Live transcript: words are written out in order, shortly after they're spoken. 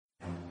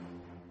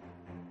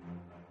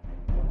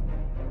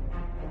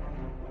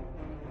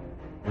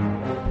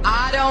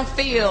don't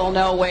feel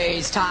no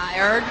ways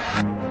tired.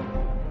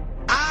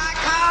 I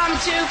come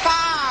too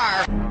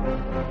far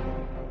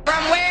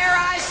from where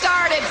I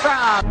started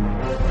from.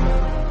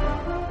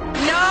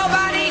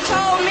 Nobody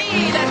told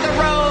me that the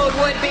road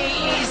would be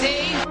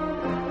easy.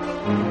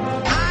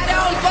 I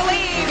don't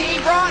believe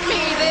he brought me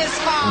this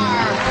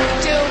far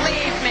to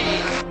leave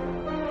me.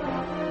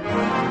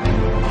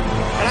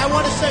 And I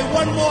want to say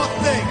one more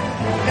thing.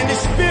 In the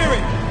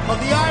spirit of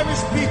the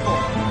Irish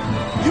people,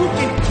 you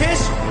can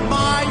kiss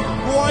my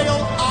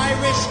royal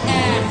Irish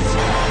ass.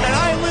 And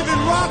I live in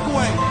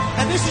Rockaway,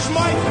 and this is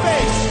my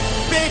face,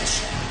 bitch.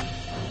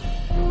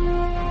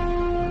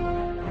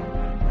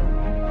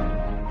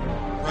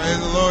 Praise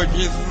the Lord,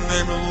 Jesus, in the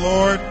name of the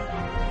Lord.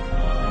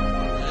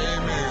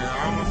 Amen.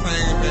 I'm going to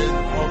sing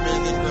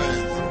Amazing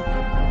Grace.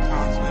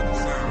 Consummate the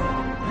sound.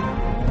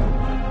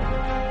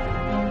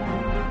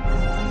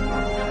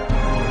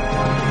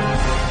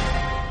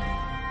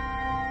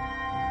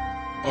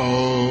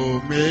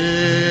 Amazing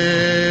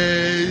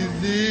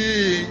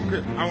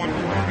Grace. I want to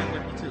do my thing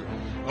with you too.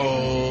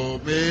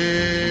 Amazing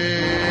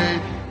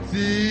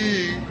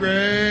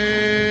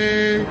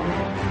Grace.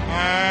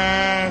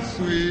 How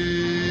sweet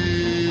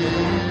the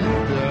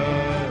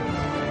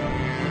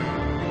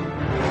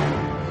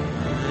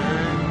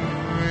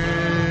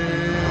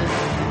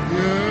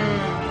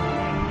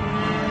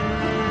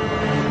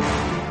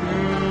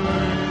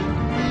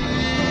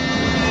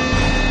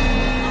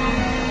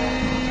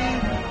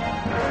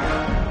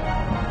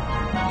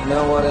You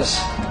know what is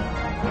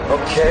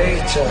okay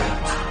to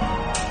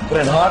put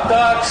in hot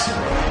dogs?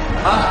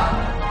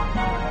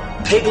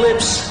 Huh? Pig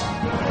lips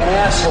and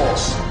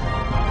assholes.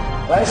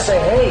 But I say,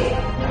 hey,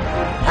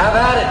 have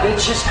at it,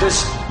 bitches,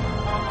 because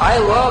I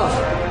love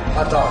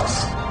hot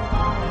dogs.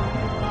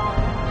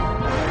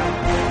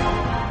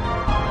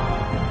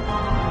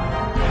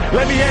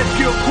 Let me ask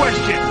you a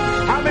question.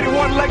 How many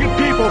one-legged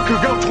people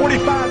could go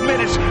 25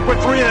 minutes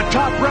with three of the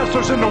top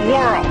wrestlers in the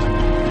world?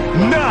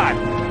 None.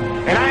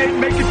 And I ain't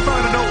making fun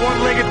of no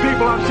one-legged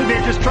people. I'm sitting here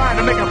just trying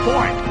to make a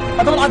point.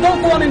 I don't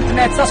go on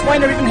internet. That's why I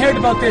never even heard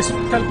about this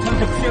till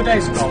a few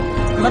days ago.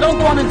 Because I don't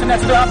go on internet,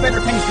 so I have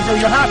better things to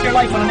do. You're half your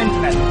life on an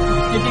internet.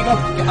 If you go,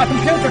 a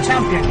computer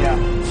champion, yeah.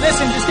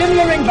 Listen, just give me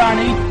a ring,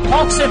 Barney.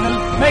 Talk civil,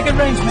 make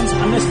arrangements,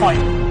 and let's fight.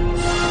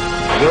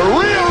 The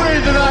real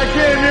reason I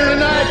came here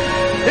tonight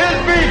is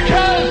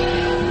because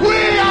we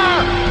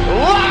are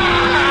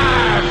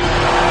live!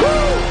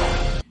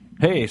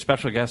 Woo! Hey,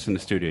 special guest in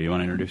the studio. You want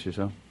to introduce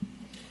yourself?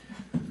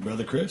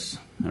 Brother Chris.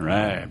 All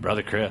right,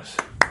 Brother Chris.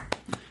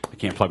 I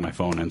can't plug my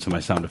phone in, so my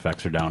sound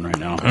effects are down right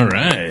now. All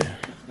right.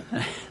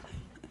 But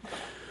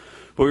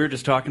we were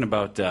just talking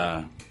about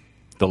the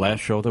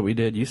last show that we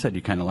did. You said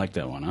you kind of liked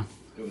that one, huh?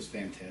 It was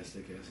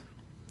fantastic, yes.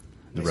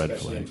 The I red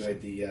especially flags.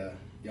 enjoyed the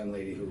young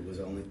lady who was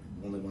only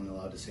one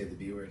allowed to say the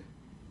B word.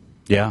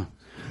 Yeah.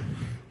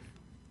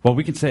 Well,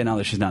 we can say it now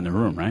that she's not in the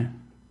room, right?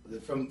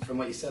 From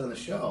what you said on the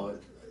show,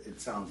 it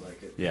sounds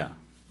like it. Yeah.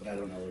 But I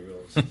don't know the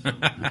rules.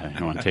 I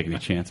don't want to take any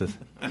chances.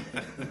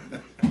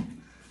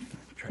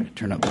 Try to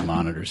turn up the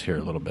monitors here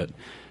a little bit.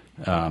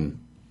 Let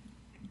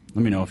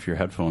me know if your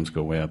headphones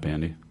go way up,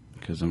 Andy,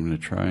 because I'm going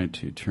to try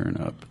to turn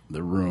up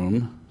the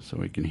room so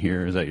we can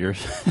hear. Is that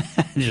yours?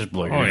 Just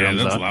blow your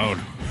drums that's out. loud.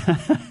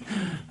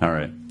 All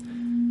right.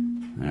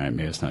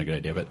 Maybe it's not a good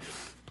idea, but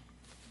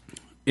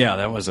yeah,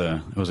 it was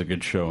a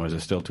good show. Is it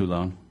still too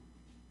loud?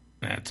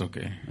 That's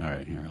okay. All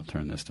right, here, I'll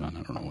turn this down.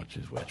 I don't know which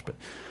is which, but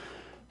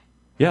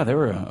yeah, they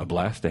were a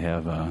blast to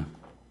have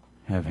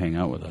hang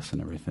out with us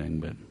and everything.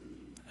 But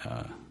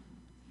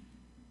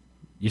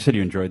you said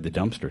you enjoyed the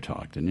dumpster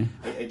talk, didn't you?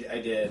 I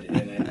did,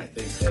 and I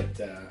think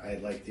that I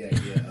like the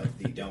idea of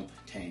the dump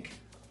tank.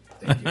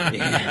 Thank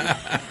you.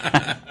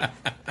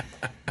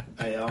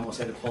 I almost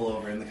had to pull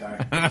over in the car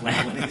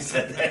when he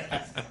said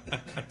that.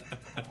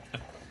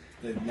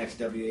 The next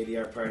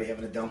WADR party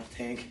having a dump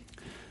tank.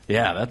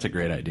 Yeah, that's a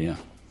great idea.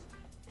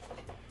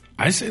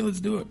 I say let's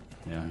do it.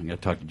 Yeah, you got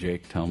to talk to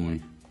Jake. Tell him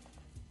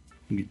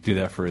we can do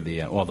that for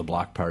the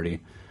block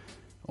party,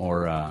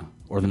 or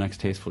the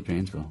next Tasteful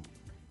Janesville.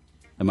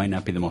 That might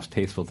not be the most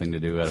tasteful thing to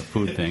do at a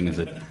food thing. Is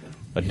it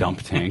a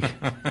dump tank?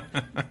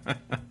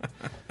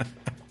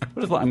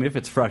 But I mean, if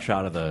it's fresh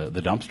out of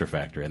the dumpster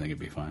factory, I think it'd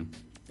be fine.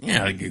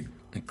 Yeah, like a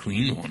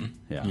clean one.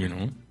 Yeah, you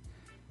know.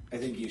 I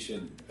think you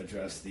should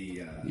address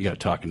the. You got to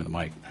talk into the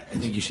mic. I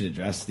think you should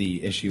address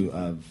the issue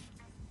of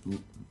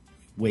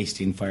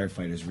wasting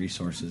firefighters'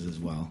 resources as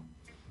well.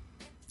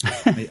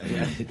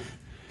 I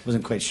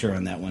wasn't quite sure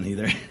on that one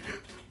either.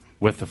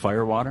 With the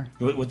fire water?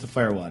 With the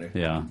fire water.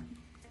 Yeah.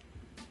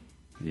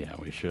 Yeah,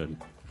 we should.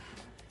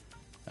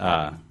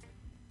 Yeah,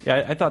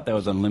 I thought that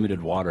was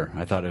unlimited water.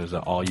 I thought it was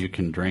all you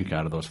can drink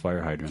out of those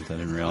fire hydrants. I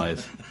didn't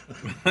realize.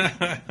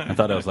 I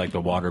thought it was like the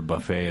water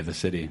buffet of the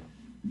city.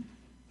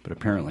 But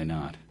apparently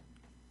not.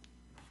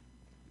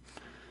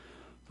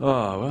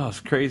 Oh, well, it's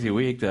a crazy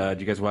week. Did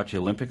you guys watch the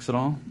Olympics at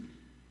all?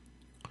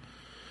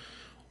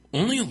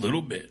 Only a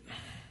little bit.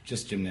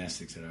 Just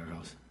gymnastics at our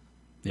house.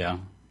 Yeah.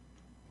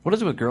 What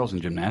is it with girls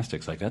in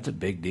gymnastics? Like, that's a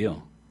big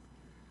deal.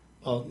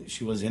 Well,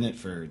 she was in it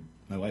for,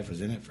 My wife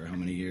was in it for how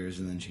many years,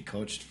 and then she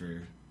coached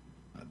for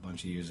a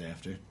bunch of years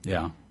after.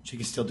 Yeah. She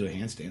can still do a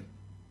handstand.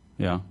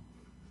 Yeah.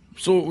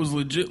 So it was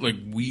legit, like,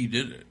 we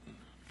did it.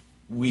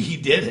 We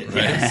did it,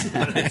 yes.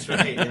 That's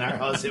right. In our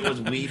house, it was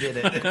we did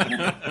it.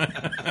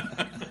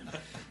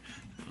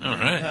 All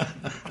right.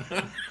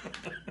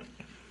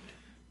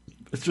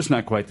 It's just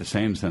not quite the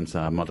same since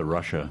Mother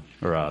Russia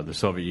or the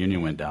Soviet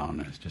Union went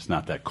down. It's just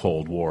not that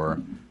Cold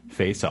War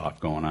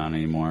face-off going on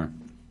anymore.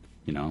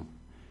 You know,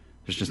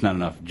 there's just not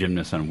enough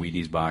gymnasts on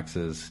Wheaties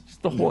boxes.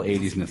 Just the whole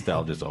 80s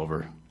nostalgia's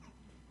over.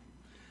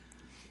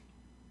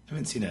 I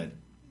haven't seen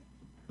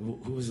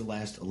who was the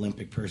last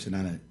Olympic person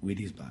on a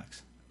Wheaties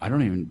box? I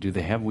don't even, do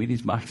they have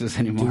Wheaties boxes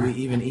anymore? Do we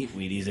even eat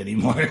Wheaties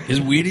anymore? Is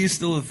Wheaties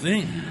still a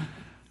thing?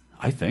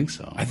 I think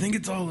so. I think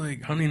it's all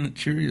like Honey Nut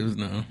Cheerios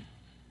now.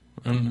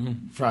 I don't know.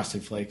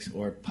 Frosted Flakes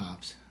or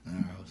Pops in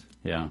our house.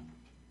 Yeah.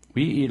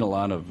 We eat a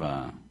lot of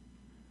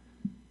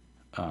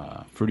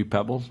Fruity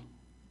Pebbles.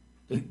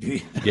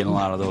 Getting a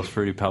lot of those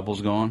Fruity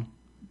Pebbles going.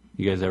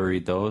 You guys ever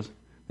eat those?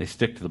 They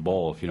stick to the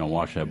bowl if you don't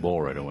wash that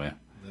bowl right away.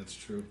 That's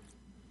true.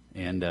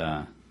 And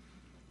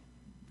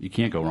you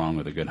can't go wrong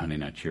with a good Honey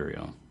Nut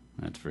Cheerio.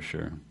 That's for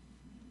sure.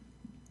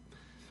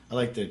 I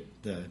like the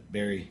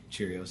berry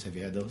Cheerios. Have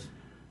you had those?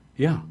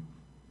 Yeah.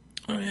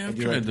 Oh yeah, I've I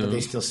do tried like, those. but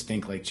they still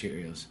stink like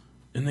Cheerios.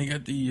 And they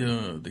got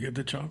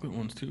the chocolate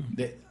ones too.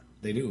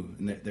 They do,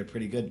 and they're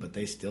pretty good, but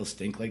they still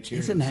stink like Cheerios.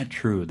 Isn't that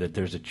true that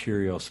there's a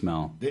Cheerio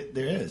smell? There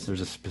is.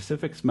 There's a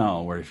specific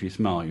smell where if you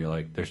smell it, you're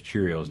like, there's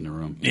Cheerios in the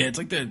room. Yeah, it's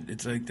like that.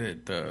 It's like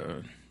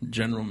that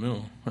General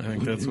Mill. I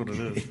think that's what it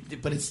is.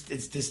 But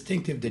it's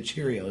distinctive to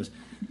Cheerios,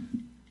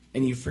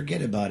 and you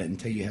forget about it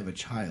until you have a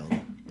child,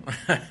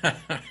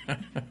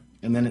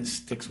 and then it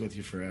sticks with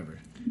you forever.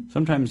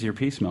 Sometimes your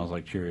pee smells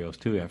like Cheerios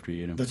too after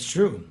you eat them. That's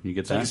true. You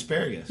get It's that? like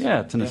asparagus.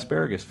 Yeah, it's an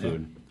asparagus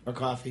food. Yeah. Or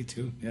coffee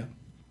too. Yeah.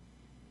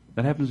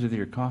 That happens with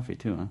your coffee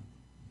too, huh?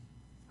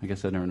 I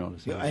guess I never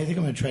noticed that. I think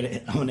I'm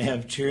going to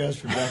have Cheerios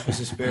for breakfast,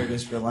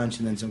 asparagus for lunch,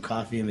 and then some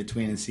coffee in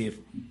between, and see if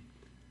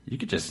You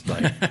could just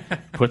like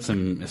put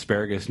some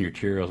asparagus in your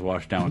Cheerios,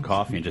 wash down with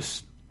coffee, and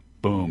just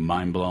boom,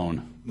 mind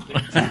blown.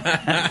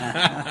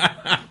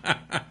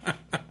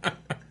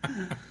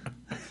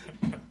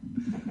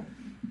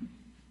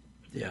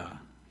 Yeah.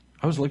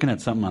 I was looking at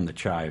something on the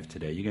Chive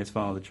today. You guys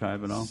follow the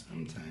Chive at all?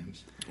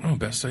 sometimes. Oh,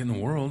 best site in the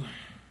world.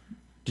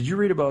 Did you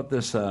read about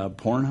this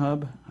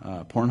Pornhub?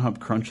 Pornhub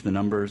crunched the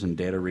numbers and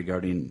data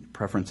regarding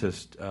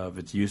preferences of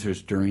its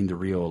users during the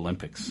Rio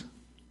Olympics.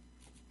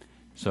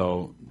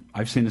 So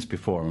I've seen this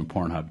before when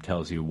Pornhub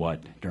tells you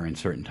during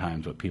certain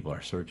times, what people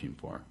are searching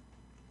for.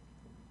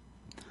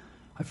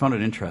 I found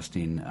it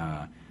interesting.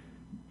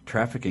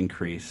 Traffic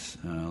increase,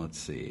 let's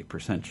see,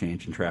 percent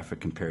change in traffic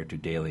compared to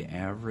daily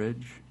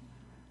average.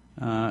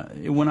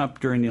 It went up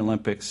during the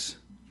Olympics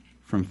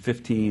from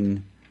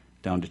 15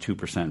 down to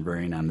 2%,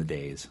 varying on the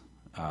days.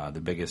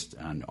 The biggest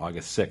on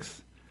August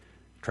 6th,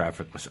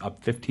 traffic was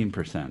up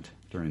 15%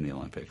 during the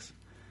Olympics.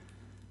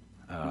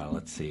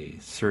 Let's see,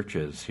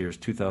 searches. Here's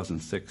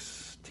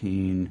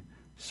 2016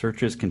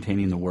 searches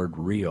containing the word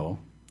Rio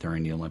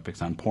during the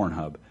Olympics on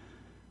Pornhub,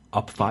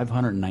 up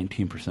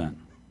 519%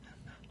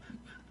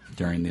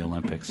 during the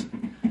Olympics.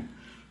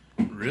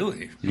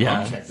 Really?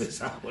 Yeah. Check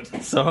this out.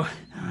 So,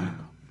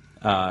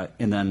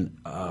 and then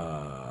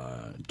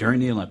during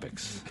the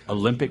Olympics,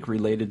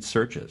 Olympic-related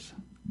searches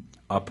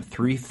up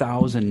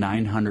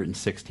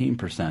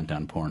 3,916%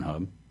 on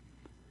Pornhub.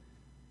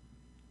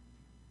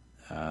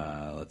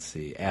 Let's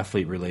see,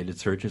 athlete-related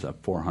searches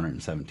up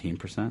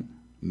 417%.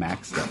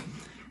 Maxed out.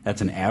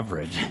 That's an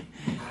average.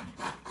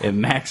 It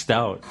maxed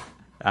out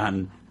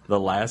on the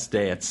last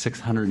day at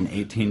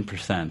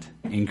 618%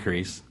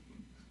 increase.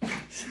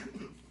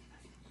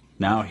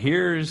 Now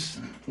here's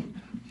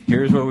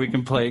where we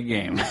can play a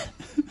game.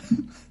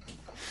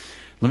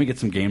 Let me get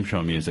some game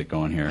show music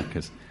going here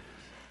because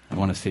I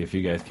want to see if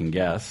you guys can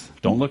guess.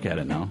 Don't look at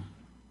it now.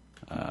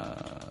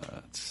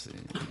 Let's see.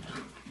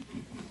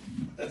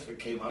 That's what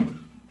came up.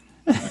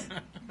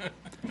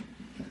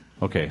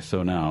 Okay,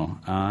 so now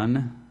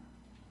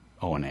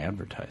an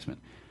advertisement.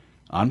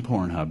 On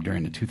Pornhub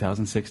during the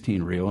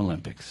 2016 Rio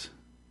Olympics,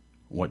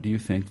 what do you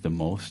think the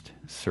most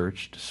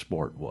searched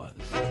sport was?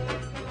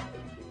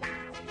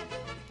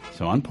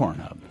 So on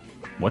Pornhub,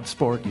 what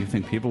sport do you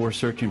think people were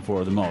searching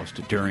for the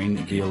most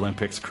during the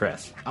Olympics,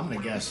 Chris? I'm going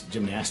to guess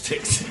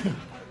gymnastics.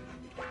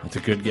 That's a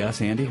good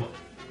guess, Andy?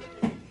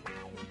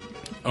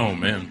 Oh,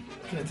 man.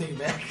 Can I take it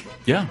back?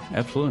 Yeah,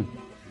 absolutely.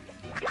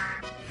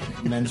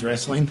 Men's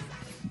wrestling.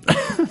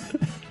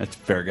 That's a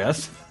fair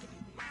guess.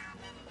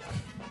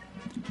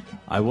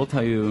 I will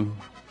tell you,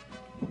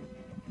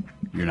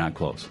 you're not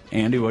close.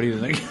 Andy, what do you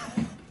think?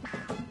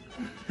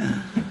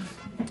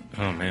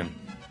 Oh, man.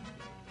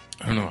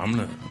 I don't know. I'm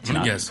gonna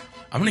guess.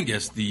 I'm gonna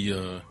guess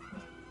the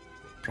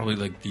probably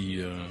like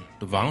the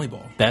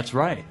volleyball. That's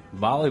right,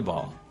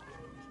 volleyball.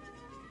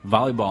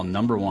 Volleyball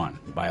number one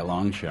by a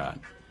long shot.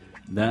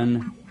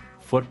 Then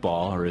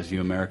football, or as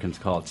you Americans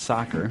call it,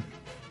 soccer.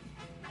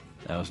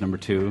 That was number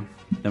two.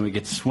 Then we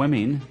get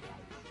swimming.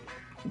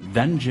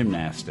 Then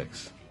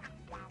gymnastics.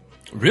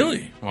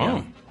 Really? Wow.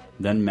 Yeah.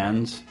 Then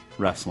men's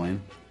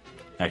wrestling.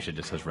 Actually, it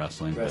just says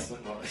wrestling.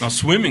 Now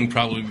swimming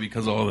probably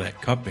because of all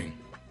that cupping.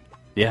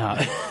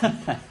 Yeah.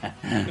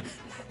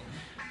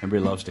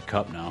 Everybody loves to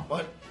cup now.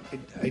 What?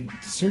 I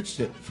searched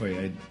it for you.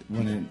 I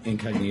went in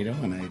incognito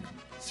and I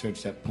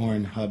searched up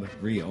Pornhub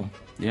Reel.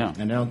 Yeah.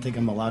 And I don't think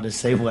I'm allowed to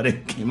say what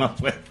it came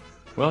up with.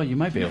 Well, you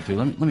might be able to.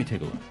 Let me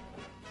take a look.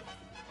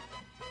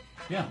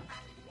 Yeah.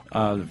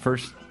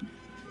 First,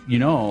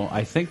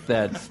 I think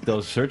that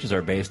those searches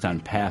are based on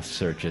past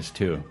searches,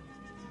 too.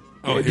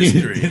 Oh,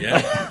 history,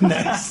 yeah.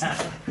 Nice.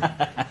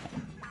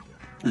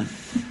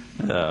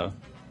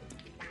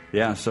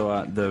 Yeah,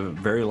 so the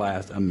very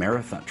last, a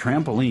marathon.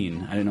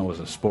 Trampoline, I didn't know it was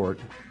a sport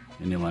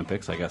in the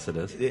Olympics. I guess it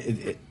is.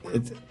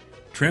 It's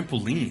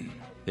Trampoline.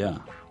 Yeah.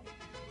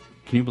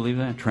 Can you believe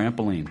that?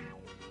 Trampoline.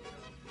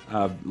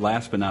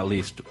 Last but not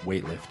least,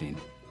 weightlifting.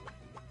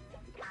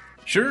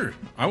 Sure.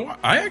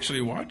 I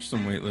actually watched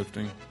some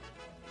weightlifting.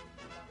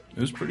 It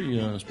was pretty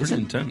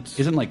intense.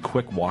 Isn't like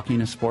quick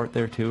walking a sport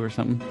there too or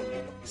something?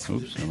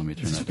 Oops, let me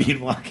turn that speed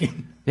down.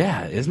 walking.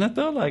 Yeah, isn't it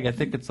though? Like I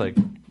think it's like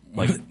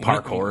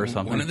parkour or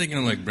something. When are they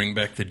going to bring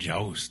back the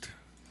joust?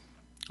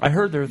 I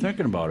heard they were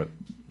thinking about it.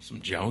 Some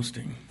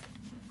jousting.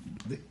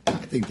 I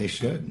think they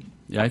should.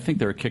 Yeah, I think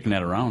they were kicking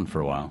that around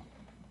for a while.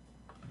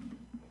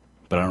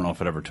 But I don't know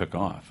if it ever took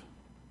off.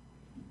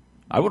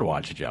 I would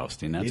watch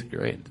jousting. That's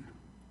great.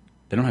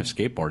 They don't have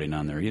skateboarding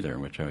on there either,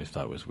 which I always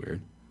thought was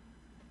weird.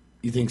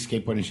 You think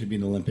skateboarding should be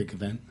an Olympic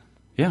event?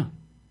 Yeah.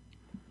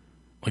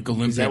 Like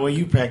Olympic. Is that what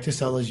you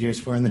practiced all those years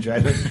for in the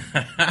driveway?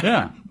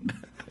 Yeah.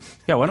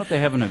 Yeah, why don't they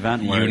have an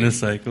event where...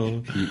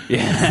 Unicycle.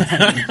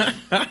 Yeah.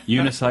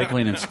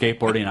 Unicycling and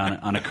skateboarding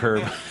on a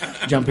curb.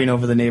 Jumping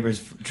over the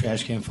neighbor's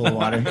trash can full of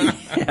water.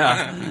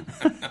 Yeah.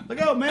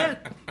 Look out, man.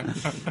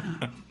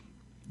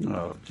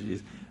 Oh,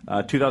 jeez.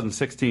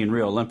 2016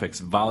 Rio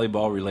Olympics,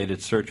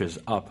 volleyball-related searches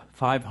up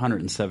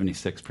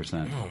 576%.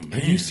 Oh, man.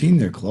 Have you seen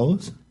their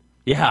clothes?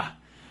 Yeah.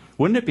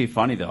 Wouldn't it be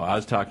funny, though? I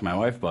was talking to my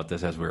wife about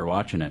this as we were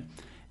watching it.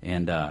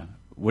 And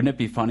wouldn't it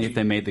be funny if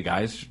they made the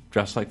guys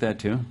dress like that,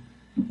 too?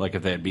 Like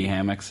if they had bee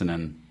hammocks and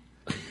then...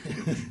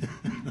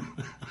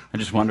 I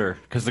just wonder,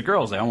 because the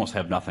girls, they almost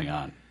have nothing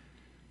on.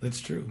 That's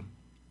true.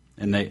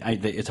 And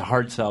it's a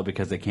hard sell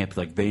because they can't,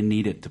 like, they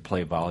need it to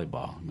play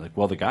volleyball. I'm like,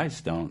 well, the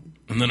guys don't.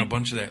 And then a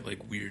bunch of that,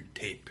 weird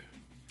tape.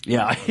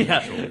 Yeah,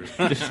 yeah.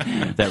 Just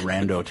that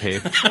rando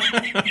tape.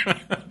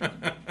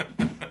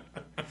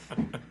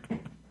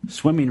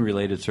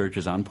 Swimming-related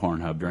searches on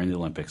Pornhub during the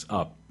Olympics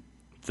up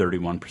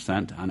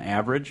 31% on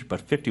average,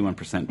 but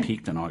 51%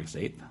 peaked on August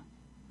 8th.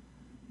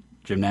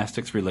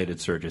 Gymnastics-related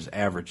searches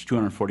averaged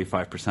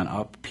 245%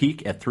 up,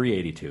 peak at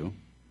 382.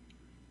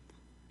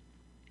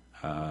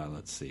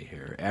 Let's see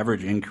here.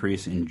 Average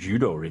increase in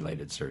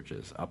judo-related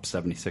searches, up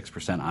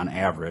 76% on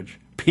average,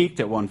 peaked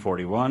at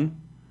 141.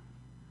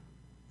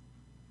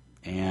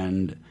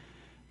 And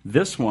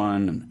this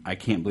one, I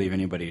can't believe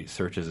anybody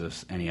searches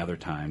this any other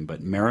time,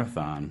 but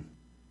marathon.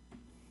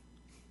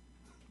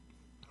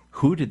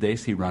 Who did they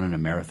see running a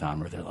marathon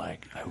where they're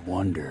like, I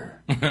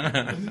wonder.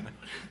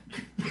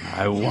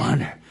 I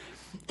wonder.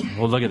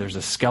 Well, look, there's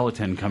a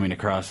skeleton coming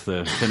across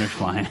the finish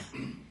line.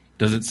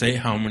 Does it say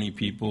how many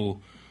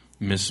people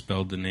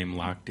misspelled the name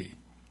Lochte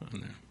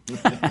on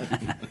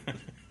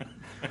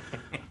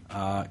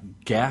there?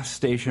 Gas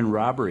station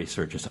robbery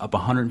searches up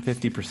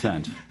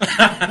 150%.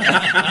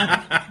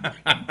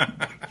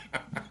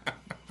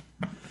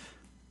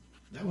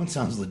 That one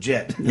sounds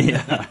legit.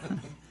 Yeah.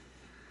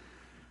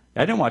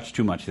 I didn't watch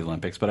too much of the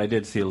Olympics, but I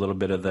did see a little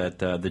bit of that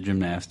the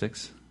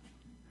gymnastics.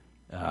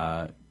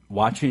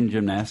 Watching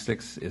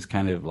gymnastics is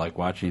kind of like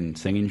watching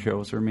singing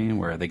shows for me,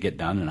 where they get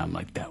done and I'm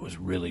like, that was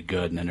really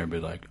good, and then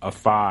everybody's like, a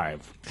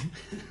 5.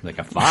 Like,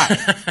 a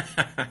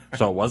 5?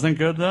 So it wasn't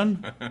good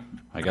then?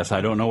 I guess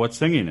I don't know what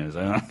singing is.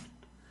 That's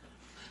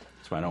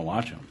why I don't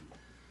watch them.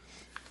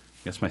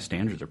 I guess my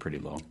standards are pretty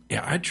low.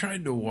 Yeah, I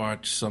tried to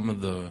watch some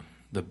of the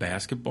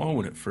basketball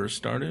when it first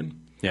started.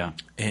 Yeah.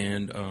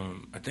 And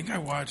I think I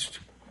was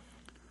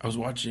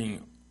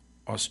watching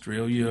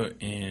Australia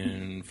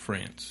and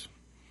France.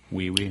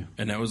 Oui.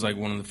 And that was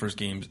one of the first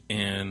games.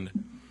 And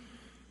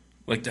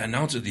the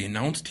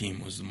announce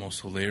team was the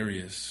most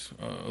hilarious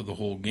of the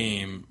whole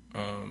game.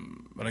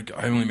 But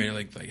I only made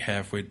it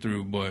halfway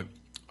through. But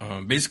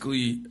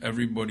basically,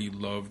 everybody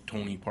loved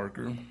Tony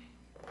Parker.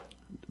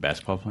 The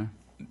basketball player?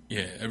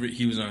 Yeah,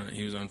 he was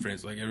on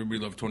France. Everybody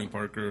loved Tony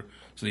Parker.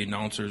 So the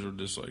announcers were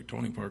just like,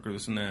 Tony Parker,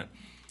 this and that.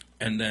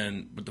 And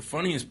then, but the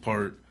funniest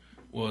part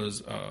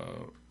was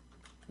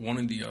one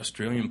of the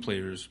Australian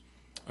players.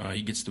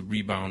 He gets the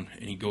rebound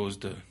and he goes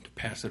to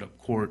pass it up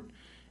court,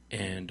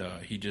 and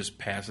he just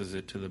passes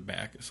it to the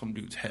back of some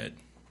dude's head.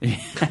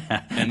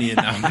 And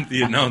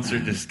the announcer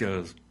just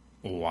goes,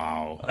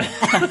 "Wow!"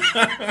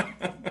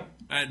 I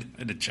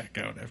had to check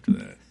out after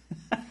that.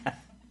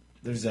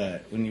 There's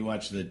when you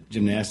watch the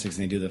gymnastics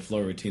and they do the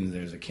floor routine,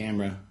 there's a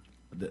camera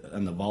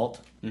on the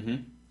vault. Mm-hmm.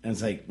 And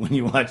it's like when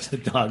you watch the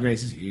dog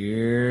races,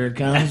 here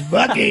comes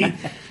Bucky.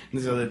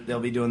 And so they'll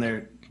be doing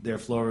their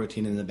floor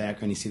routine in the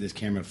background. You see this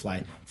camera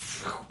fly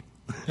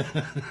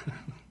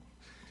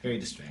Very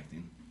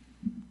distracting.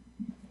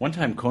 One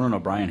time, Conan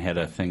O'Brien had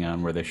a thing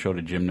on where they showed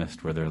a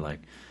gymnast where they're like,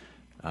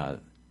 I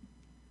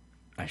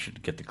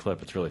should get the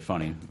clip. It's really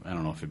funny. I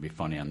don't know if it'd be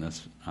funny on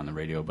the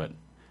radio, but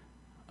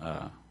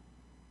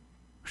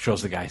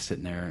shows the guy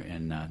sitting there,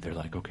 and they're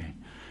like, okay,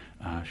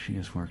 she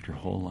has worked her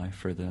whole life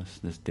for this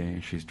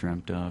day. She's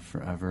dreamt of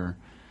forever.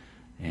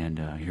 And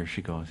here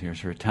she goes. Here's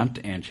her attempt,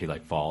 and she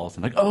like falls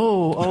and like,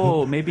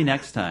 oh, maybe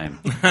next time,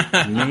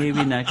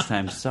 maybe next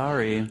time.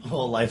 Sorry, A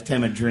whole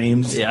lifetime of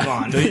dreams. Yeah.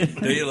 Gone. Do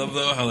you love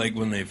though how like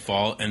when they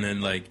fall and then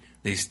like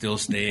they still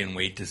stay and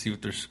wait to see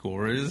what their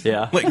score is?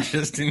 Yeah. Like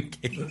just in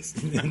case.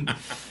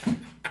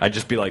 I'd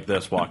just be like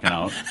this walking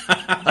out.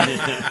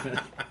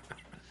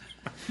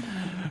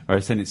 Or I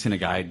seen a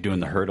guy doing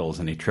the hurdles,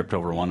 and he tripped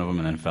over one of them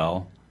and then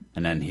fell.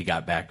 And then he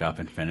got back up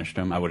and finished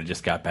them. I would have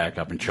just got back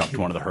up and chucked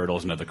one of the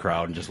hurdles into the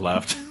crowd and just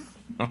left.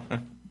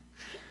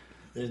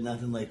 There's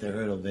nothing like the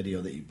hurdle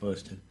video that you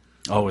posted.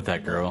 Oh, with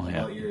that girl,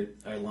 yeah. About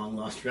our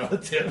long-lost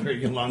relative or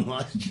your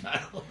long-lost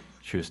child.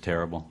 She was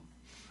terrible.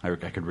 I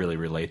could really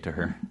relate to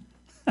her.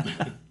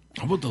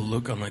 How about the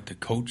look on like the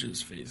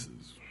coaches'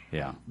 faces?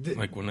 Yeah.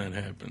 Like when that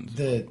happens.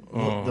 There's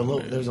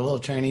a little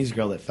Chinese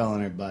girl that fell on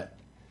her butt.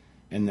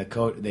 And the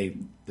coach, they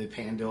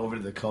panned over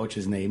to the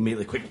coaches, and they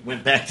immediately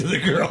went back to the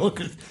girl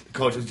because the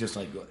coach was just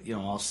like,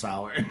 all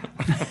sour.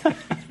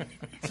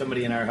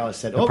 Somebody in our house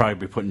said, He'll probably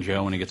be put in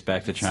jail when he gets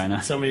back to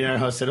China. Somebody in our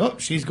house said,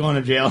 she's going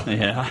to jail.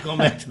 Yeah. Going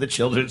back to the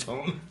children's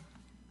home.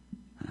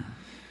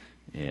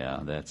 Yeah,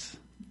 that's...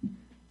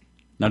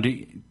 Now,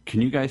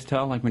 can you guys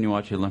tell, like, when you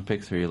watch the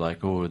Olympics, or you're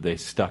like, oh, they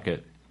stuck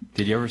it?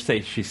 Did you ever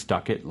say she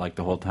stuck it, like,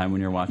 the whole time when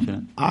you're watching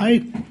it?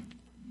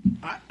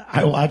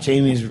 I watch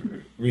Amy's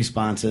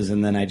responses,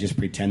 and then I just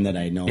pretend that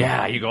I know.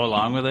 Yeah, you go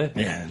along with it?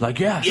 Yeah. Like,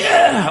 yes.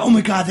 Yeah! Oh,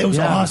 my God, that was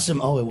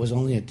awesome. Oh, it was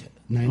only a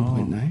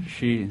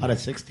 9.9? Out of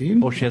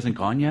 16? Oh, she hasn't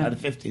gone yet? Out of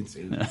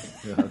 15.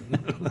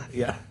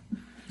 Yeah.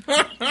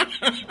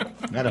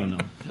 I don't know.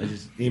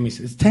 Amy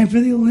says, it's time for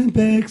the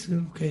Olympics.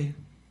 Okay,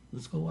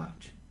 let's go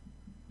watch.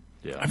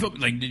 Yeah. I felt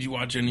like, did you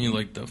watch any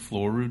like the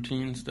floor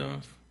routine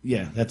stuff?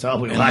 Yeah, that's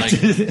all we And,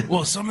 watched. like,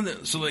 well, some of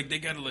the they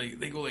gotta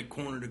they go like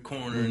corner to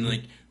corner, and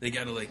like they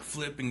gotta like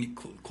flip and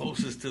get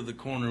closest to the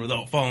corner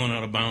without falling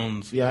out of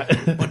bounds. Yeah.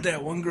 But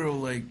that one girl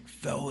like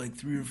fell like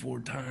 3 or 4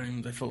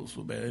 times. I felt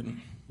so bad.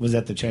 Was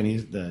that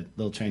the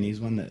little Chinese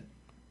one that?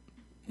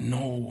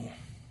 No.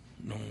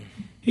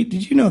 Hey,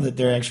 did you know that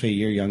they're actually a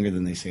year younger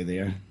than they say they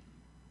are?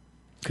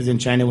 Because in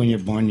China, when you're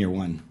born, you're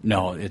 1.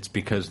 No, it's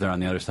because they're on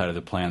the other side of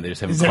the planet. They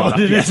just haven't Is that caught what up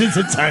it yet. is?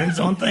 It's a time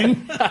zone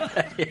thing.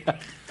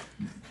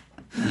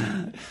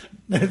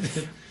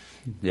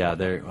 Yeah,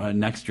 they're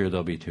next year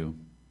they'll be 2.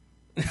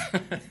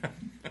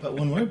 But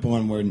when we're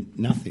born, we're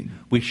nothing.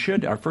 We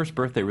should. Our first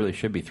birthday really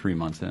should be 3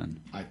 months in.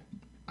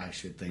 I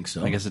should think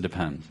so. I guess it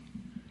depends.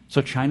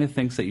 So China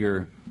thinks that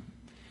you're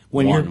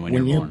when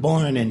one you're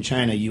born in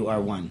China, you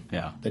are 1.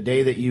 Yeah. The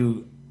day that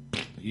you're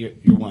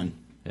 1.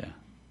 Yeah.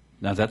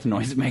 Now that's the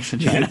noise it makes in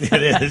China.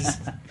 It is.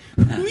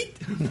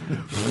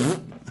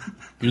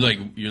 You're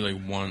like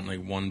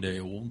 1 day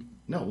old.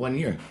 No, 1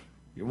 year.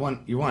 You're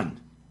 1. You're 1.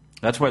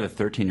 That's why the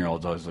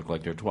 13-year-olds always look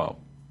like they're 12.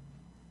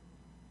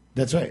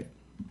 That's right,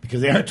 because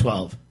they are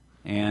 12.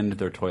 And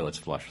their toilets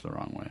flush the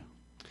wrong way.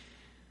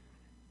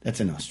 That's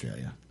in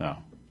Australia. Oh.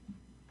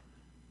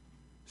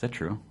 Is that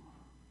true?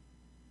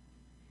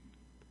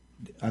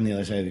 On the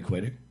other side of the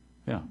equator?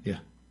 Yeah. Yeah.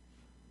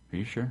 Are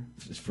you sure?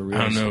 It's for real.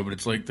 I don't know, but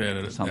it's like that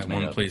at Sounds that made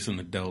one up. place in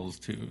the Dells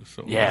too.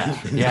 So Yeah,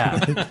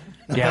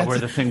 yeah, where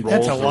the thing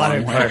rolls. That's a the water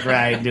wrong way. park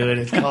ride, dude.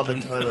 It's called the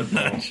toilet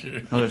bowl.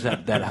 Sure. Oh, there's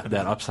that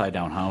upside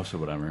down house or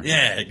whatever.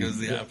 Yeah, it goes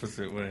the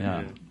opposite way.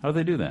 Yeah. How do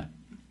they do that?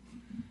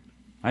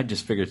 I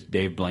just figured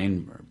Dave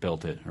Blaine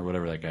built it or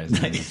whatever that guy's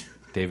name is.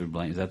 David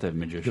Blaine. Is that the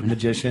magician? The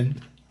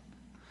magician.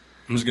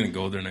 I'm just gonna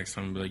go there next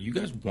time and be like, "You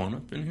guys want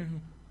up in here?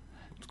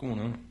 What's going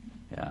on?"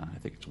 Yeah, I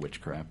think it's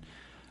witchcraft.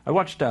 I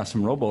watched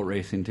some rowboat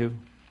racing too.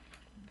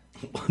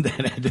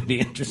 That had to be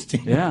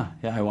interesting. Yeah,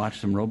 I watched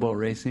some rowboat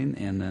racing,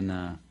 and then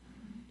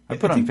I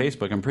put on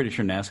Facebook. I'm pretty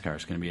sure NASCAR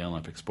is going to be an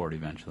Olympic sport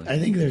eventually. I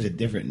think there's a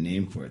different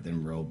name for it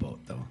than rowboat,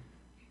 though.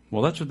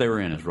 Well, that's what they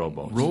were in, is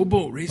rowboats.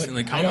 Rowboat racing. But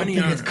Like how I don't many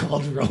think are? it's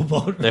called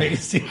rowboat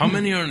racing. How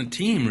many are on a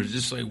team, or is it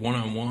just like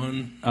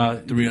 1-on-1,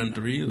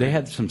 3-on-3? They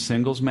had some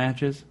singles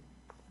matches,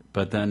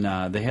 but then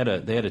they had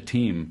a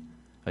team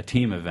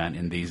event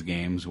in these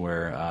games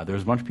where there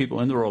was a bunch of people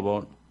in the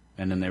rowboat,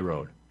 and then they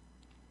rowed.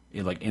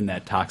 Like in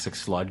that toxic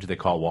sludge they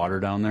call water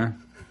down there.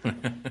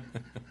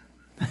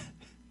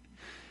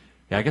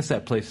 Yeah, I guess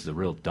that place is a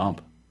real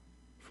dump,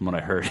 from what I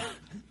heard.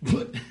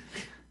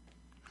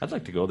 I'd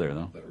like to go there,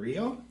 though. But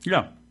Rio?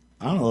 Yeah.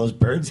 I don't know. Those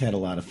birds had a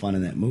lot of fun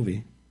in that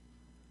movie.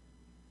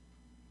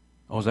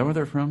 Oh, is that where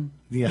they're from?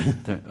 Yeah.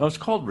 Oh, it's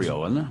called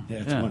Rio, isn't it? Yeah,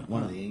 it's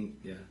one of the...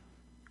 Yeah.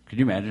 Could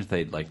you imagine if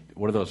they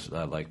what are those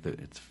like the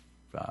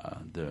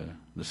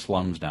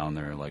slums down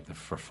there, like the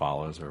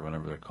farfallas or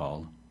whatever they're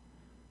called?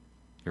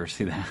 You ever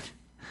see that?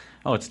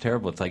 Oh, it's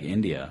terrible. It's like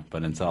India,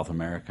 but in South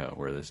America,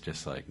 where there's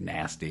just like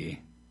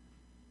nasty,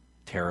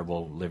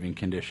 terrible living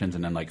conditions,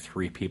 and then like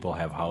 3 people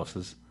have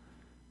houses.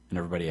 and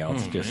everybody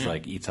else just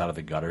like eats out of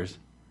the gutters.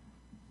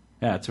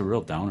 Yeah, it's a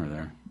real downer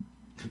there.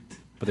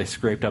 But they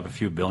scraped up a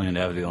few billion to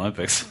have the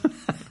Olympics.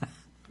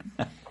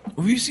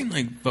 Have you seen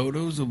like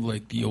photos of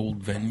like the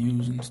old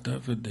venues and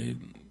stuff that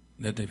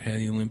they've had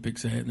the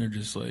Olympics at, and they're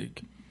just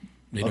like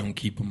they don't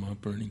keep them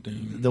up or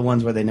anything? The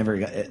ones where they never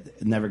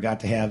got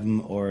to have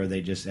them, or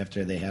they just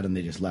after they had them,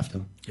 they just left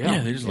them. Yeah,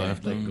 they just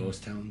left like them.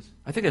 ghost towns.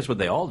 I think that's what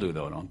they all do,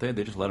 though, don't they?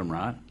 They just let them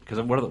rot. Because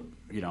what are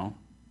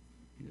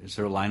is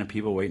there a line of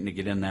people waiting to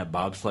get in that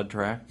bobsled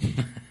track?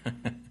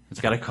 It's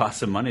got to cost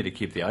some money to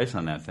keep the ice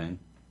on that thing.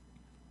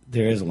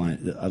 There is a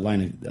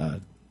line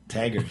of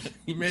taggers.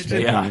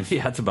 Imagine, yeah,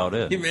 that's about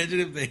it. Imagine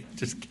if they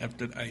just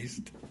kept it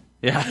iced.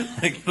 Yeah,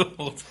 like the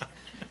whole time,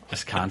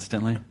 just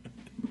constantly.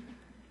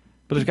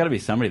 But there's got to be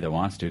somebody that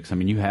wants to, because I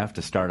mean, you have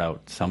to start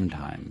out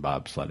sometime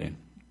bobsledding.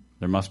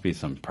 There must be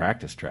some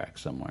practice track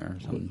somewhere. Or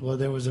something. Well,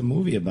 there was a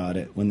movie about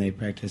it when they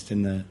practiced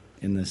in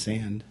the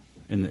sand.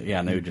 And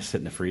they would just sit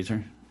in the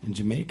freezer in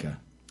Jamaica.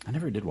 I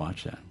never did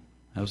watch that.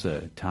 That was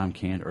a Tom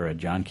Candy or a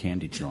John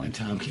Candy joint.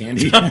 Tom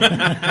Candy.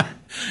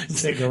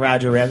 It's like a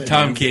Roger Rabbit.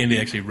 Tom Candy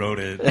actually wrote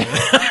it.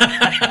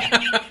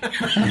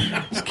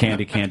 It's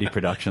Candy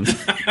Productions.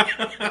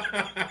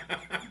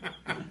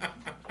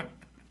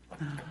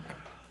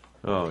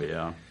 Oh,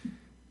 yeah.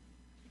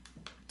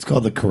 It's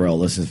called the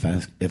Coriolis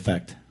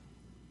effect.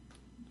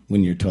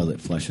 When your toilet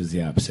flushes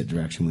the opposite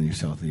direction when you're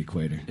south of the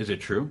equator. Is it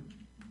true?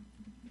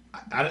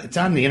 It's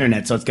on the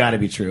internet, so it's got to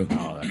be true.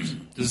 Oh,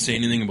 does it say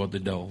anything about the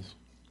Dells?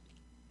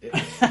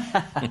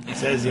 It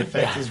says the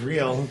effect is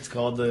real. It's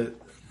called the...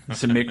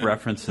 Does it make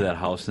reference to that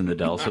house in the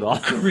Dells at all?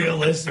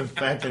 Coriolis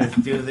effect, and it's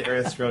due to the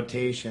Earth's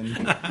rotation.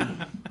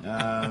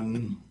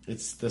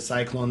 It's the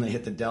cyclone that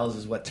hit the Dells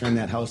is what turned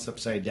that house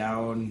upside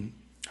down.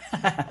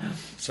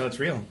 So it's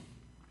real.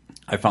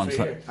 I found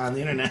on the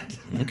internet.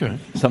 Okay.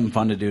 Something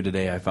fun to do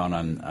today I found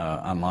on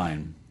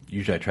online.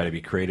 Usually I try to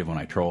be creative when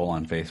I troll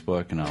on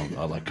Facebook, and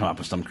I'll like come up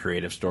with some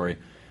creative story.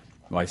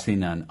 Well, I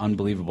seen on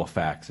Unbelievable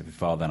Facts, if you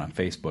follow that on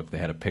Facebook, they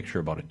had a picture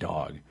about a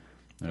dog.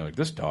 They're like,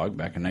 this dog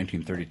back in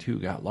 1932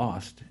 got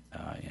lost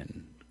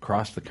and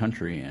crossed the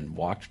country and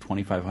walked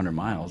 2,500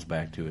 miles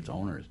back to its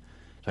owners.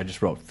 So I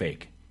just wrote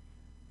fake.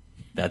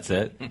 That's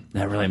it.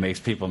 That really makes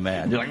people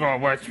mad. You're like, oh,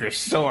 what's your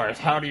source?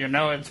 How do you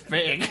know it's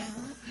fake?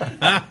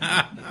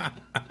 I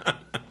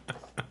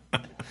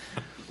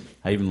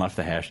even left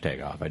the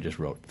hashtag off. I just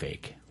wrote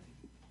fake.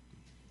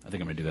 I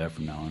think I'm going to do that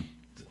from now on.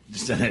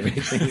 Just on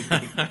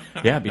everything.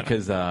 Yeah,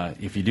 because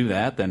if you do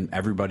that, then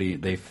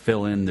they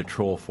fill in the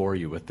troll for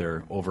you with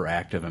their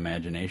overactive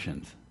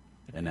imaginations.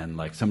 And then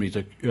like somebody's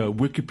like,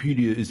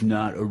 Wikipedia is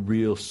not a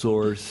real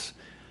source.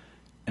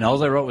 And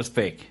all I wrote was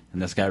fake.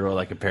 And this guy wrote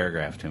like a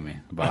paragraph to me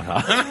about how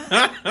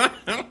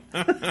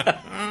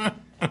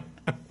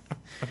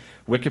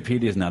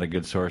Wikipedia is not a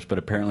good source, but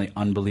apparently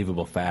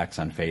Unbelievable Facts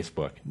on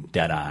Facebook,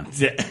 dead on.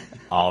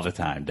 All the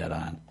time, dead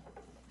on.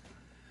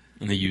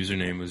 And the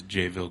username was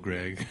Jville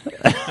Greg.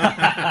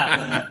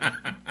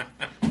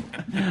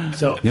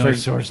 So the only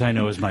source I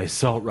know is my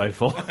assault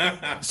rifle.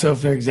 So,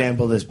 for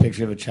example, this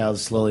picture of a child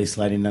slowly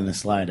sliding down the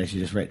slide, I should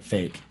just write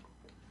fake.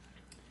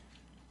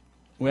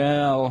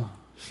 Well,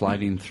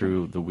 sliding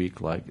through the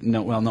weak leg.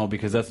 No,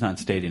 because that's not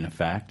stating a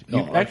fact.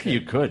 Actually,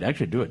 you could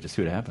actually do it. Just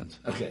see what happens.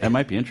 Okay. That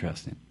might be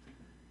interesting.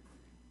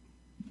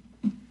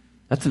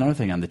 That's another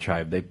thing on the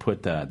tribe. They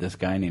put this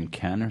guy named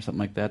Ken or something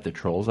like that that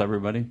trolls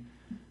everybody.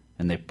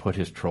 And they put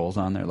his trolls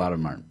on there. A lot of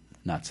them are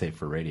not safe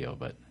for radio,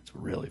 but it's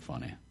really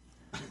funny.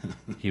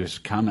 He was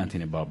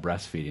commenting about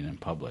breastfeeding in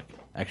public.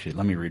 Actually,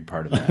 let me read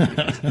part of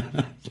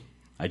that.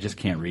 I just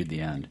can't read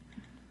the end.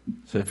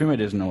 So if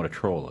anybody doesn't know what a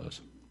troll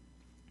is,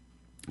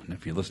 and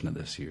if you listen to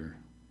this, I'm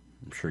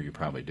sure you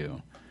probably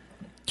do.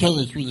 Tell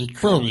us what a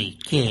troll is,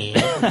 kid.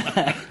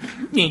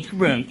 That's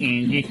right,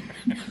 Andy.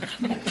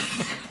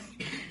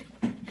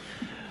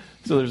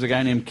 So there's a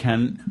guy named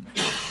Ken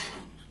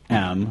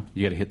M.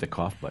 You got to hit the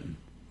cough button.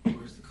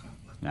 Where's the cough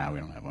button? Nah, we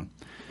don't have one.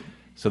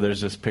 So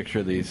there's this picture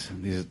of these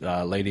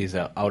ladies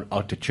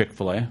out to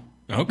Chick-fil-A.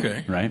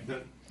 Okay. Right?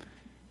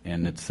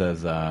 And it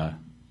says,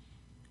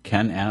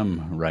 Ken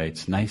M.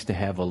 writes, nice to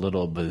have a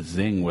little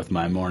bazing with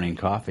my morning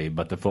coffee,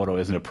 but the photo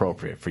isn't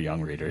appropriate for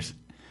young readers.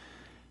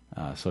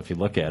 So if you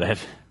look at it,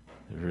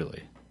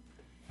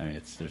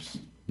 there's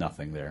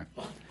nothing there.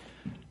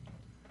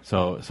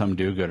 So some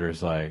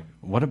do-gooder's like,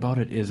 what about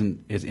it is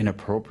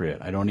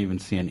inappropriate? I don't even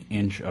see an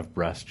inch of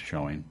breast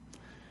showing.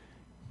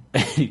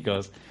 He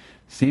goes,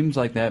 seems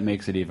like that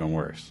makes it even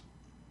worse.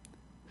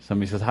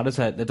 Somebody says, how does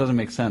that doesn't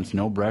make sense.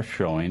 No breast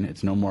showing.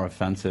 It's no more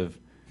offensive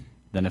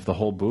than if the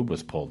whole boob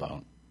was pulled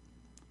out.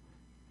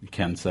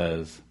 Ken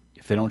says,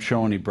 if they don't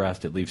show any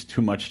breast, it leaves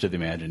too much to the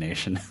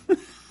imagination.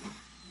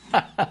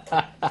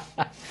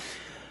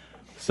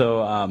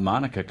 So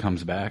Monica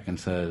comes back and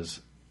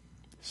says,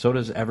 so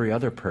does every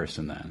other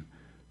person then.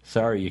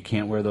 Sorry, you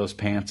can't wear those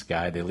pants,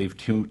 guy. They leave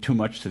too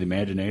much to the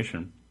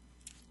imagination.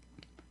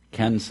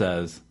 Ken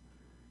says,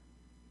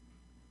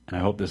 and I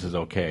hope this is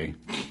okay.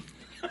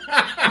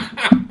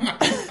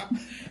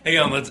 Hang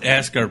on, let's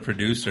ask our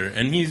producer.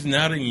 And he's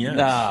nodding yes.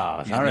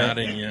 No, he's all right.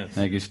 nodding yes.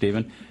 Thank you,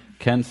 Stephen.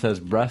 Ken says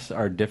breasts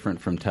are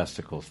different from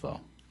testicles, though.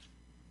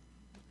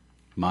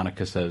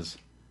 Monica says,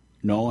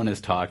 no one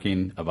is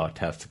talking about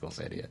testicles,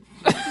 idiot.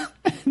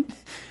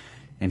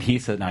 And he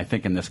said, and I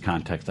think in this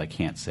context I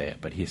can't say it,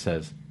 but he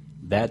says,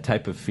 that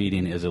type of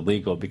feeding is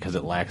illegal because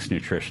it lacks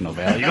nutritional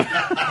value.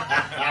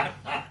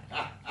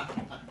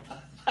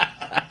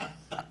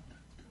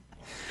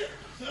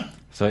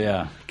 So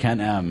yeah, Ken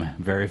M,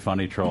 very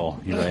funny troll.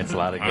 He writes a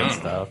lot of good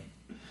stuff.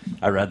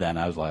 I read that and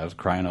I was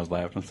crying, I was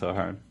laughing so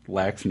hard.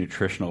 Lacks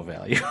nutritional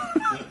value.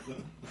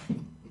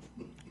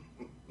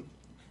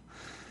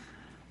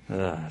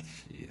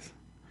 Jeez.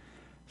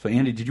 So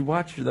Andy, did you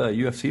watch the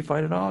UFC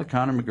fight at all?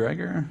 Conor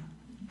McGregor?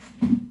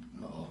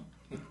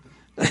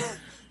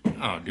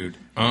 Oh, dude.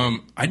 I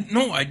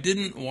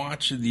didn't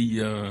watch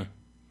the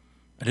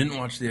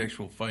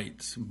actual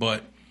fights,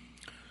 but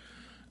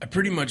I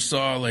pretty much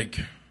saw like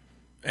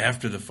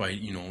after the fight.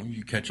 You know,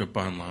 you catch up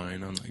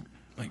online on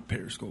like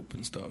Periscope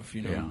and stuff.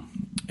 You know, Yeah.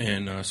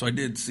 And so I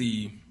did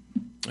see.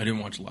 I didn't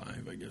watch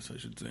live, I guess I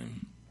should say,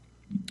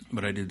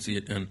 but I did see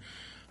it, and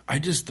I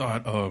just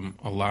thought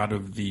a lot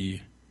of the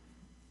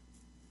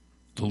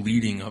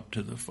leading up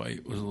to the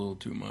fight was a little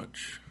too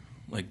much.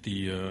 Like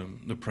the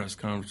press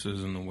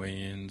conferences and the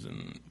weigh-ins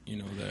and, you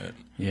know, that.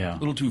 Yeah. A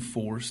little too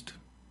forced.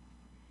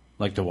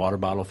 Like the water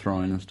bottle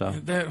throwing and stuff?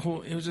 It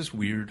was just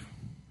weird.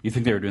 You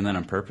think they were doing that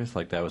on purpose?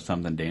 Like that was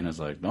something Dana's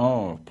like,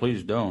 no,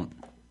 please don't.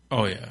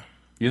 Oh, yeah.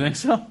 You think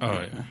so? Oh,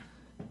 yeah.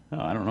 Oh,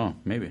 I don't know.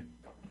 Maybe.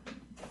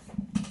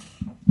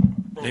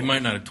 They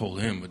might not have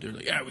told him, but they're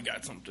like, yeah, we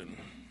got something.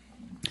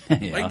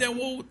 Yeah. Like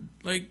that,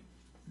 like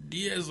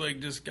Diaz,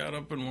 like, just got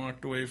up and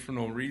walked away for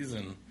no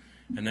reason.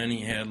 And then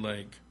he had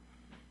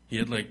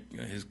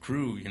his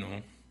crew, you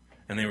know,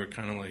 and they were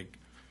kind of like,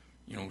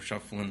 you know,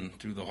 shuffling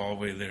through the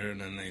hallway there,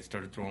 and then they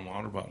started throwing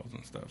water bottles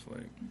and stuff.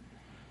 Like,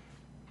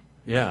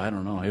 Yeah, I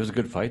don't know. It was a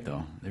good fight,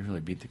 though. They really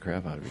beat the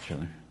crap out of each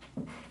other.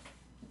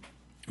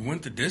 it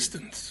went the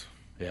distance.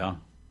 Yeah.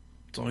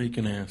 That's all you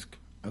can ask.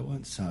 I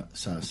once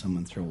saw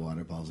someone throw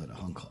water balls at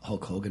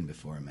Hulk Hogan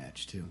before a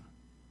match, too.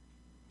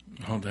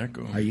 How'd that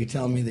go? Are you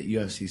telling me that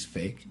UFC's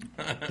fake?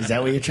 Is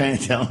that what you're trying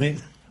to tell me?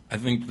 I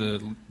think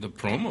the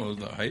promo,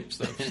 the hype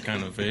stuff is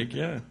kind of fake,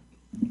 yeah.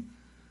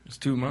 It's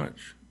too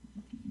much.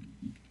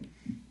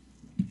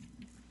 You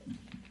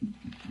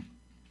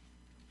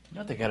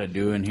know what they got to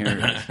do in here?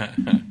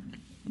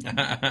 You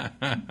got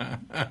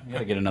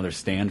to get another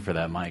stand for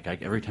that mic.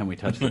 Every time we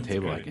touch the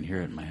table, I can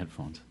hear it in my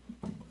headphones.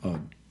 Oh,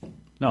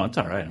 No, it's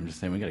all right. I'm just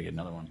saying we got to get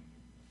another one.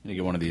 We got to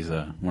get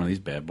one of these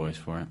bad boys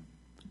for it.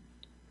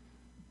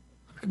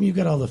 how come you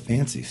got all the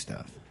fancy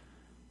stuff?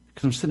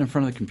 Because I'm sitting in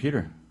front of the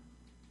computer.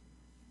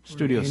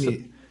 Studio.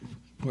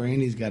 Poor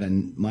Andy's got a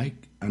mic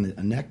on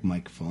a neck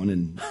microphone,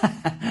 and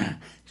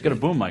He's got a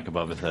boom mic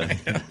above his head.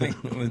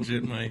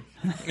 Legit, Mike.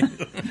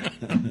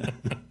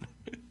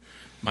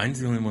 Mine's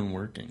the only one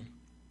working.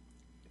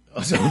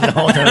 so the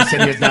whole time I'm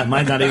sitting here,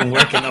 mine's not even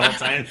working the whole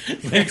time.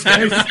 Thanks,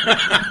 guys.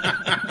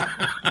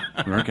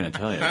 We weren't going to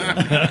tell you.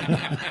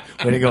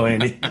 Way to go,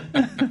 Andy.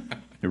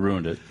 You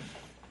ruined it.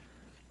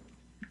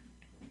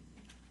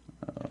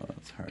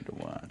 It's hard to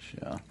watch,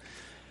 yeah.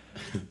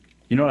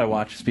 You know what I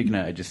watched? Speaking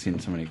of, I just seen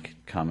somebody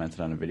commented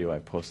on a video I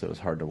posted. It was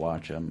hard to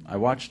watch. I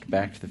watched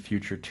Back to the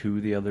Future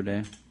 2 the other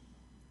day.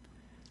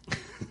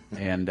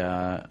 And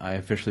I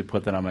officially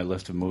put that on my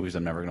list of movies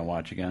I'm never going to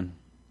watch again.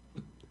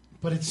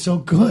 But it's so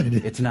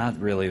good. It's not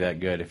really that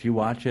good. If you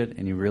watch it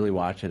and you really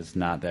watch it, it's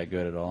not that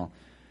good at all.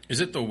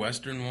 Is it the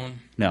Western one?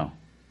 No,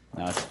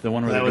 it's the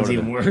one where That they one's go to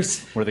even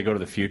worse. Where they go to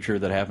the future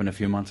that happened a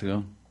few months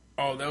ago.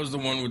 Oh, that was the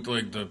one with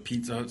like the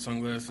Pizza Hut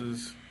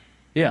sunglasses.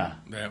 Yeah,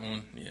 That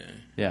one,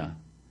 yeah,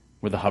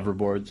 with the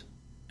hoverboards.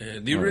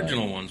 the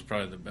original one's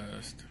probably the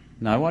best.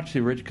 No, I watched the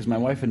original because my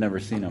wife had never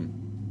seen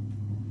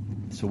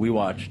them. So we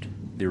watched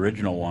the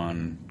original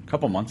one a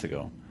couple months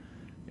ago.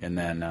 And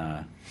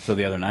then, so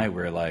the other night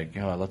we were like,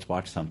 oh, let's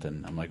watch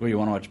something. I'm like, well, you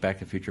want to watch Back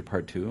to the Future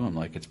Part 2? I'm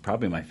like, it's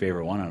probably my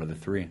favorite one out of the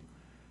three.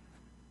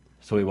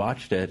 So we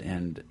watched it,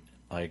 and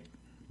like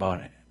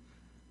about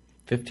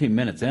 15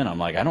 minutes in, I'm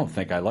like, I don't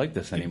think I like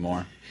this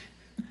anymore.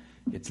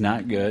 It's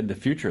not good. The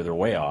future, they're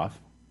way off.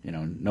 You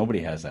know,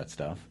 nobody has that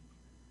stuff.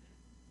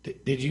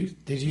 Did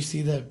you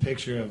see the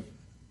picture of?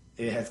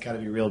 It has got to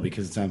be real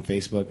because it's on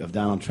Facebook of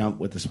Donald Trump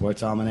with the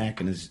sports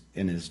almanac in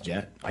his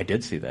jet. I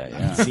did see that.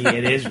 Yeah. See,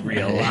 it is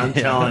real. I'm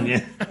telling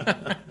you.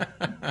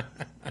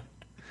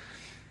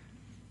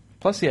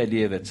 Plus the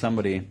idea that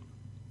somebody,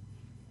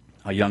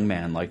 a young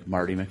man like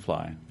Marty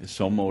McFly, is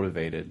so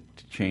motivated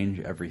to change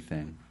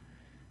everything.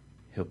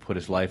 He'll put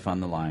his life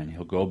on the line.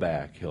 He'll go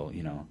back.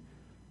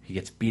 He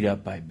gets beat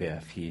up by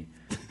Biff. He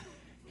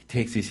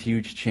takes these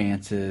huge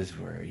chances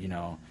where,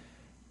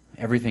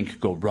 everything could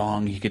go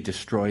wrong. He could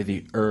destroy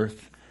the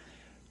earth.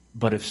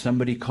 But if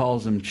somebody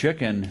calls him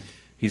chicken,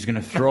 he's going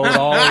to throw it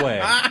all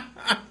away.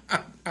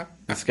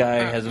 This guy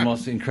has the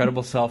most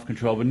incredible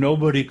self-control, but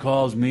nobody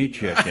calls me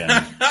chicken.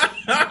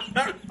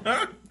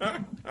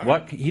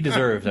 He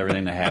deserves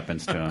everything that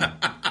happens to him.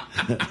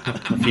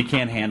 If he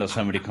can't handle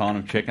somebody calling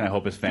him chicken, I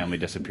hope his family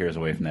disappears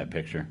away from that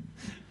picture.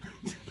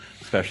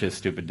 Especially his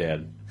stupid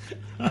dad.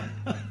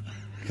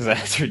 Because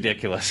that's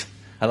ridiculous.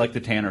 I like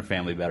the Tanner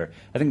family better.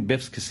 I think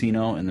Biff's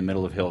Casino in the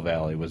middle of Hill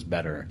Valley was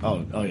better.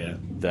 Oh yeah.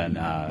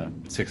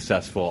 Than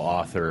successful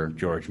author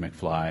George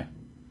McFly.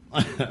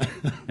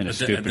 And a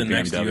stupid at the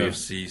next BMW.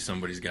 UFC,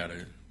 somebody's got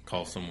to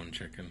call someone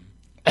chicken.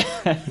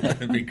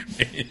 That'd be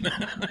great.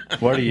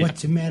 What are you?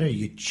 What's the matter,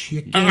 you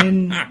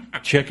chicken?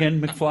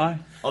 Chicken McFly?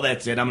 Oh,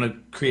 that's it. I'm going to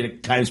create a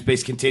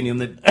time-space continuum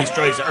that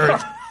destroys the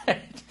Earth.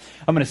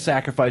 I'm going to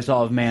sacrifice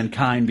all of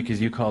mankind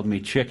because you called me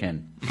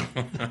chicken.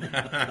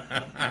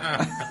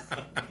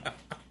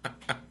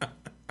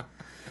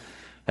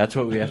 That's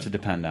what we have to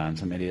depend on.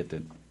 Some idiot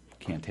that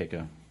can't take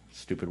a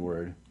stupid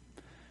word.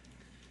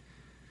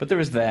 But there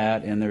was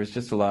that, and there was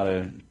just a lot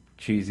of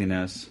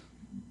cheesiness.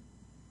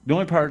 The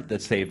only part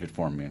that saved it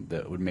for me,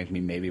 that would make me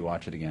maybe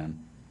watch it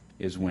again,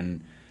 is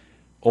when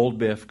old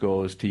Biff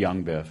goes to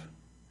young Biff.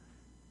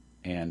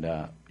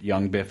 And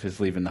young Biff is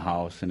leaving the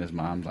house, and his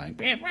mom's like,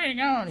 Biff, where are you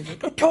going? He's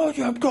like, I told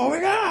you I'm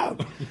going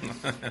out.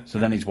 So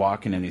then he's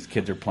walking, and these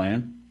kids are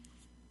playing.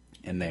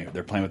 And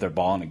they're playing with their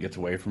ball, and it gets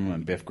away from him,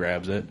 and Biff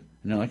grabs it.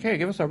 And they're like, hey,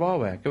 give us our ball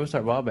back. Give us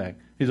our ball back.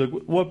 He's like,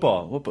 what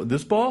ball? What ball?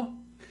 This ball?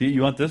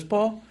 You want this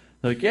ball?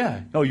 They're like,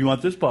 yeah. Oh, you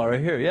want this ball right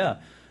here? Yeah.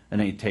 And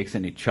then he takes it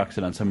and he chucks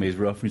it on somebody's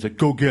roof, and he's like,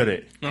 go get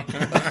it.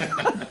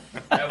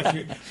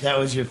 That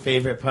was your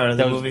favorite part of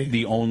the movie? That was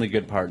the only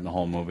good part in the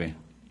whole movie.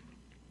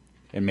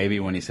 And maybe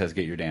when he says,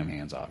 get your damn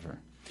hands off her.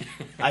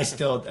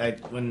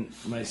 When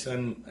my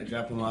son, I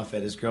drop him off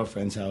at his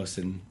girlfriend's house,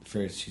 and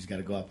first she's got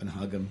to go up and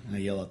hug him, and I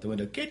yell out the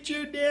window, get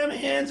your damn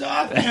hands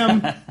off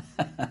him.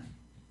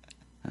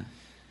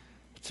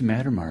 What's the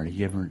matter, Marty?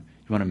 You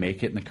want to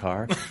make it in the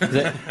car? Is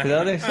that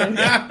what they say?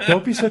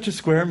 Don't be such a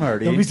square,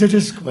 Marty. Don't be such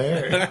a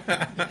square.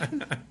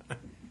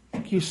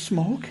 You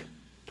smoke?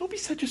 Don't be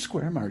such a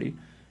square, Marty.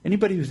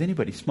 Anybody who's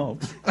anybody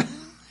smokes.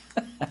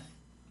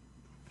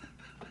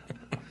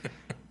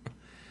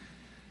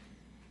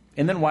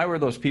 And then why were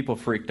those people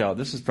freaked out?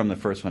 This is from the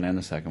first one and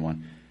the second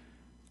one.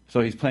 So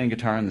he's playing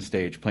guitar on the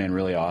stage, playing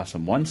really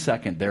awesome. 1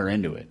 second, they're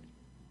into it.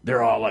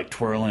 They're all like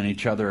twirling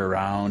each other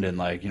around and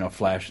like,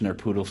 flashing their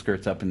poodle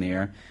skirts up in the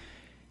air.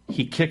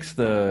 He kicks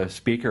the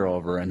speaker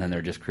over, and then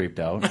they're just creeped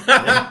out.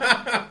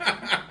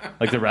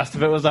 Like the rest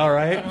of it was all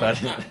right,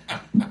 but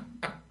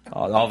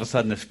all of a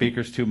sudden the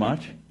speaker's too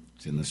much.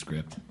 It's in the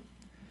script.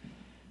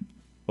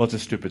 Well, it's a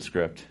stupid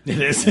script.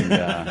 It is.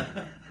 And,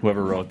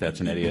 whoever wrote that's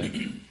an idiot.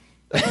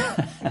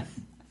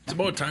 It's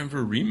about time for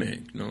a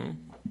remake, no?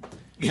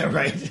 Yeah,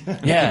 right.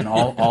 Yeah, an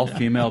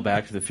all-female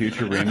Back to the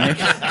Future remake.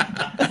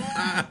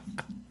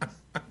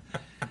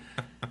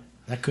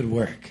 That could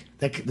work.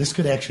 This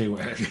could actually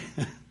work.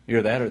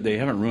 Either that or they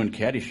haven't ruined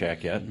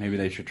Caddyshack yet. Maybe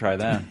they should try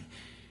that.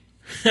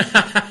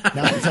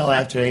 Not until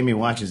after Amy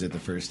watches it the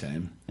first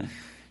time.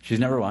 She's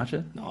never watched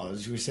it? No,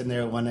 we were sitting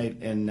there one night,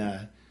 and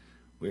I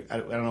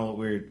don't know what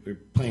we were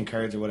playing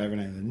cards or whatever,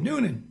 and I said,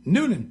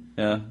 Noonan.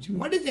 Yeah.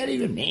 What does that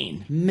even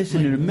mean?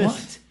 Missing like, a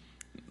miss.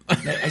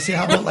 What? I said,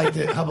 how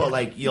about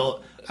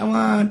I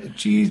want a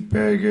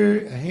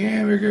cheeseburger, a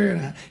hamburger,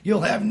 and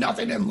you'll have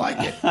nothing and like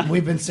it. And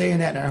we've been saying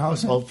that in our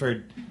household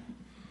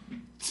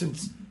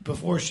since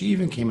before she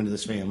even came into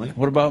this family.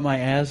 What about my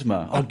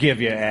asthma? I'll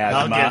give you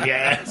asthma. I'll give you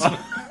asthma.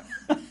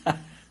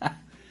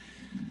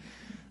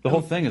 The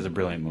whole thing is a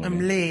brilliant movie. I'm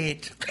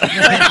late.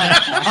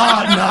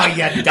 Oh, no,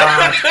 you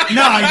don't.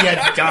 No, you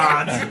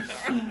don't.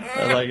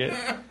 I like it.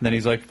 Then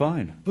he's like,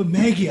 fine. But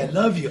Maggie, I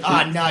love you.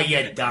 Oh, no,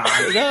 you don't.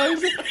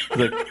 He's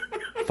like,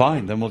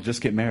 fine, then we'll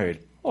just get married.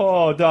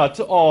 Oh,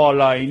 that's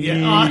all I need.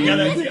 Yeah,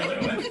 that's the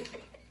other one.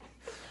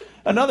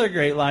 Another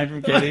great line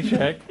from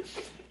Caddyshack.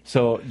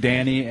 So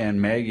Danny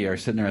and Maggie are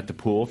sitting there at the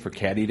pool for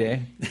Caddy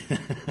Day,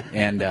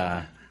 and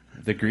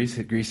the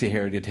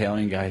greasy-haired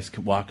Italian guy's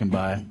walking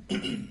by.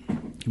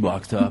 He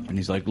walks up, and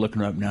he's like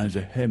looking her up now. He's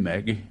like, hey,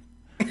 Maggie.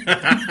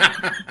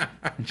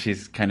 And she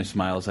kind of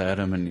smiles at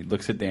him, and he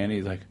looks at Danny.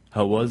 He's like,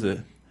 how was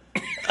it?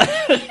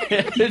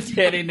 And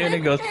Danny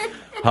Noonan goes,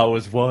 how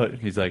was what?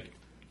 He's like,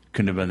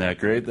 couldn't have been that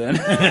great then.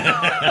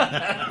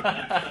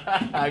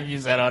 I've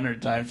used that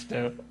 100 times,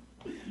 too.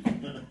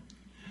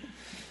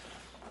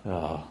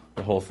 Oh,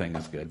 the whole thing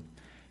is good.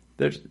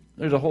 There's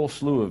a whole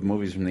slew of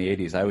movies from the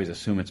 80s. I always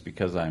assume it's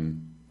because I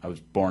was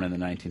born in the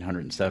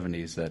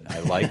 1970s that I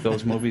like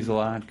those movies a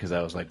lot, because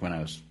I was like when I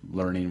was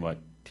learning what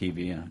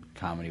TV and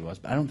comedy was.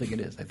 But I don't think it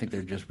is. I think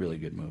they're just really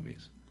good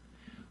movies.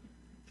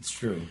 It's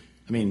true.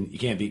 I mean, you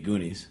can't beat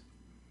Goonies.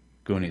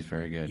 Goonies,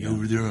 very good. You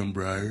over there on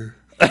Briar?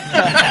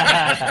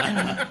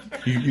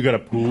 You got a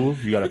pool?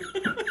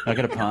 I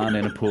got a pond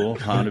and a pool.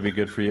 Pond would be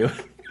good for you.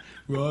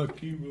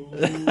 Rocky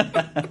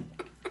Road.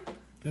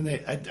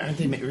 Aren't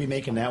they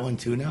remaking that one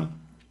too now?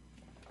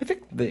 I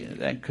think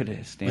that could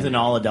stand. With an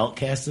all-adult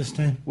cast this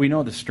time? We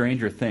know the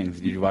Stranger Things.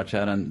 Did you watch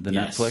that on the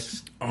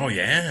Netflix? Oh,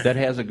 yeah. That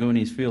has a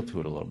Goonies feel to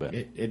it a little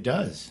bit. It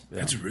does.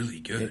 That's really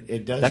good.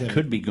 It does. That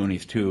could be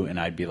Goonies too, and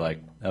I'd be like,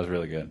 that was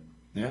really good.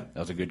 Yeah. That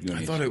was a good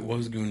Goonies. I thought it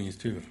was Goonies,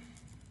 too.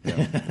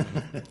 Yeah.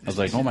 I was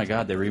like, oh my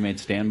God, they remade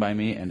Stand By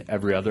Me and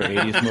every other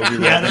 80s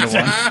movie yeah, wrapped into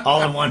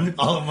one.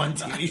 All in one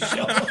TV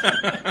show.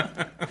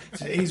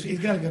 He's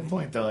got a good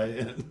point,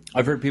 though.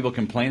 I've heard people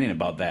complaining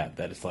about that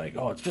it's like,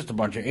 oh, it's just a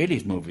bunch of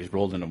 80s movies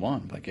rolled into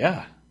one. Like,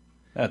 yeah,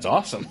 that's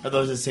awesome. Are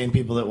those the same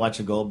people that watch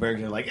the Goldberg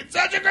and are like, it's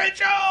such a great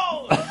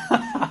show?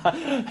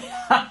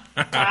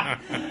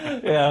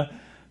 Yeah.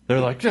 They're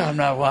like, I'm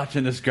not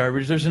watching this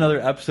garbage. There's another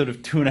episode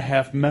of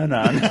 2.5 Men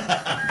on.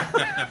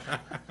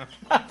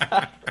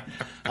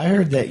 I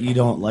heard that you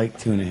don't like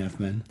 2.5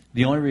 Men.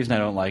 The only reason I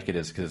don't like it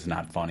is because it's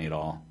not funny at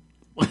all.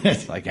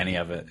 Like any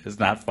of it. It's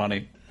not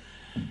funny.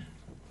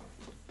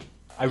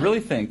 I really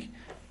think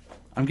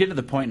I'm getting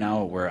to the point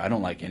now where I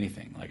don't like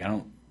anything. Like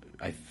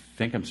I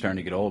think I'm starting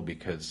to get old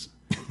because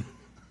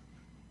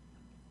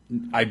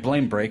I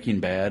blame Breaking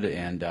Bad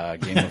and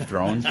Game of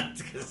Thrones.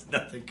 Because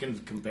nothing can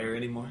compare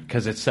anymore.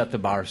 Because it set the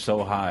bar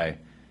so high.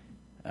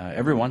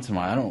 Every once in a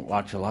while, I don't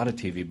watch a lot of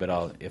TV,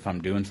 but if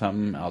I'm doing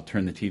something, I'll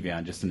turn the TV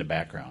on just in the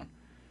background.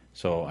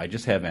 So I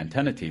just have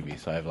antenna TV,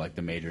 so I have like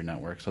the major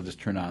networks. I'll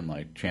just turn on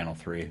like Channel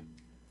 3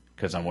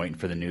 because I'm waiting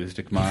for the news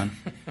to come on.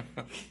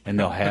 And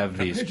they'll have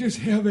these... I just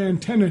have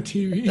antenna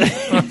TV.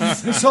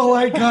 That's all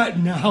I got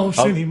in the house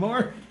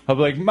anymore. I'll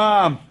be like,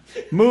 Mom,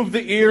 move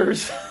the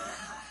ears.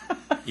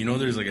 You know,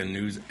 there's like a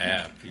news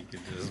app. You can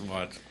just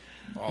watch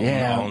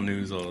all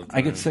news all the time.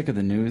 I get sick of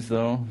the news,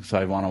 though, so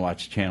I want to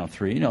watch Channel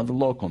 3, the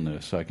local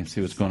news, so I can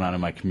see what's going on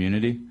in my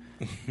community.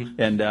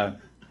 And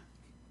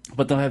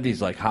but they'll have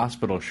these like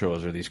hospital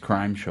shows or these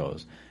crime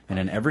shows, and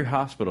in every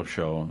hospital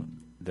show,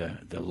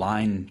 the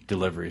line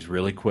delivery is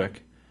really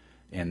quick,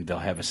 and they'll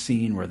have a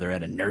scene where they're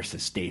at a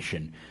nurse's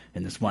station,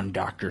 and this one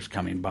doctor's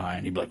coming by,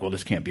 and he'd be like, well,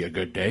 this can't be a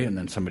good day, and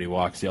then somebody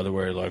walks the other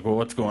way, like, well,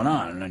 what's going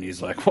on? And then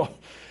he's like, well,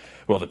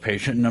 the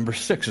patient number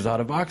 6 is out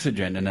of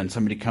oxygen, and then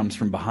somebody comes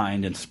from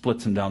behind and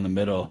splits him down the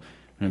middle,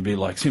 and it'd be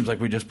like, seems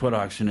like we just put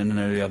oxygen in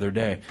there the other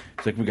day.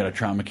 It's like, we got a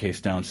trauma case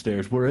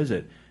downstairs. Where is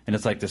it? And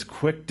it's like this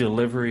quick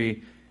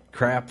delivery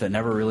crap that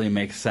never really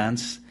makes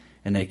sense,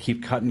 and they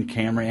keep cutting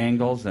camera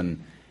angles,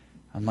 and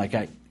I'm like,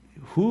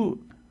 who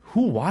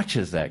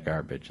watches that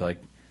garbage? Like,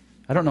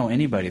 I don't know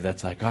anybody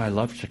that's like, oh, I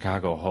love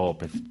Chicago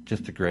Hope. It's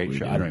just a great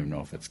show. I don't even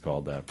know if it's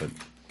called that, but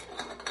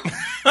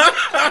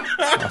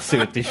I'll see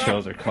what these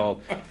shows are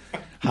called.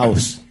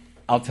 House.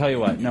 I'll tell you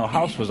what. No,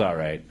 House was all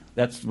right.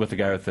 That's with the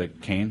guy with the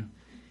cane.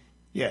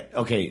 Yeah,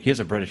 okay. He has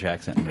a British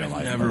accent in real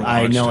life.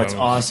 I know, it's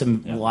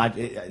awesome. Yeah.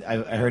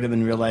 I heard him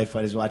in real life.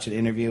 I was watching an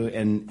interview,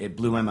 and it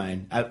blew my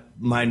mind.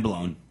 Mind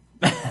blown.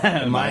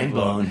 Mind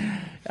blown.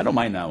 I don't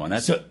mind that one.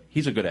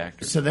 He's a good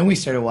actor. So then we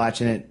started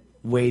watching it,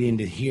 waiting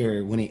to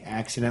hear when he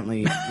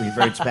accidentally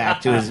reverts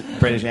back to his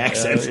British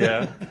accent.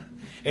 Yeah.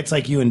 It's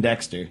like you and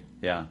Dexter.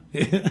 Yeah.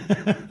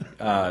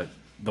 The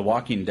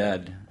Walking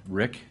Dead,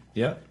 Rick.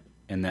 Yep.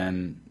 And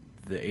then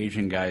the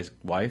Asian guy's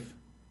wife,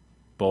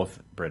 both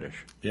British.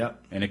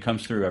 Yep. And it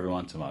comes through every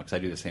once in a while, because I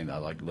do the same thing. I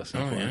like to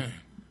listen for yeah. it.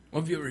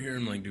 Well, if you ever hear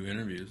him like do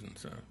interviews and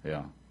stuff.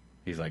 Yeah.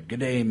 He's like, good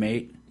day,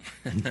 mate.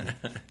 What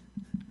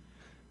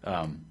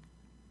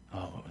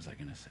was I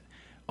going to say?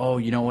 Oh,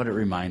 you know what it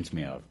reminds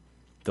me of?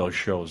 Those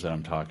shows that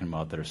I'm talking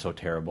about that are so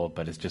terrible,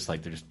 but it's just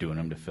like they're just doing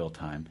them to fill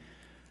time.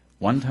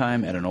 One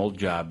time at an old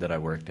job that I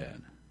worked at,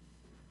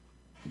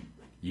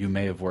 you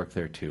may have worked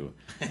there too.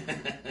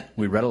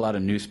 We read a lot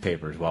of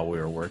newspapers while we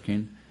were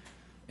working,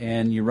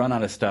 and you run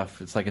out of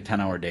stuff. It's like a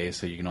 10-hour day,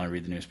 so you can only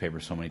read the newspaper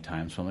so many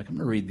times. So I'm like, I'm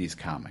going to read these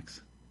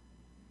comics.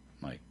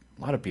 Like,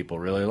 a lot of people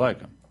really like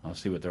them. I'll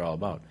see what they're all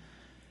about.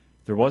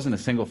 There wasn't a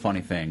single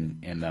funny thing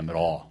in them at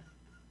all.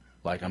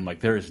 Like, I'm like,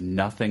 there is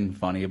nothing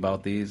funny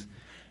about these.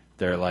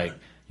 They're like,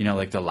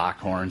 like the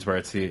Lockhorns, where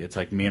it's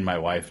like me and my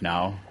wife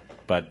now,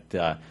 but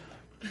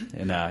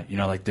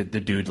like the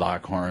dude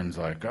Lockhorn's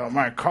like, oh,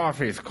 my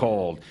coffee's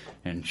cold,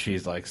 and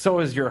she's like, so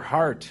is your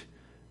heart,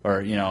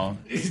 or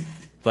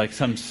like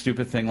some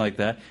stupid thing like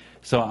that.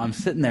 So I'm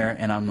sitting there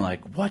and I'm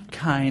like, what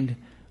kind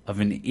of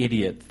an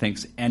idiot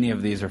thinks any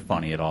of these are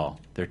funny at all?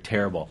 They're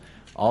terrible.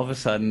 All of a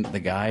sudden, the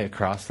guy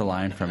across the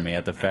line from me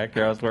at the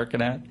factory I was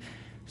working at,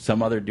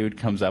 some other dude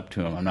comes up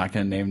to him. I'm not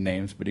going to name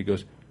names, but he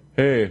goes,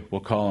 hey,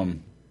 we'll call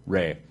him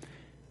Ray.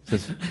 He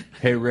says,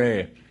 hey,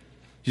 Ray, did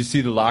you see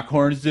the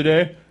Lockhorns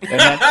today?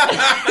 And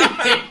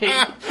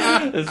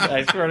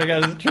I swear to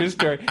God, it's a true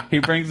story. He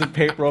brings the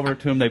paper over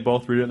to him. They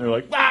both read it, and they're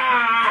like,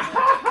 ah!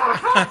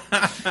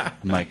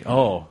 I'm like,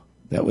 oh.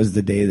 That was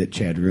the day that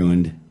Chad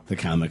ruined the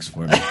comics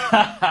for me.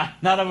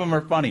 None of them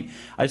are funny.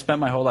 I spent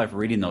my whole life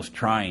reading those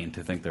trying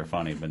to think they're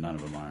funny, but none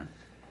of them are.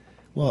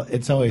 Well,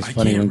 it's always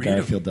funny when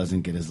Garfield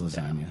doesn't get his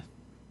lasagna.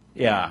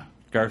 Yeah,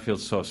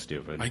 Garfield's so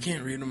stupid. I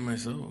can't read them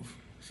myself,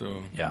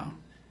 so yeah,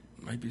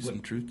 might be some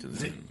truth to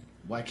that.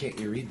 Why can't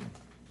you read them?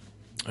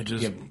 I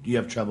just you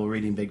have trouble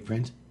reading Big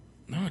Print?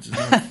 No, it's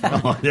just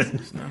not funny.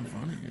 It's not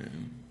funny.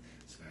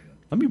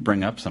 Let me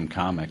bring up some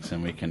comics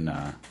and we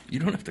can. You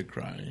don't have to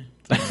cry.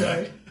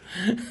 Sorry.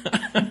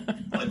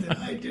 What did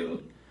I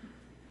do?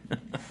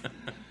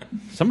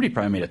 Somebody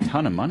probably made a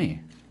ton of money,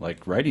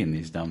 like writing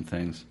these dumb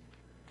things.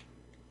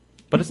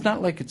 But it's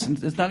not like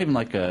it's not even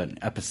like an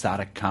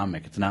episodic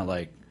comic. It's not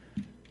like,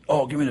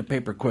 oh, give me the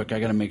paper quick. I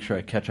got to make sure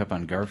I catch up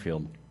on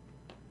Garfield.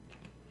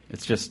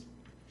 It's just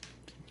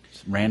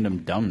random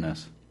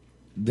dumbness.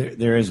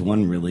 There is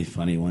one really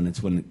funny one.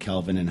 It's when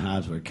Calvin and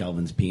Hobbes, where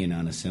Calvin's peeing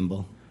on a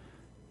symbol.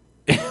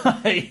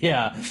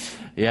 Yeah.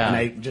 And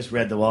I just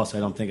read the wall, so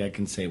I don't think I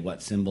can say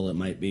what symbol it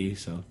might be.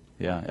 So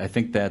Yeah, I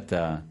think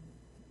that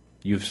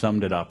you've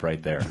summed it up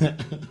right there.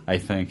 I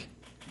think.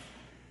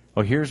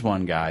 Oh, here's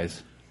one,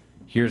 guys.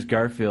 Here's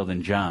Garfield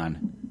and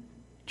John.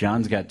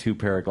 John's got 2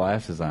 pair of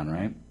glasses on,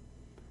 right?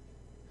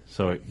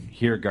 So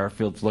here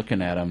Garfield's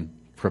looking at him,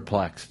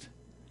 perplexed.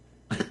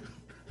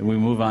 Then we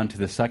move on to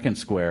the second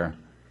square.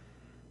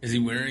 Is he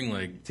wearing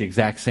It's the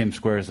exact same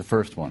square as the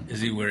first one.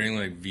 Is he wearing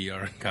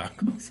VR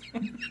goggles?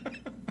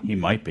 He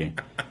might be.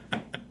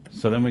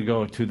 So then we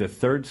go to the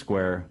third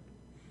square,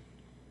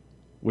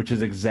 which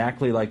is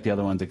exactly like the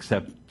other ones,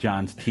 except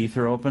John's teeth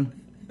are open.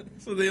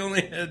 So they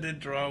only had to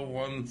draw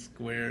one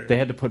square. They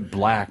had to put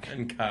black.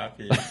 And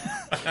copy.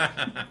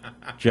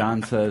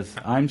 John says,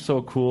 "I'm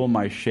so cool,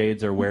 my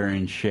shades are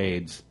wearing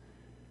shades."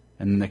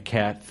 And the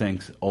cat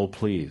thinks, "Oh,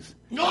 please."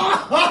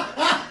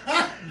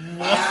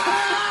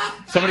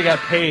 Somebody got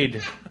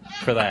paid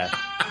for that.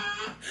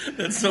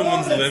 That's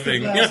someone's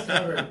living.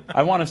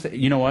 I want to say,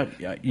 you know what?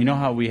 You know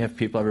how we have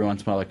people every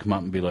once in a while that come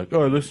up and be like,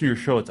 "Oh, listen to your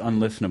show, it's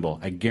unlistenable."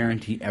 I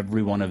guarantee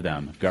every one of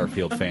them,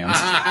 Garfield fans.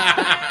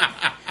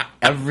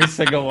 Every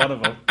single one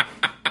of them.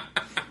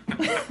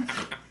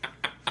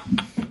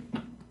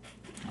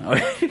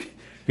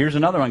 Here's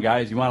another one,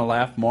 guys. You want to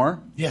laugh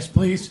more? Yes,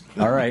 please.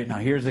 All right, now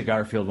here's the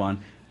Garfield one.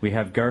 We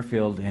have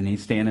Garfield, and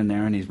he's standing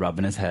there, and he's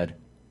rubbing his head.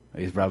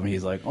 He's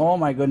like, "Oh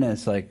my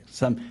goodness!" Like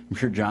I'm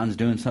sure John's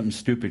doing something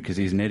stupid because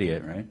he's an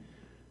idiot, right?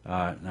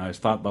 Now his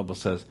thought bubble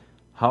says,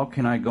 "How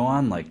can I go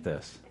on like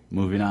this?"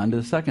 Moving on to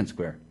the second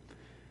square.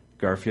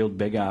 Garfield,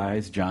 big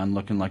eyes. John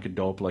looking like a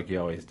dope, like he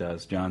always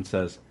does. John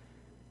says,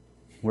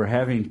 "We're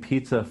having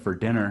pizza for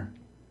dinner."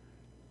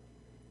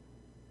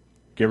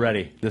 Get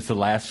ready. This is the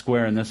last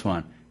square in this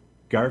one.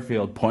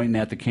 Garfield, pointing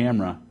at the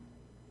camera,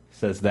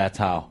 says, "That's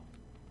how."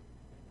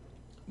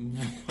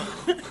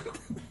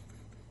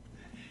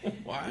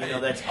 Why? You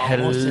know, that's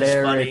almost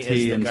as funny as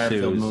the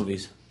Garfield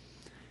movies.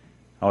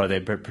 Oh, are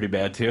they pretty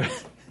bad too?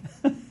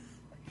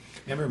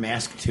 Remember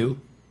Mask 2?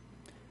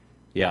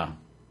 Yeah.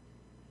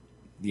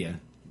 Yeah,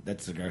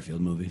 that's the Garfield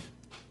movies.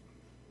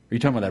 Are you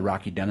talking about that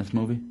Rocky Dennis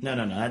movie? No.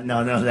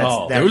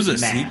 That's there was a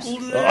Mask. sequel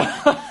to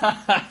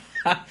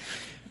that?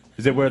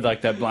 Is it where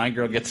like that blind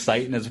girl gets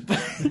sight in his?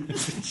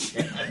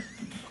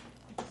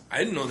 I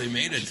didn't know they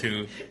made it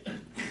to.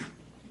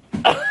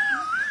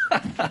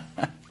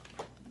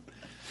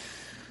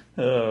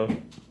 Oh.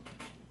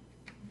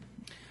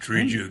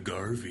 Treat you,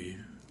 Garvey.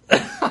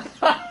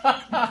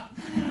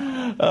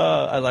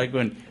 I like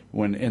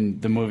when in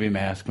the movie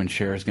Mask, when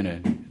Cher's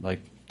gonna like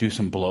do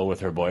some blow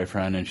with her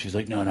boyfriend, and she's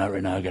like, "No, not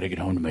right now. I gotta get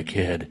home to my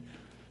kid."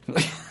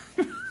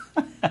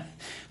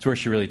 It's where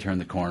she really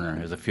turned the corner.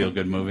 It was a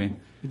feel-good movie.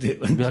 Be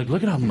like,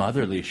 "Look at how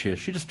motherly she is.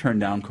 She just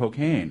turned down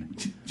cocaine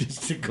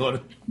just to go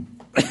to,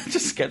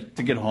 just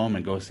to get home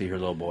and go see her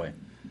little boy."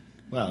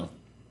 Well,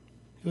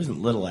 he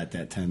wasn't little at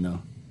that time,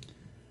 though.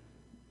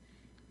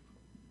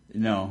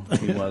 No,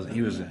 he was.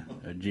 He was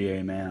a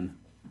GA man.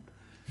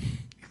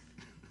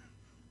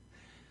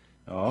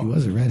 Oh, He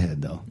was a redhead,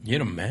 though. He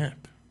had a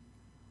map.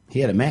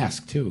 He had a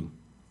mask, too.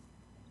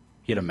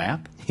 he had a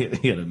map. He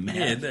had a map.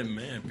 He had that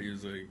map. He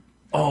was like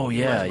Oh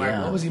yeah,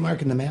 yeah. What was he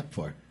marking the map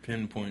for?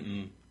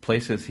 pinpointing.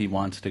 Places he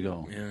wants to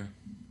go. Yeah.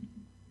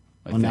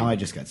 Well, now I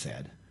just got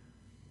sad.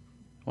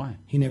 Why?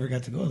 He never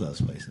got to go to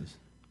those places.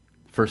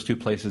 First 2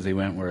 places he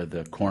went were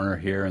the corner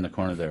here and the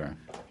corner there.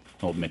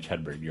 Old Mitch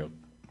Hedberg joke.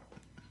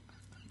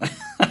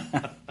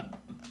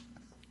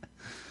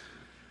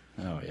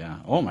 Oh, yeah.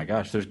 Oh, my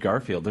gosh, there's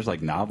Garfield. There's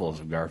like novels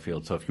of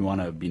Garfield. So if you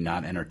want to be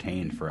not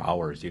entertained for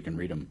hours, you can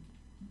read them.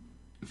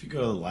 If you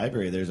go to the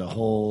library, there's a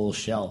whole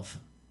shelf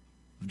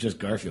of just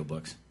Garfield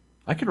books.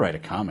 I could write a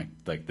comic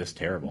like this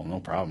terrible, no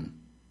problem.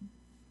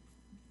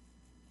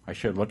 I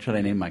should. What should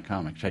I name my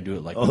comic? Should I do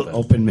it like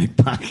Open Mic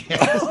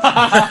Podcast?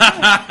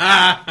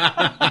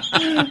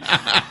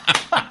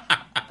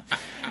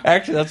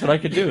 Actually, that's what I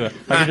could do.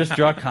 I could just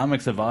draw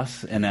comics of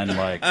us and then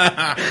like...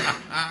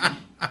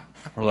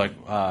 Or like,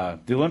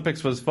 the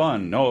Olympics was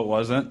fun. No, it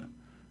wasn't.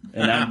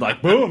 And then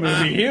like, boom, it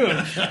would be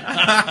huge.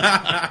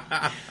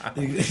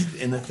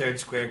 In the third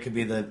square could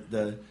be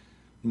the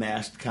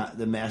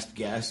masked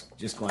guest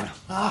just going, ha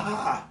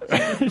ha.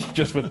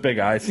 Just with big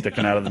eyes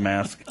sticking out of the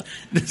mask.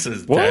 This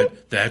is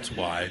What? that's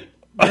why.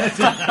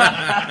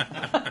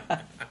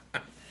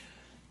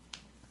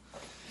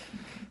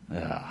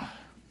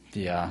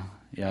 Yeah.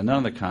 None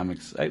of the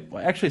comics.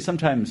 Actually,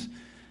 sometimes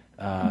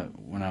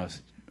when I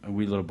was a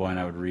wee little boy and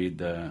I would read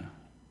the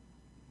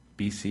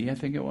BC, I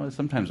think it was.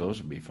 Sometimes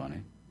those would be funny.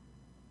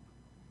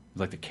 It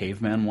was like the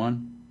caveman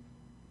one.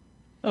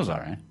 That was all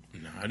right.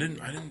 No, I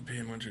didn't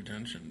pay much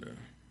attention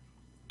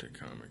to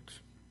comics.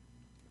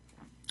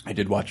 I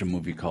did watch a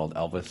movie called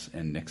Elvis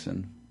and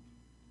Nixon.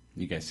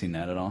 You guys seen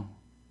that at all?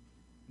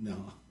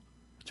 No.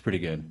 It's pretty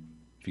good.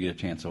 If you get a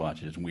chance to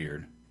watch it, it's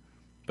weird.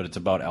 But it's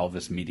about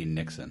Elvis meeting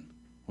Nixon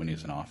when he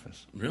was in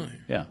office. Really?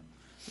 Yeah.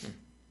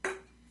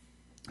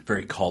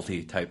 very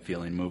culty type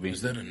feeling movie.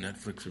 Is that a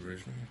Netflix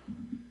original?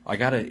 I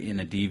got it in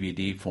a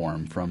DVD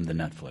form from the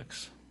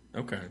Netflix.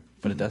 Okay.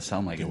 But it does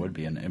sound like it would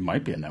be, and it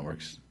might be a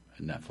Netflix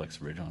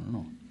original. I don't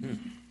know.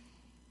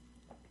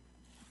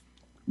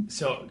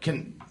 So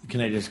can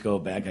I just go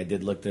back? I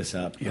did look this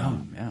up. Yeah,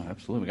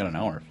 absolutely. We got an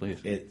hour, please.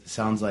 It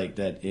sounds like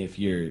that if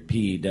your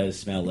pee does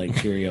smell like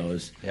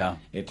Cheerios,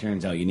 it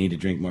turns out you need to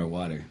drink more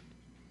water.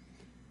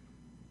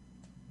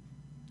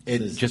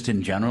 Just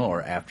in general,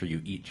 or after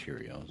you eat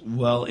Cheerios?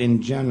 Well,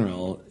 in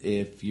general,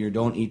 if you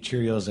don't eat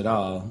Cheerios at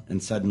all,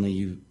 and suddenly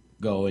you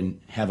go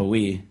and have a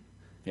wee,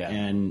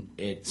 and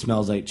it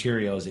smells like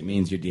Cheerios, it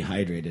means you're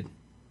dehydrated.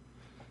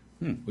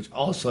 Which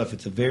also, if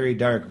it's a very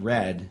dark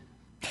red,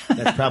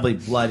 that's probably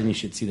blood, and you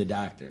should see the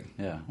doctor.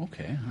 Yeah.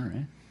 Okay. All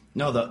right.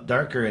 No, the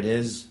darker it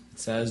is, it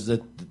says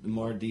that the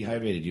more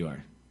dehydrated you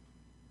are.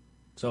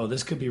 So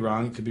this could be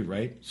wrong. It could be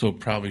right. So it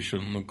probably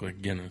shouldn't look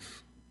like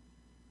Guinness.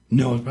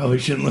 No, it probably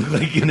shouldn't look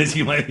like Guinness.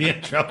 You might be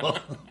in trouble.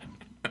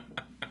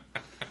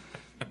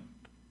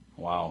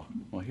 Wow.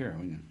 Well, here,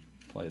 we can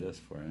play this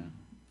for you.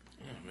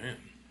 Oh, man.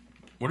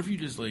 What if you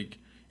just,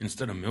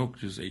 instead of milk,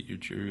 just ate your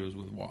Cheerios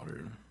with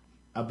water?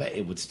 I bet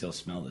it would still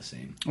smell the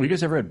same. Well, you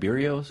guys ever had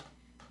Beerios?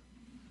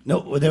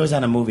 No, there was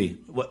on a movie.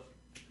 What?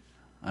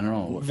 I don't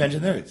know. Revenge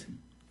of the Nerds.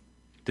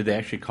 Did they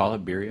actually call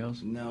it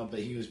Beerios? No, but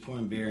he was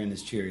pouring beer in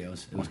his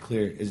Cheerios. It was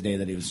clear as day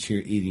that he was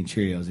eating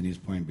Cheerios and he was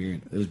pouring beer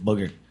in. It was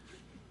Booger.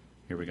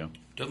 Here we go.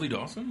 Dudley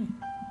Dawson?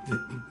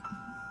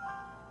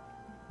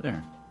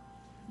 There.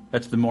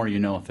 That's the more you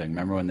know thing.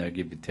 Remember when they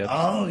give you tips?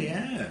 Oh,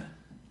 yeah.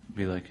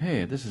 Be like,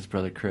 hey, this is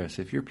Brother Chris.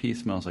 If your pee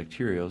smells like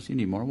Cheerios, you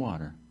need more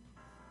water.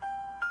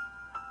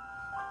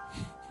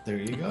 There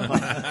you go.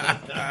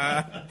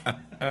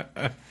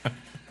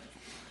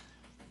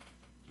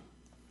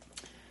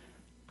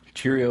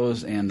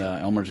 Cheerios and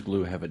Elmer's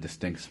Glue have a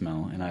distinct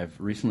smell, and I've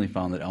recently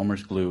found that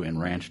Elmer's Glue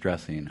and ranch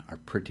dressing are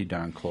pretty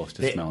darn close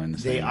to smelling the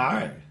same. They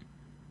are.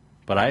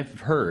 But I've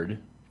heard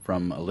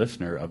from a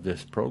listener of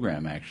this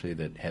program, actually,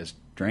 that has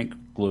drank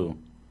glue,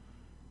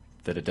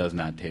 that it does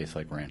not taste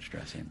like ranch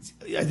dressing.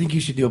 I think you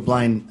should do a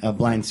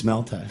blind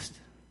smell test.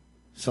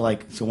 So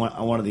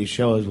on one of these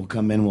shows, we'll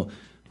come in, we'll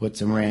put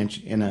some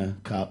ranch in a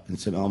cup and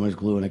some Elmer's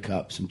Glue in a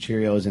cup, some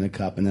Cheerios in a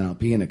cup, and then I'll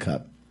pee in a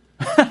cup.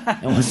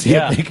 And we'll see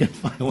if they can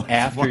find one.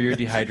 After you're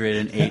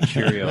dehydrated and ate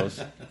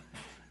Cheerios,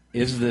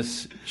 is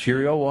this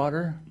Cheerio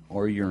water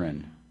or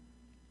urine?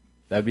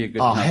 That'd be a good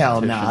competition.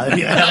 Hell no.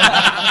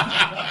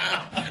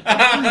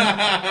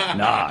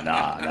 Nah.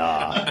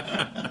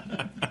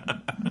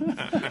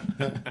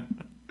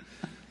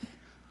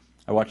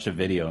 I watched a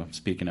video,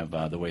 speaking of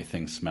the way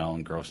things smell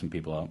and grossing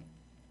people out.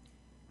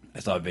 I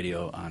saw a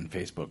video on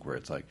Facebook where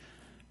it's like,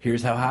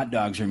 here's how hot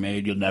dogs are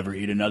made, you'll never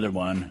eat another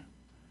one.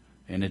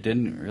 And it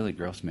didn't really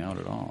gross me out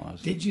at all.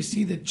 Did you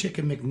see the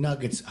Chicken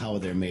McNuggets, how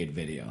they're made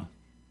video?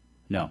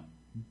 No.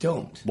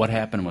 Don't. What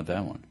happened with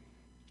that one?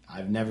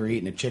 I've never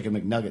eaten a Chicken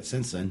McNugget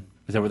since then.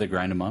 Is that where they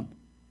grind them up?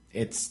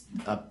 It's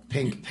a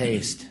pink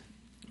paste.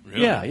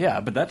 Really? Yeah,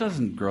 but that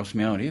doesn't gross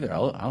me out either.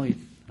 I'll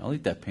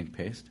eat that pink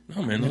paste.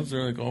 No, man, those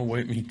are like all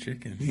white meat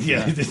chicken.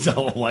 Yeah, it's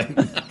all white.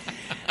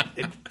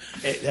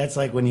 That's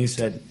like when you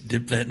said,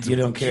 dip that in you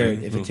don't care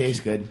if it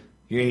tastes good.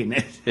 You're eating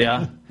it.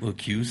 Yeah. Little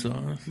Q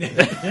sauce.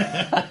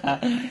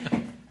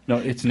 No,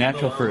 it's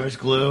natural for Elmer's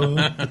Glue.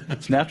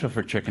 It's natural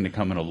for chicken to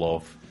come in a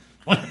loaf.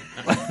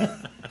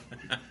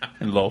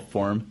 In loaf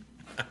form.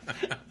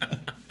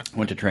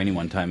 Went to training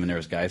one time, and there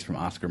was guys from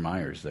Oscar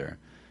Myers there,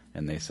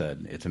 and they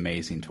said it's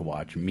amazing to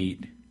watch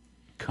meat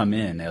come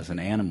in as an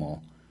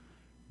animal,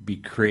 be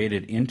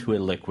created into a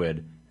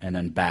liquid, and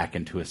then back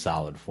into a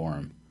solid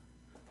form.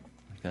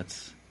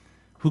 That's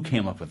who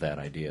came up with that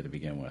idea to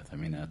begin with. I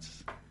mean,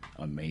 that's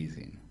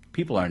amazing.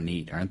 People are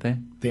neat, aren't they?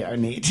 They are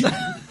neat.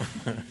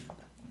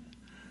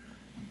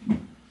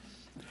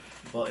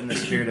 Well, in the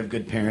spirit of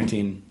good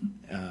parenting,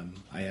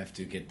 I have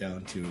to get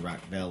down to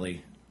Rock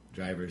Valley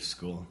Drivers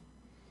School.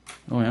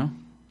 Oh, yeah?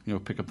 You go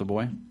pick up the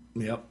boy?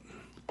 Yep.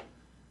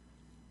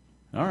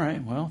 All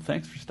right. Well,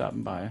 thanks for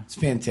stopping by. It's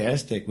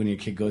fantastic when your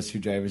kid goes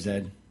through driver's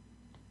ed.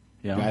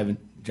 Yeah.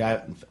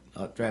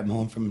 Driving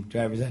home from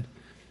driver's ed.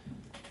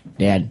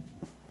 Dad,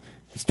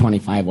 it's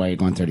 25. Why are you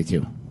going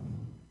 32?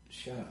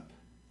 Shut up.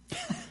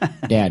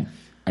 Dad,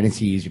 I didn't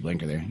see you use your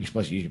blinker there. You're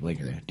supposed to use your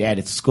blinker there. Dad,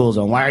 it's a school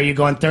zone. Why are you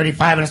going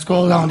 35 in a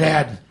school zone,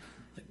 Dad?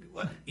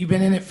 What? You've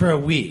been in it for a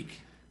week.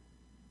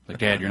 Like,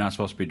 Dad, you're not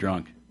supposed to be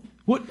drunk.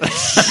 What?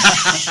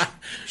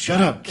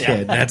 Shut up,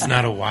 kid. That's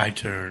not a Y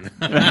turn.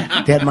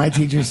 Dad, my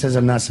teacher says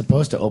I'm not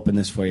supposed to open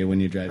this for you when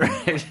you're driving.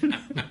 Right.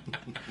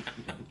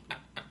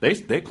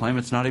 They claim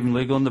it's not even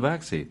legal in the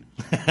back seat.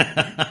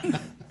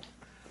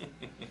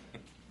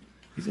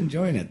 He's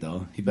enjoying it,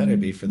 though. He better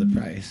be for the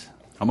price.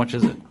 How much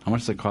is it? How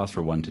much does it cost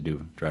for one to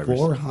do drivers?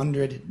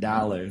 $400.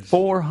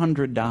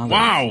 $400.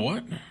 Wow,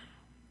 what?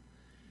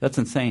 That's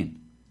insane.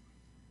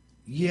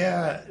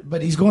 Yeah,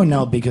 but he's going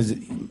now because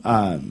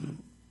I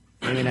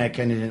kind of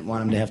didn't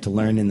want him to have to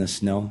learn in the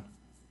snow.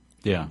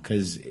 Yeah.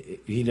 Because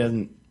he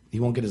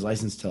won't get his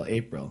license till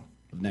April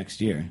of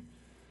next year.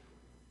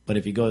 But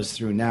if he goes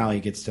through now,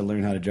 he gets to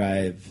learn how to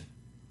drive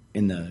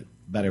in the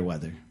better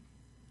weather.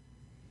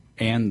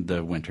 And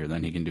the winter,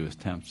 then he can do his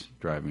temps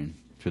driving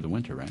through the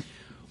winter, right?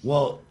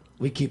 Well,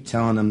 we keep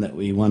telling him that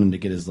we want him to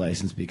get his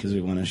license because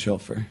we want a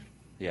chauffeur.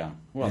 Yeah.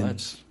 Well,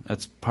 that's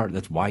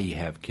why you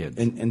have kids.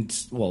 And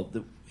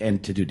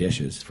to do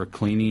dishes. For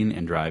cleaning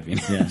and driving.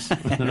 Yes.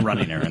 And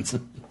running errands.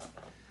 All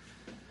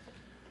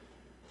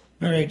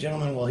right,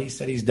 gentlemen. Well, he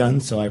said he's done,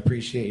 so I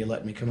appreciate you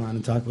letting me come on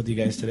and talk with you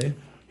guys today.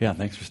 Yeah,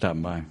 thanks for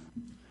stopping by.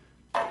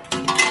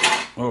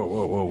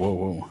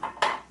 Whoa.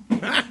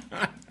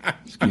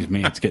 Excuse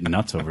me, it's getting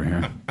nuts over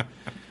here.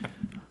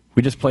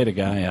 We just played a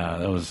guy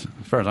that was,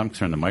 as far as I'm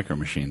concerned, the Micro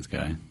Machines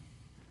guy.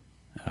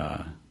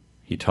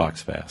 He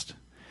talks fast.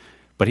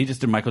 But he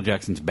just did Michael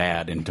Jackson's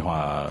Bad into,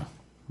 a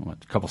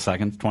couple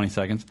seconds, 20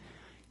 seconds.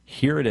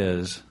 Here it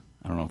is.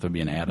 I don't know if there'll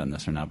be an ad on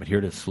this or not, but here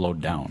it is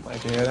slowed down.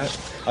 Like to hear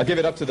that? I'll give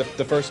it up to the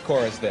first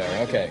chorus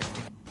there. Okay.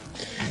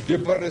 Your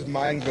butt is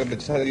mine, gonna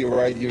tell you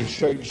right. You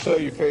show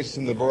your face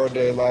in the broad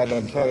daylight.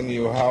 I'm telling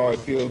you how I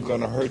feel,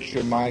 gonna hurt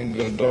your mind.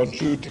 Gonna don't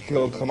shoot to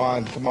kill, come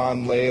on,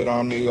 lay it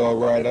on me,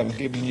 alright. I'm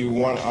giving you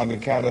one on the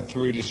count of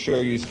three to show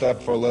you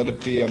step for let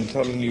it be. I'm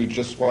telling you,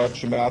 just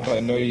watch your mouth.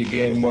 I know you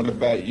game, what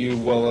about you?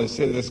 Well, I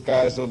say the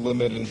sky's the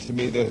limit, and to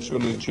me that's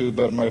really true.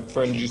 But my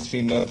friend, you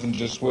see nothing,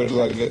 just wait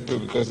till I get through,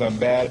 because I'm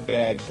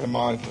bad. Come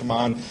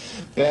on.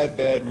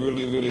 Bad,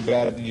 really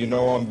bad. You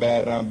know I'm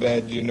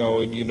bad, you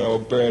know,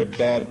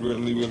 bad,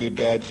 really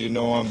bad. You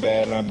know I'm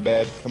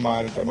bad. Come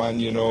on,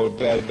 you know,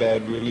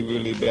 bad,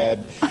 really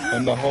bad.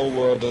 And the whole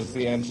world does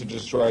the answer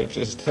just right.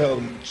 Just tell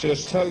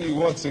you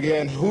once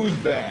again who's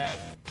bad.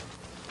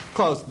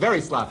 Close. Very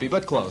sloppy,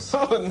 but close.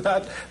 Oh,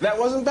 that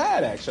wasn't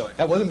bad, actually.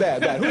 That wasn't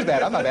bad. Who's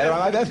bad? I'm not bad.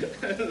 Am I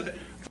bad?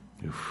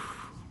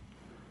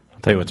 I'll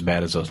tell you what's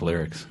bad is those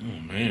lyrics. Oh,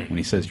 man. When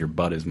he says your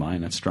butt is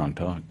mine, that's strong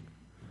talk.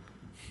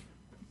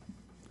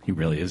 He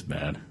really is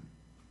bad.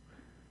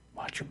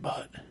 Watch your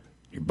butt.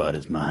 Your butt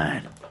is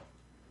mine.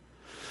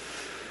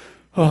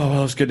 Oh,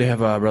 well, it's good to have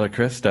Brother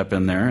Chris step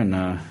in there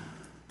and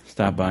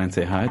stop by and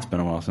say hi. It's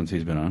been a while since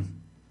he's been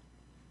on.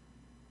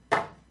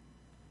 What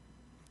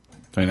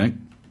do you think?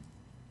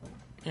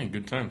 Yeah,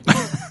 good time.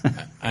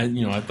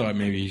 I thought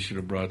maybe he should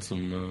have brought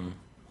some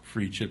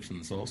free chips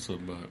and salsa,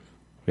 but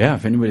yeah,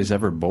 if anybody's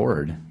ever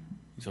bored,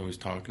 he's always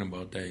talking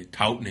about that,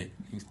 touting it.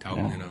 He's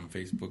touting it on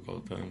Facebook all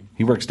the time.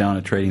 He works down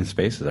at Trading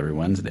Spaces every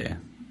Wednesday.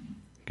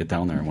 Get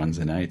down there on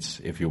Wednesday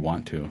nights if you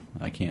want to.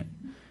 I can't,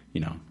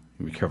 be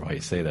careful how you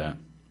say that.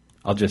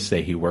 I'll just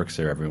say he works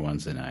there every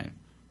Wednesday night.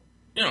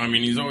 Yeah, I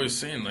mean, he's always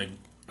saying, like,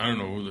 I don't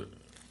know,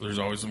 there's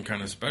always some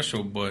kind of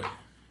special, but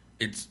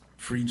it's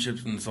free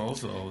chips and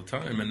salsa all the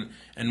time.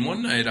 And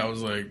one night I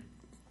was like,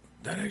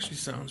 that actually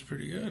sounds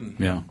pretty good.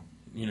 Yeah.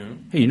 You know?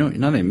 Hey,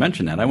 now they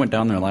mentioned that. I went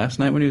down there last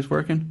night when he was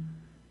working.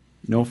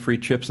 No free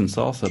chips and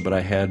salsa, but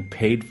I had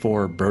paid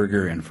for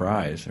burger and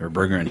fries, or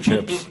burger and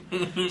chips.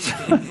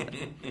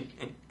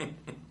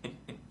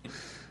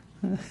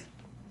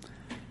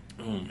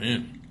 Oh,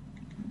 man.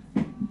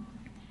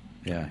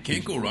 Yeah.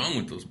 Can't go wrong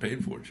with those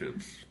paid for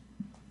chips.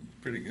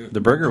 Pretty good.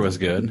 The burger was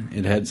good.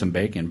 It had some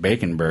bacon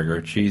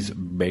burger, cheese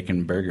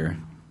bacon burger.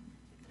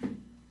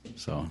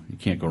 So you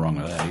can't go wrong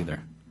with that either.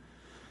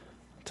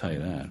 I'll tell you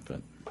that,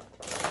 but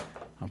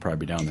I'll probably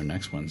be down there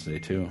next Wednesday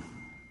too.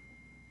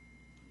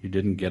 You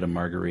didn't get a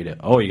margarita.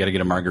 Oh, you got to get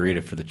a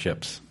margarita for the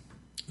chips.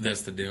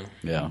 That's the deal.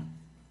 Yeah.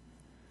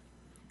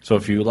 So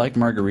if you like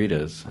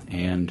margaritas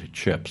and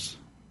chips,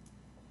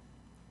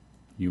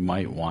 you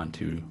might want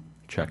to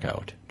check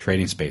out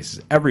Trading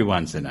Spaces every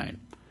Wednesday night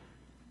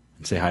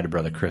and say hi to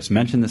Brother Chris.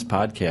 Mention this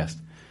podcast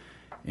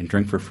and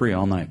drink for free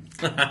all night.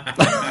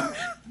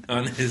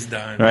 On his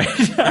dime. Right.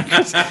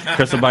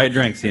 Chris will buy you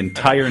drinks the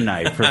entire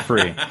night for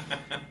free.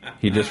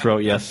 He just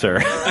wrote, yes, sir.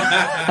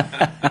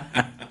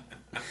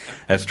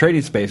 That's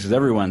Trading Spaces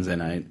every Wednesday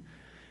night.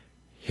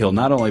 He'll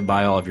not only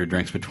buy all of your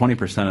drinks, but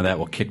 20% of that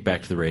will kick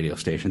back to the radio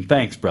station.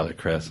 Thanks, Brother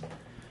Chris. Are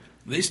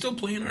they still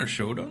playing our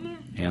show down there?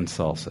 And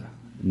salsa.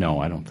 No,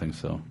 I don't think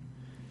so.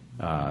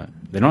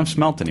 They don't have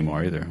Smelt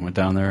anymore either. Went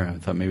down there. I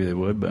thought maybe they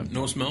would, but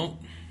no Smelt?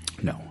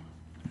 No.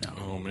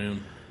 Oh,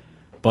 man.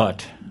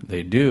 But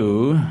they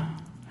do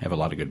have a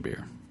lot of good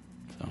beer.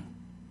 So,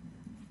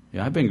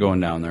 yeah, I've been going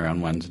down there on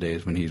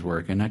Wednesdays when he's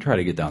working. I try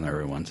to get down there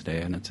every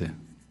Wednesday, and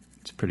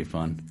it's pretty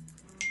fun.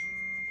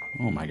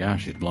 Oh my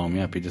gosh, he's blowing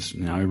me up. He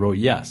wrote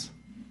yes.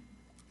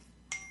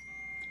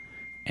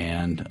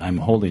 And I'm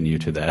holding you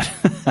to that.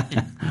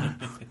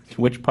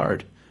 Which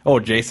part?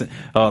 Oh, Jason.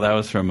 Oh, that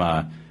was from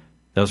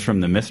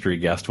the mystery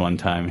guest one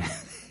time.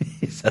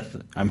 He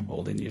said, I'm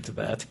holding you to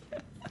that.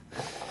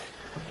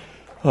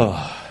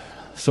 Oh.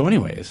 So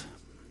anyways,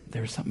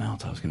 there was something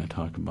else I was going to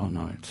talk about.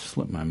 Now it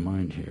slipped my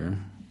mind here.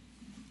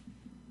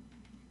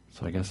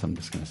 So I guess I'm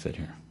just going to sit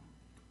here.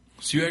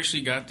 So you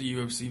actually got the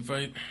UFC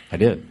fight? I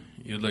did.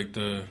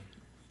 Did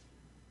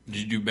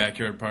you do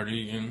backyard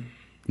party again?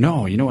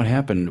 No, you know what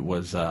happened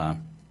was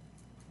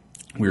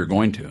we were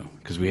going to,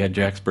 because we had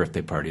Jack's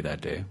birthday party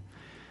that day,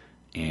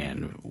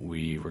 and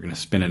we were going to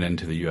spin it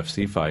into the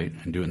UFC fight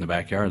and do it in the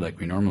backyard like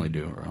we normally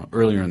do.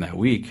 Earlier in that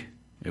week,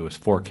 it was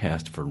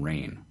forecast for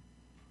rain.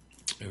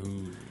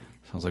 Ooh.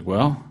 So I was like,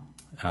 well,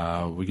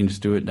 we can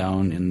just do it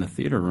down in the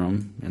theater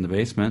room in the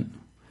basement.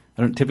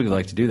 I don't typically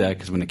like to do that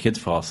because when the kids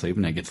fall asleep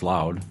and it gets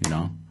loud, you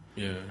know.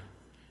 Yeah.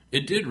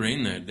 It did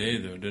rain that day,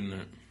 though, didn't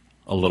it?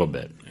 A little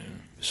bit. Yeah.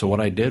 So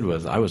what I did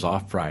was I was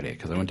off Friday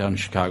because I went down to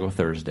Chicago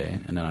Thursday,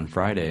 and then on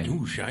Friday...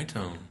 Ooh,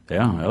 Chi-Town.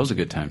 Yeah, that was a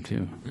good time,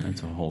 too.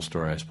 That's a whole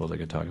story I suppose I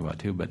could talk about,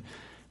 too. But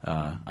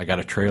I got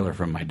a trailer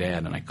from my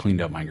dad, and I cleaned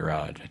up my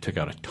garage. I took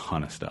out a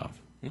ton of stuff.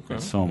 Okay.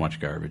 There's so much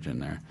garbage in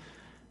there.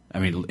 I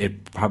mean,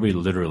 it probably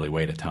literally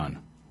weighed a ton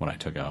what I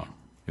took out.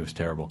 It was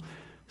terrible.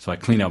 So I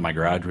cleaned out my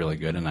garage really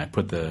good, and I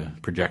put the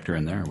projector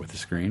in there with the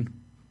screen.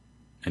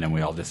 And then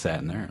we all just sat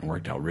in there and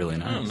worked out really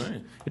nice. Oh,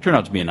 nice. It turned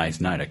out to be a nice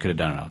night. I could have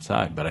done it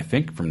outside, but I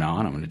think from now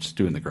on I'm going to just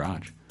do it in the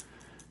garage.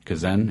 Because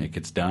then it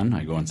gets done,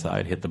 I go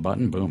inside, hit the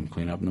button, boom,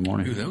 clean up in the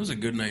morning. Dude, that was a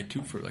good night,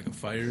 too, for like a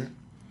fire.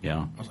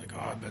 Yeah. I was like,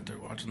 oh, I bet they're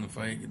watching the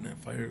fight, getting that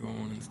fire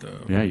going and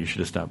stuff. Yeah, you should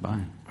have stopped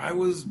by. I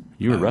was...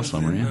 You were I was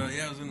wrestling, in, weren't you?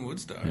 yeah, I was in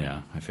Woodstock.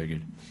 Yeah, I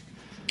figured.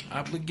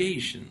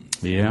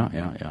 Obligations.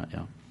 Yeah.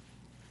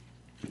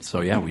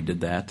 So, yeah, we did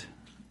that.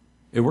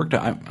 It worked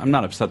out. I'm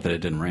not upset that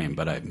it didn't rain,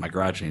 but my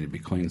garage needed to be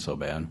cleaned so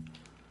bad.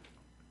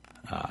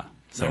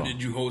 So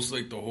did you host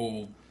like the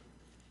whole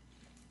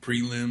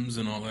prelims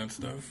and all that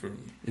stuff? Or?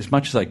 As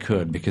much as I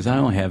could, because I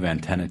only have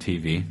Antenna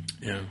TV.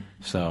 Yeah.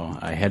 So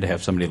I had to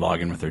have somebody log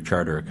in with their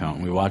charter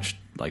account. We watched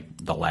like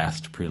the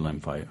last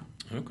prelim fight.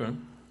 Okay.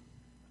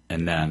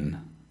 And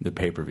then the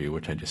pay-per-view,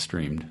 which I just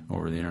streamed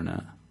over the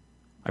internet.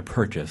 I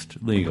purchased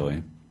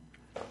legally.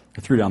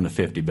 I threw down the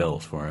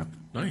 $50 for it.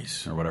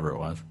 Nice. Or whatever it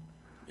was.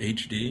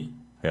 HD?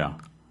 Yeah.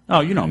 Oh,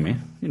 you know me.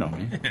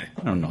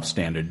 I don't know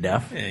standard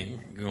def. Hey,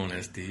 going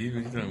SD. What are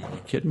you talking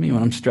about? Kidding me?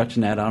 When I'm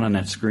stretching that out on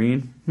that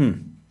screen?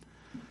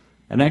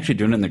 And actually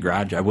doing it in the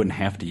garage, I wouldn't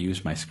have to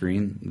use my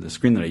screen. The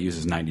screen that I use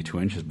is 92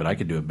 inches, but I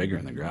could do it bigger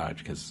in the garage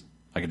because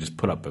I could just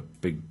put up a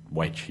big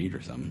white sheet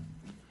or something.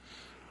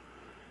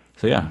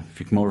 So yeah, if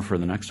you come over for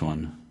the next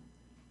one,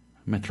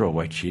 I might throw a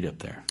white sheet up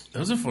there. That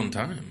was a fun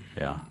time.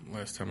 Yeah.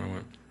 Last time I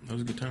went, that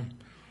was a good time.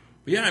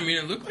 But yeah, I mean,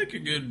 it looked like a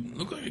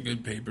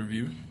good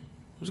pay-per-view.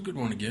 It was a good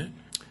one to get.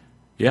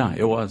 Yeah,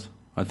 it was.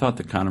 I thought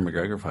the Conor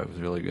McGregor fight was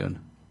really good.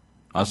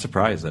 I was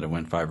surprised that it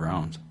went 5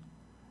 rounds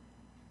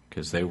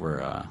because they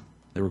were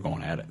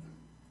going at it.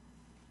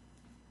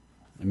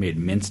 They made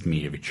minced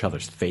meat of each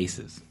other's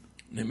faces.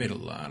 They made a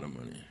lot of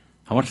money.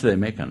 How much did they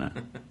make on that?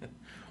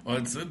 Well,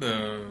 it said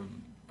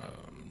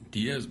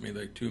Diaz made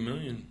like $2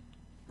 million.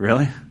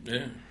 Really?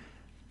 Yeah.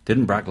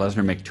 Didn't Brock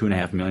Lesnar make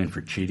 $2.5 million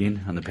for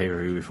cheating on the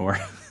pay-per-view before?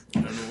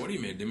 I don't know what he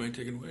made. They might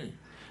take it away.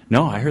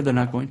 No, I heard they're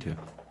not going to.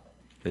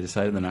 They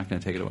decided they're not going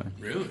to take it away.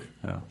 Really?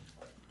 Yeah.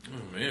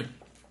 Oh man,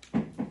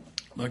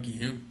 lucky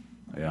him.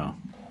 Yeah.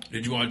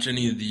 Did you watch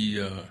any of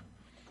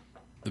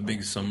the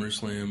big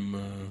SummerSlam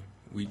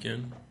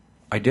weekend?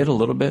 I did a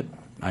little bit.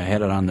 I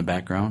had it on the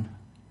background.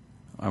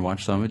 I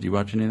watched some of it. Did you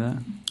watch any of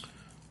that?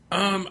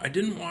 I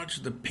didn't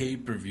watch the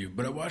pay-per-view,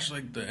 but I watched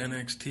like the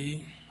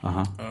NXT.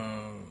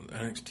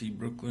 NXT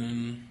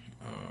Brooklyn.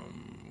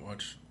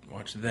 Watch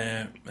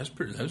that. That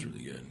was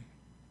really good.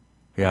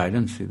 Yeah, I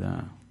didn't see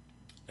that.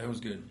 That was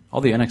good.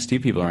 All the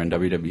NXT people are in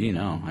WWE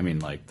now. I mean,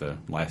 like the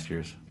last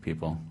year's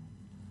people.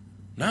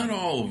 Not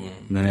all of them.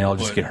 And then they all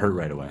just get hurt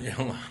right away.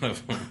 Yeah, a lot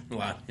of them. A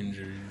lot of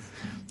injuries.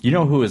 You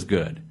know who is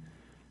good?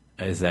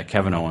 Is that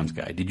Kevin Owens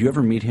guy. Did you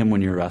ever meet him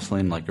when you were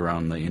wrestling, like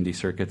around the indie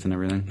circuits and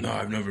everything? No,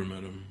 I've never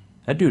met him.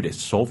 That dude is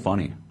so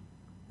funny.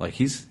 Like,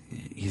 he's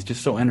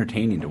just so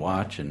entertaining to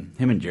watch. And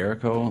him and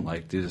Jericho,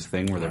 like, do this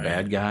thing where they're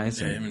bad guys.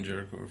 Yeah, him and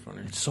Jericho were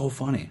funny. It's so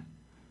funny.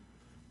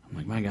 I'm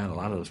like, my God, a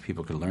lot of those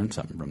people could learn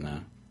something from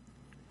that.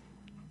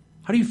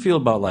 How do you feel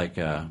about, like,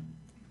 from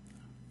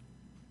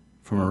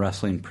a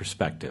wrestling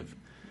perspective,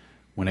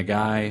 when a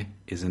guy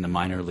is in the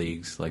minor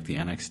leagues, like the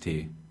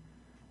NXT,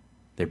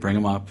 they bring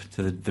him up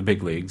to the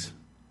big leagues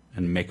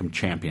and make him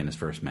champion his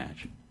first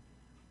match?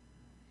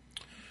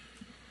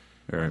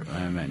 Or it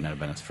might not have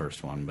been his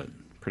first one, but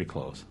pretty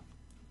close.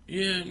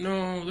 Yeah,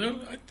 no,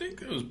 I think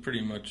that was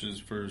pretty much his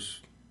first.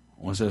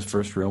 Was it his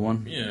first real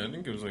one? Yeah, I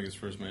think it was like his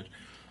first match.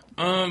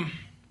 How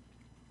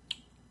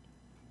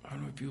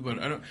do I feel about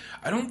it?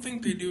 I don't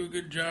think they do a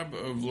good job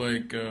of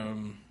like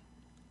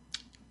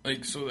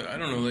so I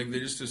don't know, like they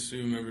just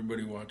assume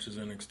everybody watches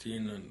NXT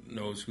and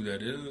knows who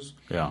that is.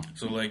 Yeah.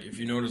 So like if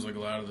you notice, like a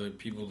lot of the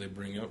people they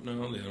bring up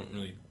now, they don't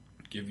really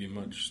give you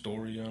much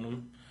story on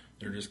them.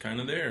 They're just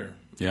kind of there.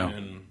 Yeah.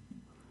 And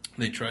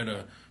they try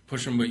to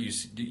push them, but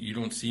you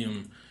don't see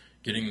them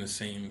getting the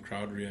same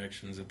crowd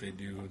reactions that they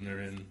do when they're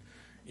in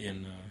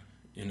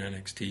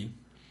NXT,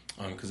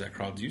 because that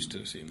crowd's used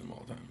to seeing them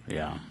all the time.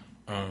 Yeah.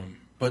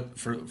 But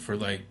for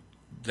like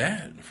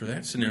that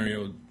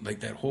scenario,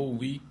 like that whole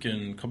week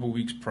and a couple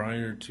weeks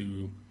prior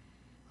to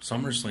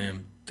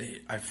SummerSlam,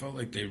 I felt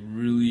like they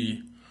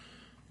really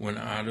went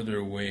out of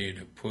their way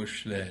to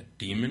push that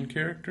demon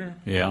character.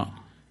 Yeah.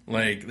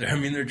 Like, I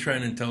mean, they're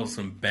trying to tell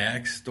some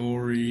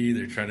backstory.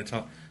 They're trying to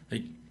tell,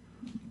 like,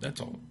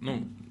 that's all.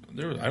 No,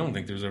 I don't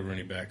think there's ever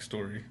any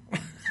backstory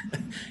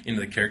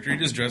into the character. He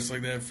just dressed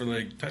like that for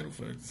like title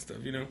fights and stuff,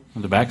 you know.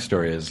 Well, the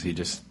backstory is he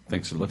just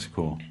thinks it looks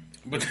cool.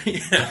 But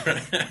yeah,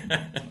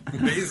 right.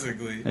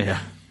 Basically. Yeah.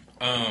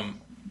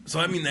 So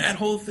I mean, that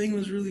whole thing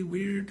was really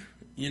weird,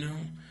 you know,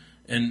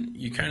 and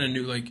you kind of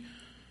knew, like,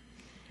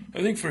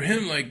 I think for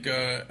him, like,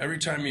 every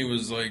time he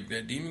was like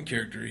that demon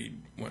character, he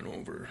went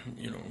over,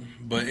 you know,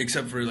 but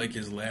except for like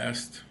his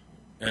last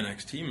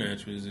NXT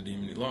match was a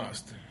demon he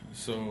lost.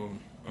 So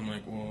I'm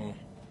like, well,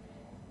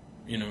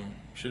 you know,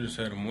 should have just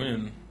had him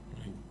win,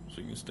 like,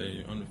 so he can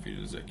stay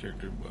undefeated as that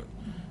character. But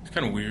it's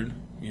kind of weird,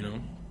 you know.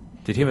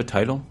 Did he have a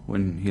title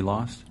when he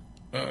lost?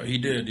 He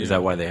did. Is yeah.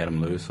 that why they had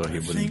him lose? So he I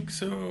wouldn't. think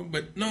so,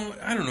 but no,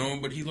 I don't know.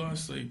 But he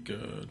lost like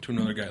to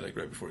another guy like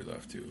right before he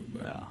left too.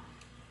 But,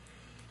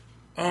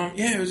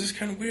 yeah, it was just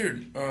kind of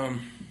weird.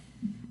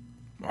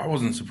 I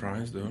wasn't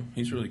surprised though.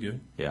 He's really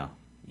good. Yeah.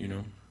 You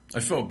know, I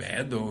felt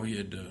bad though.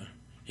 He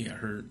got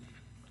hurt.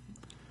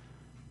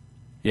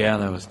 Yeah,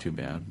 that was too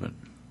bad. But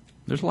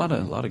there's a lot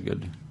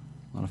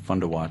of fun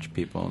to watch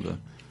people. The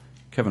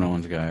Kevin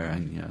Owens guy,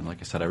 and yeah, like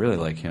I said, I really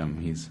like him.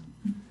 He's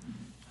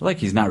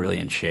not really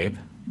in shape.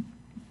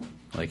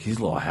 Like, he's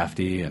a little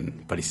hefty,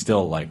 but he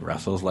still like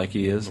wrestles like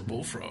he is. A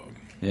bullfrog.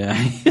 Yeah,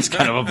 he's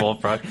kind of a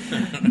bullfrog.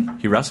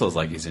 He wrestles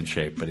like he's in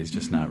shape, but he's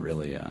just not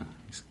really.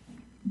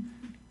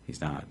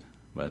 He's not.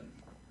 But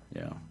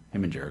yeah,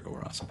 him and Jericho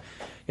were awesome.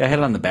 Yeah, I had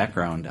it on the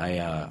background.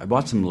 I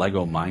bought some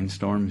Lego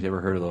Mindstorms. You ever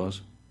heard of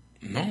those?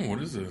 No,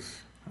 what is this?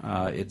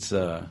 It's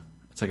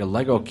like a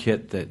Lego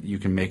kit that you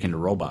can make into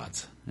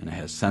robots, and it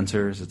has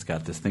sensors. It's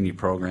got this thing you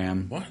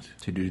program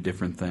to do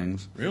different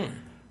things. Really?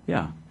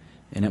 Yeah.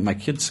 And at my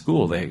kid's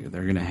school, they're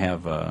going to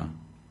have a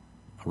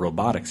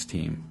robotics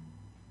team.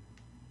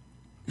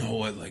 No,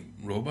 what, like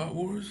Robot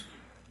Wars?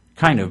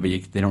 Kind of, but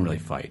they don't really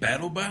fight.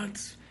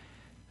 BattleBots?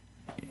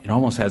 It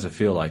almost has a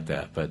feel like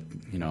that, but,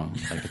 you know,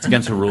 like it's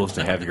against the rules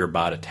to have your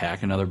bot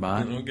attack another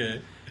bot.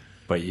 Okay.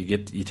 But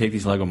you take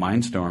these Lego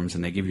Mindstorms,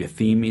 and they give you a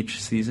theme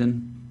each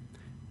season.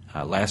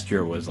 Last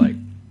year was like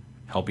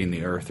helping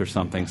the Earth or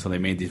something, so they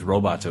made these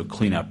robots that would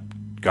clean up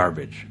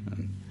garbage.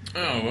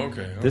 Oh,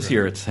 okay. This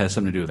year it has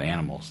something to do with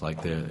animals.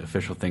 Like the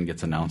official thing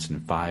gets announced in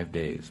 5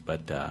 days.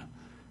 But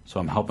so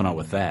I'm helping out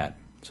with that.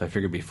 So I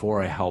figured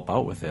before I help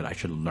out with it, I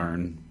should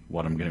learn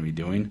what I'm going to be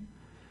doing.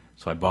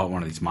 So I bought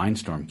one of these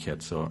Mindstorm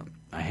kits. So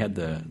I had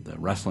the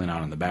wrestling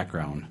on in the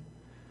background.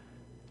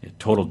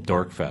 Total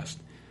dork fest.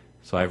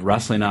 So I have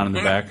wrestling on in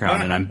the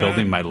background, and I'm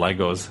building my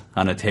Legos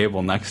on a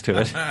table next to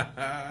it.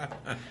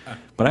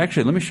 But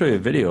actually, let me show you a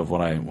video of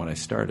what I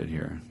started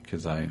here.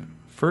 Because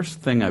first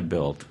thing I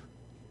built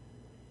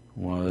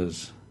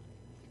was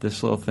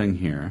this little thing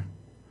here.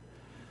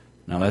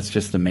 Now that's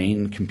just the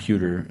main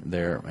computer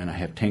there, and I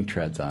have tank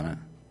treads on it.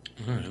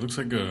 It looks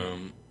like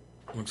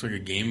a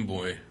Game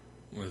Boy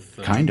with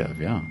kind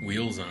of, yeah,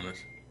 wheels on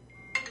it.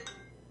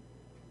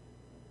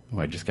 Oh,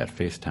 I just got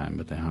FaceTime,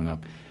 but they hung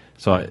up.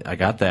 So I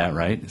got that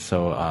right.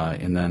 So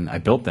and then I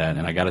built that,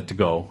 and I got it to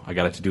go. I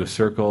got it to do a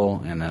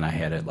circle, and then I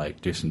had it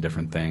like do some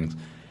different things.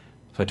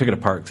 So I took it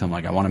apart because I'm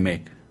like, I want to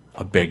make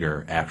a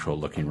bigger,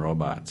 actual-looking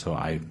robot. So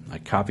I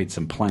copied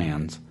some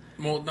plans.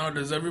 Well, now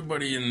does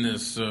everybody in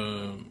this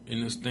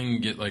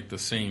thing get like the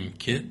same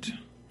kit?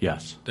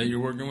 Yes. That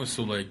you're working with?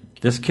 So like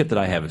this kit that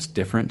I have is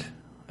different.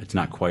 It's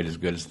not quite as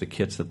good as the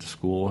kits that the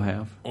school will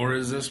have. Or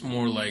is this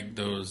more like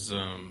those?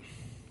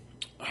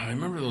 I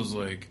remember those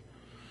like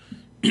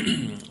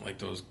like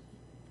those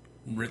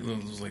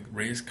like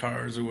race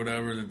cars or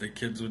whatever that the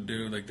kids would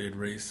do. Like they'd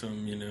race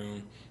them, you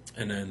know,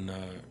 and then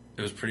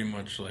it was pretty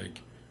much like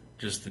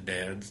just the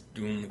dads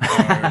doing the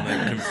car and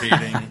like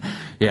competing.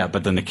 Yeah,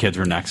 but then the kids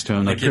were next to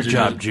him. Like, good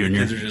job,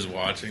 Junior. The kids are just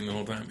watching the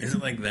whole time. Is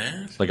it like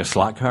that? Like a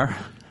slot car?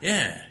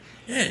 Yeah.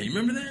 Yeah, you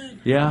remember that?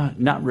 Yeah,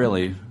 not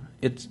really.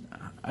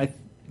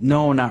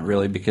 No, not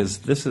really, because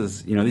this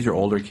is, you know, these are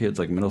older kids,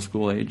 like middle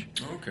school age.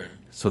 Okay.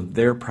 So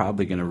they're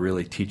probably going to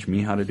really teach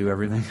me how to do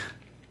everything.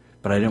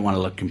 But I didn't want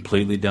to look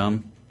completely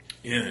dumb.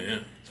 Yeah, yeah.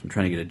 So I'm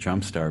trying to get a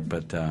jump start.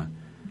 But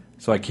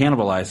so I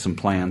cannibalized some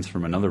plans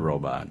from another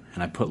robot,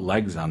 and I put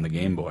legs on the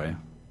Game Boy.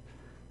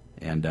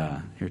 And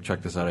here,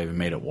 check this out. I even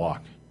made it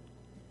walk.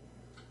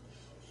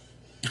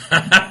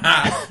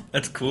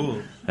 That's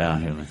cool. Yeah.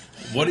 Here,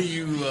 what are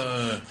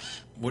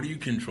you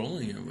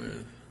controlling it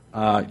with?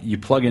 You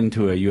plug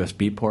into a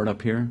USB port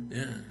up here.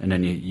 Yeah. And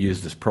then you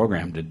use this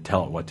program to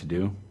tell it what to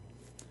do.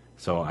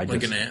 So I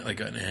like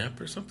an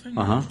app or something.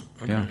 Okay.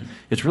 Yeah,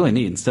 it's really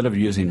neat. Instead of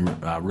using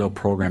real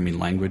programming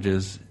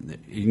languages,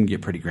 you can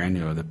get pretty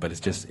granular with it. But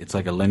it's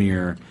like a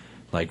linear,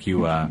 like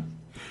you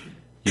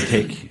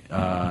take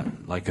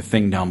like a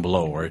thing down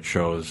below where it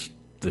shows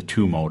the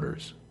two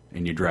motors,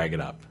 and you drag it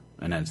up,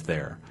 and then it's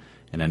there.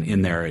 And then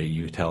in there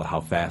you tell it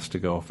how fast to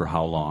go, for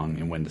how long,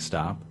 and when to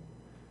stop.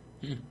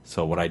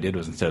 So what I did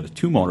was, instead of the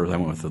two motors, I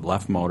went with the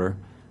left motor.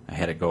 I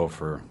had it go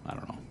for, I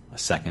don't know, a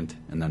second,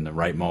 and then the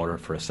right motor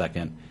for a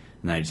second.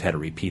 And then I just had to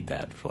repeat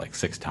that for like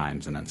 6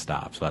 times and then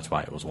stop. So that's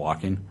why it was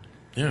walking.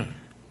 Yeah.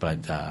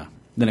 But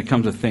then it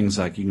comes with things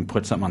like you can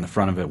put something on the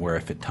front of it where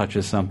if it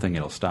touches something,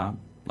 it'll stop,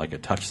 like a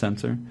touch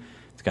sensor.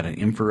 It's It's got an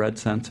infrared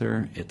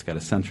sensor. It's got a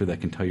sensor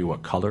that can tell you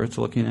what color it's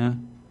looking at.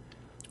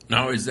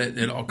 Now, is that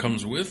it all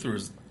comes with, or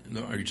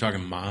are you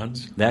talking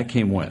mods? That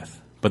came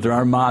with. But there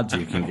are mods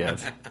you can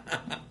get.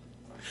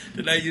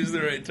 Did I use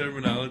the right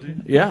terminology?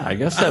 Yeah, I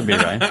guess that'd be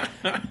right.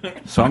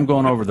 So I'm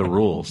going over the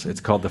rules.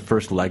 It's called the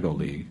First Lego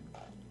League.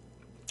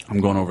 I'm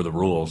going over the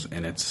rules,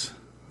 and it's...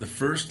 The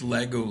First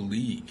Lego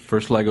League.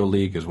 First Lego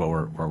League is where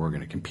we're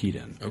going to compete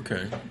in.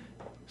 Okay.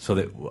 So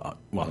that,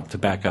 well, to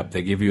back up,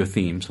 they give you a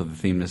theme. So the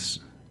theme this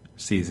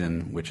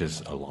season, which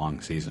is a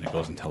long season, it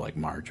goes until like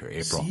March or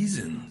April.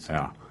 Seasons.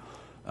 Yeah.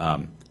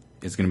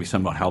 It's going to be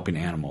something about helping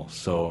animals.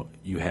 So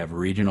you have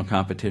regional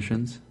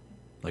competitions.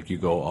 Like you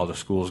go, all the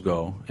schools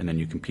go, and then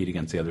you compete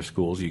against the other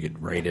schools. You get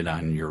rated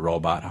on your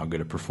robot, how good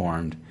it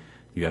performed.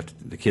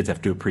 The kids have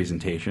to do a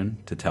presentation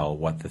to tell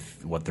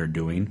what they're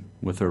doing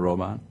with their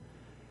robot.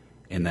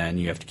 And then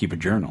you have to keep a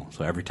journal.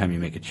 So every time you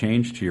make a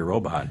change to your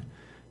robot,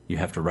 you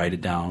have to write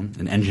it down,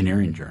 an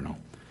engineering journal.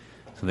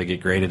 So they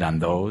get graded on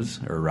those,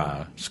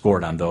 or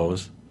scored on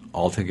those,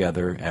 all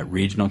together at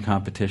regional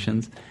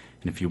competitions.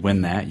 And if you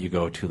win that, you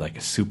go to like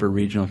a super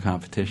regional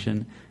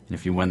competition. And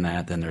if you win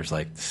that, then there's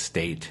like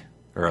state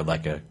or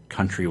like a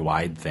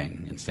countrywide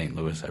thing in St.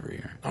 Louis every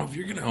year. Oh, if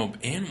you're going to help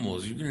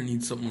animals, you're going to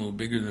need something a little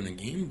bigger than a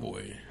Game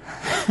Boy.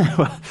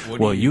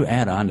 Well, you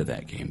add on to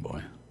that Game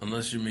Boy.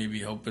 Unless you're maybe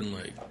helping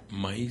like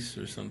mice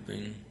or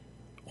something.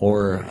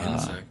 Or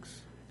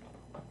insects.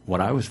 What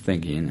I was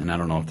thinking, and I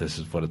don't know if this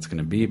is what it's going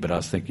to be, but I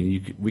was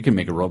thinking we could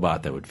make a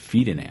robot that would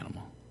feed an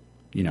animal.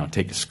 You know,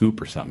 take a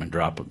scoop or something and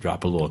drop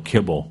a little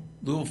kibble.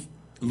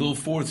 Little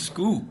fourth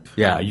scoop.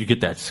 Yeah, you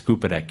get that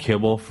scoop of that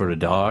kibble for the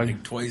dog.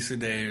 Like twice a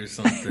day or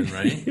something,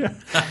 right?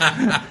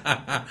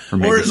 Or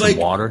maybe some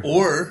water.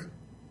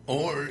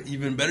 Or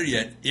even better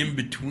yet, in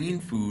between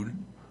food,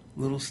 a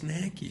little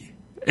snacky.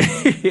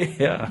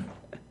 Yeah.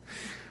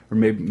 Or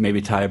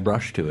maybe tie a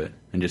brush to it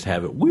and just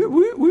have it wee,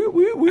 wee, wee,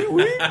 wee, wee,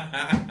 wee.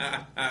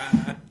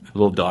 A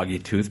little doggy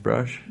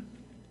toothbrush.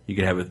 You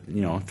could have it,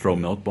 throw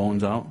milk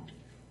bones out.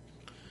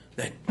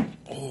 That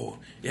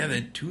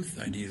tooth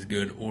idea is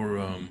good.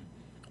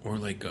 Or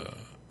like a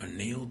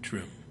nail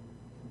trim.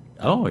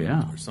 Oh,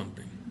 yeah. Or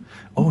something.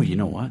 Oh, you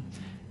know what?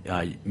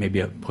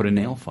 Maybe put a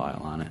nail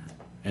file on it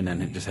and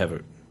then just have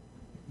it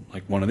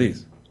like one of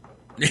these.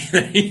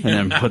 And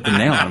then put the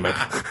nail on it.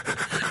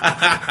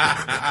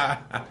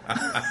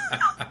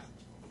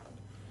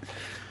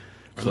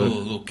 A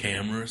little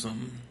camera or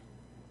something.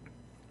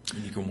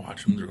 And you can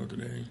watch them throughout the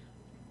day.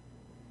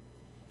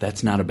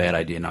 That's not a bad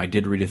idea. Now, I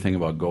did read a thing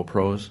about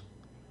GoPros.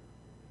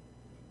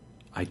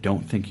 I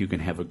don't think you can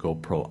have a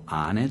GoPro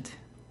on it.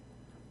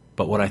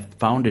 But what I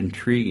found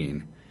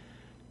intriguing,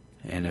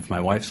 and if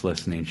my wife's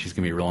listening, she's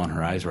going to be rolling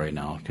her eyes right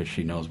now because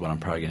she knows what I'm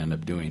probably going to end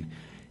up doing.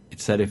 It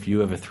said if you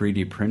have a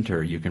 3D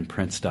printer, you can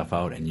print stuff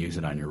out and use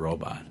it on your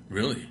robot.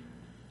 Really?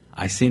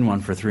 I seen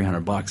one for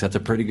 $300. That's a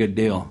pretty good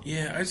deal.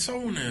 Yeah, I saw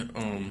one at,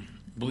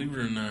 believe it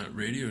or not,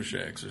 Radio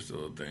Shacks are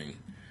still a thing.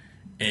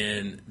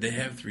 And they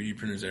have 3D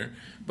printers there.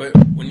 But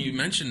when you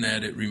mentioned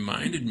that, it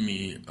reminded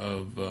me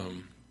of...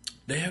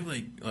 they have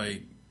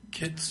like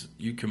kits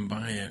you can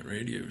buy at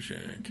Radio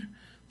Shack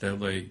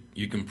that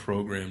you can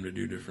program to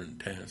do different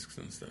tasks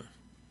and stuff.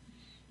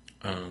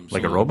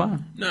 Like a robot?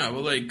 No,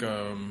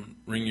 well,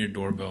 ring your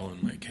doorbell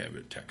and have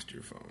it text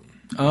your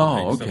phone.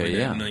 Oh, okay,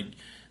 yeah. And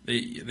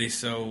they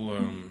sell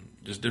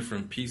just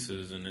different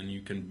pieces, and then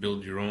you can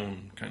build your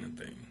own kind of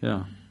thing.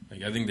 Yeah.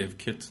 I think they have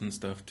kits and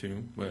stuff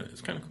too, but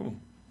it's kind of cool.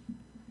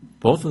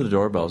 Both of the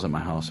doorbells at my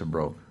house are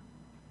broke.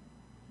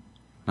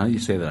 Now that you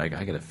say that, I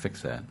got to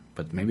fix that.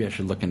 But maybe I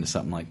should look into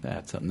something like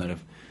that. Something that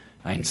if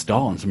I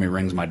install and somebody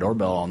rings my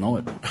doorbell, I'll know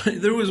it.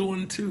 There was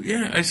one too.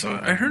 Yeah, I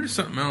heard of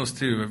something else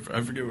too.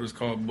 I forget what it's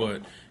called,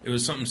 but it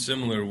was something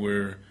similar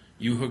where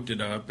you hooked it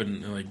up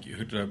and you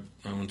hooked it up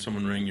when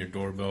someone rang your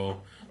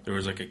doorbell. There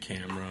was a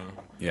camera.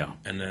 Yeah.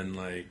 And then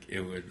it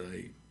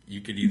would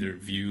you could either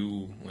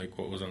view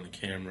what was on the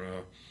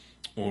camera,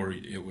 or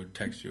it would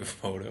text you a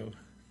photo,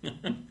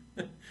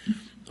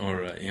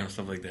 or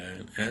stuff like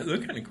that. And it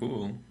looked kind of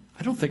cool.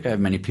 I don't think I have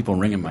many people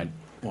ringing my...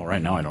 Well,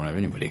 right now I don't have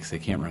anybody because they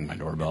can't ring my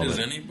doorbell. Does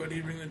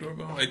anybody ring the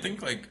doorbell? I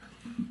think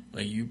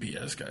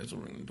UPS guys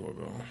will ring the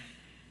doorbell.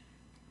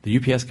 The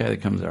UPS guy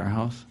that comes to our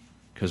house,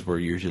 because we're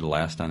usually the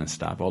last on his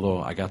stop,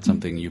 although I got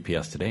something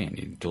UPS today and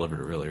he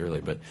delivered it really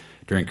early, but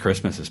during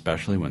Christmas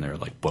especially when they're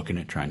booking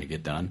it, trying to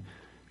get done,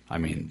 I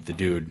mean, the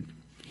dude,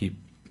 he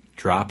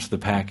drops the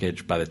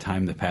package. By the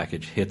time the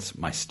package hits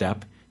my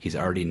step, he's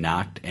already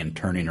knocked and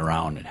turning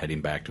around and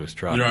heading back to his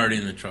truck. They're already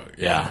in the truck.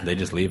 Yeah, they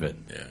just leave it.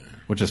 Yeah.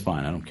 Which is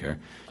fine. I don't care.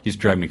 It used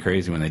to drive me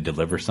crazy when they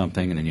deliver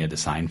something and then you had to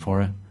sign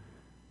for it.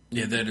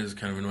 Yeah, that is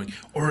kind of annoying.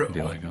 Or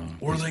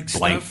blank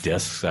stuff,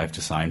 discs I have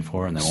to sign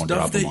for and they won't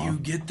drop them off. Stuff that you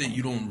get that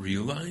you don't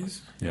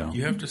realize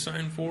you have to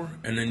sign for,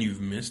 and then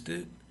you've missed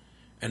it,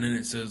 and then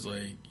it says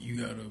you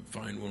got to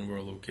find one of our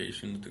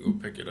locations to go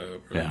pick it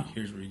up, or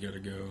here's where you got to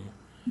go.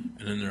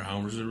 And then their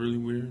hours are really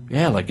weird.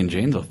 Yeah, like in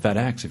Janesville,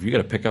 FedEx. If you got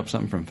to pick up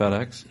something from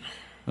FedEx,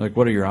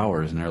 what are your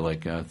hours? And they're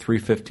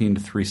 3:15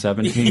 to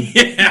 3:17.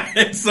 Yeah,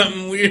 it's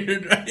something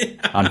weird, right?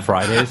 On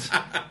Fridays.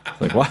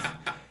 Like, what?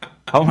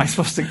 How am I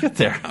supposed to get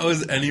there? How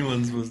is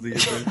anyone supposed to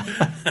get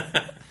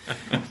there?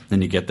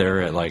 Then you get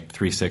there at like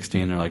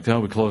 3:16. They're like, "Oh,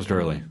 we closed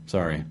early.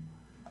 Sorry."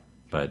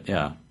 But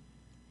yeah,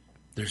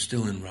 They're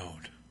still in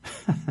road.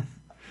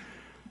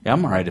 yeah,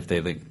 I'm all right if they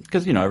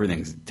because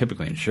everything's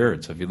typically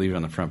insured. So if you leave it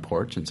on the front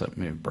porch and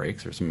something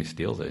breaks or somebody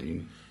steals it, you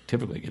can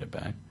typically get it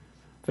back.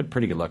 I've had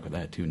pretty good luck with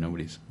that too.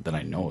 Nobody's that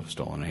I know have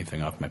stolen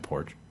anything off my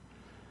porch.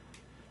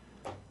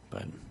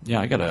 But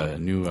yeah, I got a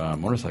new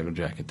motorcycle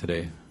jacket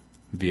today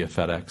via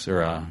FedEx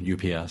or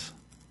UPS.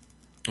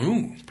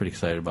 Ooh, I was pretty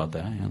excited about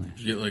that. Yeah. Did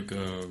you get like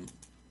a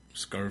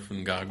scarf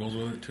and goggles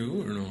with it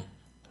too, or no?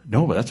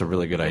 No, but that's a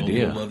really good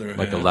idea. Leather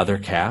like hat, a leather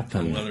cap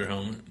and a leather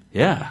helmet.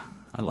 Yeah,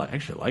 I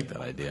actually like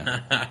that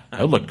idea.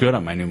 It would look good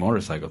on my new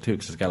motorcycle too,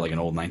 because it's got like an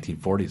old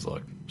 1940s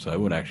look. So it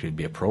would actually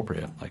be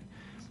appropriate. Like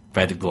if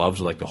I had the gloves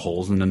with like the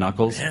holes in the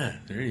knuckles. Yeah,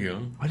 there you go.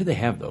 Why do they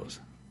have those?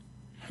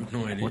 I have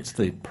no idea. What's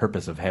the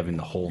purpose of having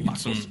the whole Get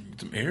knuckles?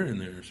 some air in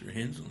there so your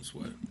hands don't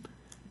sweat.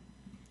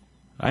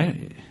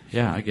 I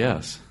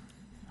guess.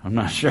 I'm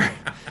not sure.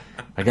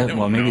 I guess.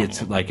 Well, maybe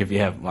it's like if you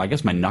have. Well, I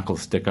guess my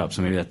knuckles stick up,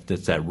 so maybe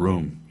that's that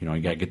room. You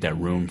gotta get that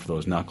room for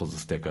those knuckles to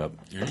stick up.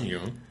 There you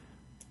go.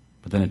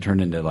 But then it turned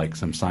into like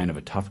some sign of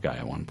a tough guy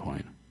at one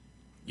point.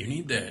 You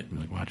need that. I'm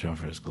like, watch out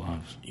for his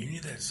gloves. You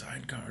need that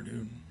sidecar,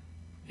 dude.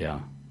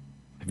 Yeah.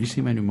 Have you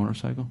seen my new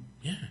motorcycle?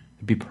 Yeah.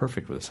 It'd be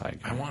perfect with a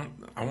sidecar.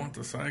 I want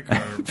the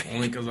sidecar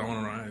only because I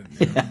want to ride.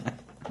 You know?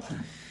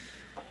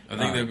 I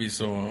think that'd be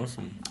so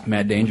awesome.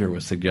 Matt Danger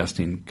was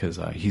suggesting, because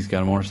he's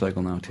got a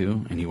motorcycle now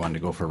too, and he wanted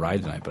to go for a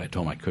ride tonight, but I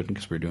told him I couldn't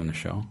because we were doing the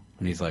show.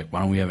 And he's like, why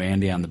don't we have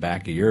Andy on the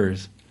back of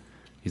yours?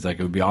 He's like,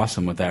 it would be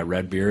awesome with that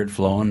red beard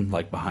flowing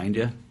like behind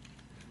you.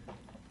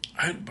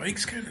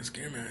 Bikes kind of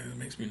scare me. It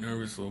makes me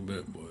nervous a little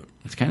bit, but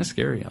it's kind of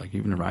scary. Like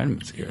even to ride them,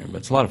 it's scary, but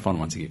it's a lot of fun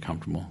once you get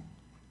comfortable.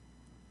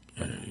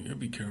 Yeah, you gotta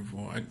be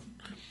careful. I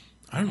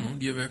don't know.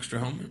 Do you have extra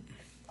helmet?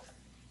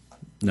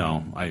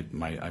 No, my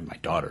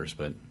daughter's,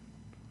 but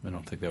I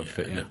don't think that would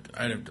fit you.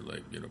 I'd have to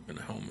like get up in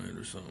a helmet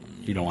or something.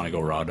 You don't want to go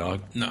raw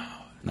dog? No.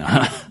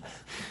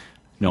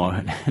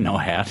 No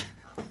hat.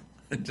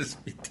 I'd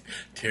just be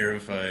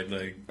terrified,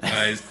 like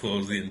eyes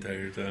closed the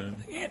entire time.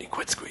 Andy,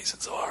 quit squeezing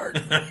so hard.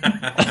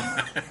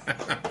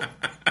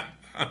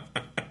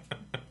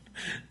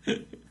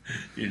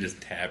 You're just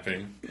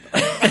tapping.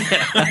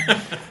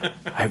 I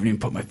haven't even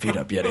put my feet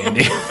up yet,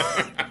 Andy.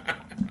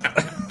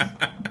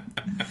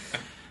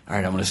 All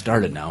right, I'm going to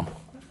start it now.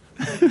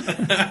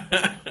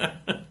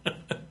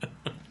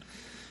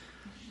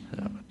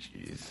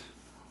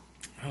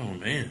 Oh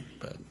man!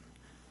 But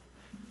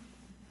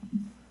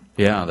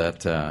yeah,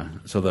 that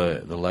so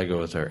the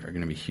Legos are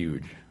going to be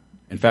huge.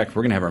 In fact,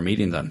 we're going to have our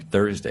meetings on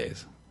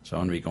Thursdays, so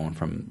I'm going to be going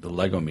from the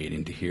Lego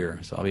meeting to here.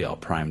 So I'll be all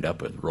primed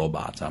up with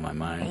robots on my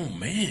mind. Oh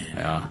man!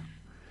 Yeah,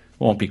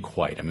 won't be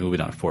quite. I mean, we'll be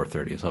done at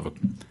 4:30. So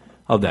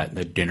I'll have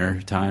that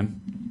dinner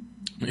time.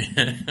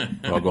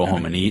 I'll go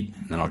home and eat,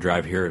 and then I'll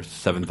drive here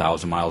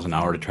 7,000 miles an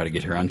hour to try to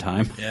get here on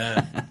time.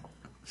 Yeah.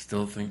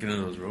 Still thinking of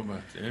those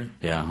robots. Yeah.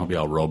 Yeah, I'll be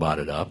all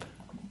roboted up.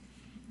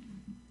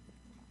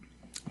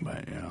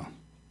 But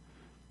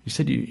you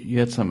said you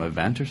had some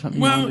event or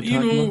something. Well,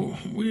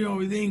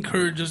 about? they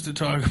encourage us to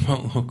talk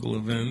about local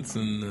events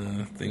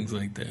and things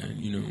like that.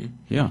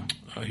 Yeah.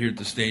 Here at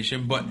the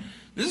station, but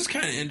this is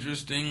kind of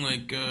interesting.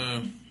 Like,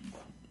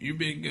 you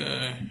big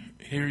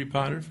Harry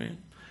Potter fan?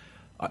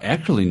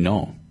 Actually,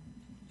 no.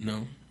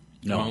 No.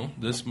 Well,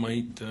 this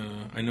might.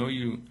 I know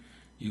you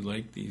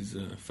like these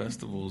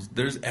festivals.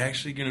 There's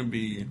actually going to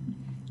be,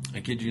 I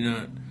kid you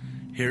not,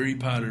 Harry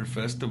Potter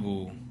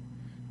Festival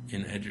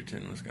in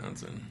Edgerton,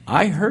 Wisconsin.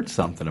 I heard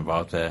something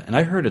about that, and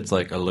I heard it's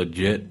like a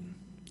legit.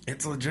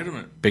 It's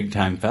legitimate, big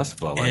time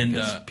festival, like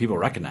and people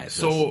recognize this.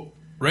 So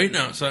right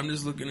now, I'm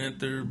just looking at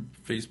their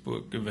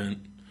Facebook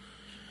event.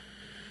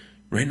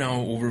 Right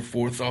now, over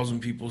 4,000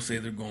 people say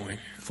they're going.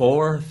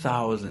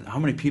 4,000. How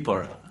many people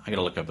are? I got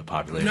to look up the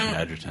population of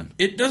Edgerton.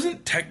 It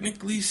doesn't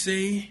technically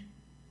say,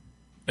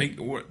 like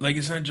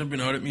it's not jumping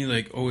out at me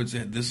like, oh, it's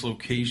at this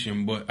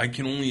location, but I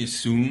can only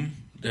assume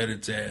that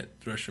it's at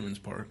Thresherman's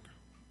Park.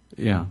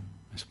 Yeah,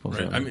 I suppose.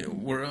 Right. I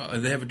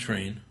mean, they have a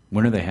train.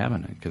 When are they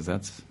having it? Because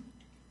that's.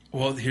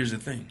 Well, here's the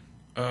thing.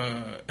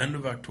 End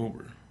of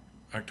October,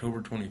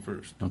 October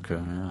 21st. Okay,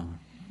 yeah.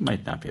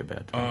 Might not be a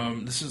bad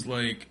time. This is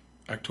like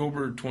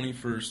October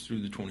 21st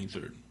through the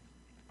 23rd.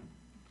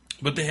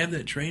 But they have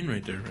that train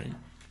right there, right?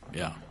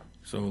 Yeah.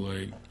 So,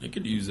 like, they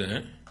could use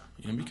that.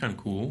 It'd be kind of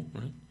cool,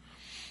 right?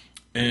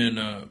 And,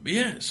 but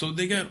yeah, so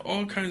they got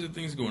all kinds of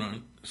things going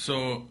on.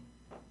 So,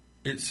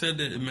 it said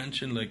that it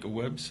mentioned, like, a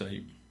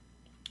website.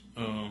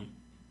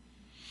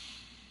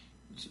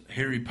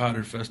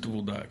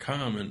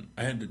 HarryPotterFestival.com, and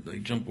I had to,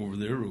 like, jump over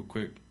there real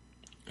quick.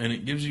 And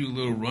it gives you a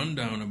little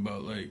rundown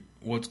about, like,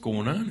 what's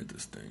going on at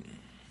this thing.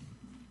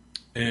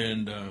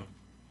 And,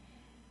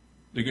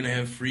 they're going to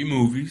have free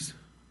movies.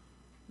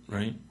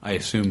 Right? I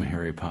assume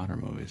Harry Potter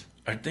movies.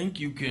 I think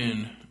you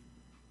can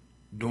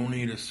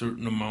donate a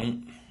certain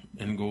amount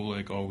and go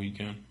like all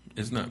weekend.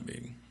 It's not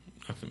big.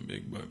 Nothing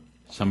big, but...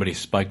 Somebody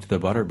spiked the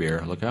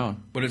butterbeer. Look out.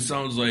 But it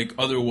sounds like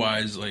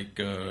otherwise, like,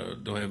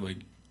 they'll have, like,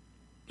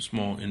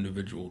 small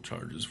individual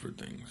charges for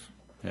things.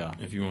 Yeah.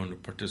 If you want to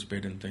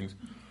participate in things.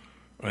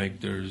 Like,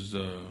 there's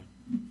a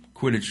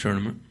Quidditch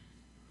tournament.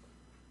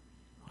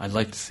 I'd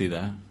like to see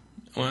that.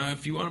 Well,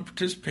 if you want to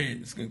participate,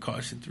 it's going to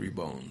cost you $3.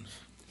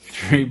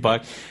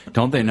 $3.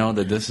 Don't they know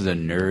that this is a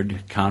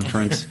nerd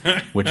conference,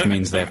 which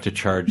means they have to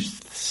charge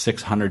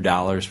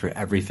 $600 for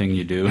everything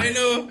you do? I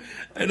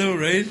know,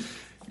 right?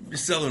 You're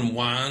selling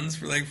wands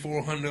for like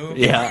 $400.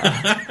 Yeah.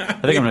 I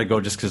think I'm going to go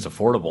just because it's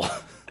affordable.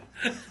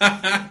 Just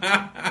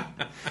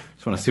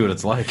want to see what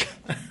it's like.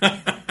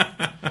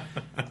 I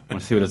want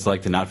to see what it's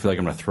like to not feel like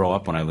I'm going to throw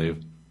up when I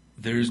leave.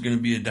 There's going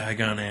to be a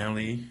Diagon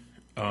Alley.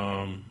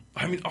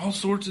 I mean, all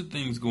sorts of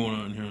things going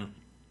on here.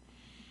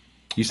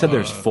 You said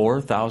there's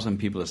 4,000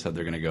 people that said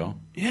they're going to go?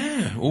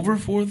 Yeah, over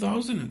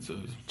 4,000 it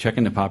says.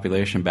 Checking the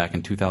population back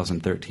in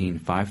 2013,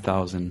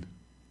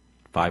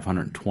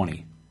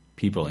 5,520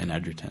 people in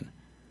Edgerton.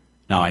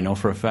 Now, I know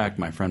for a fact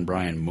my friend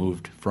Brian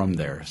moved from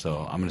there, so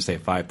I'm going to say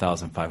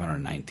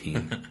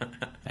 5,519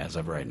 as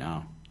of right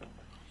now.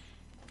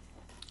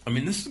 I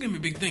mean, this is going to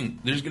be a big thing.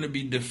 There's going to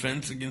be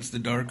Defense Against the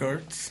Dark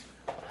Arts.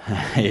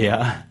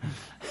 Yeah.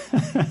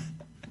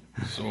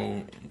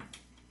 So,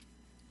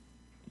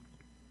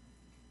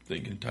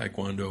 thinking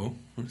Taekwondo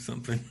or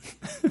something.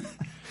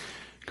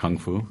 Kung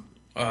Fu.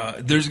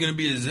 There's going to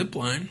be a zip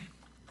line.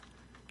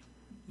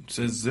 It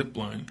says zip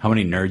line. How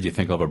many nerds do you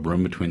think will have a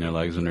broom between their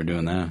legs when they're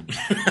doing that?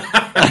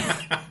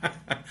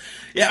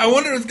 Yeah, I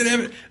wonder what's going to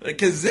happen.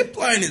 Because zip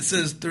line, it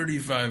says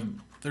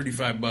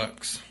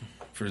 $35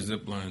 for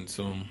zip line.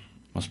 So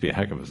must be a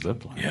heck of a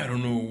zip line. Yeah, I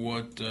don't know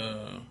what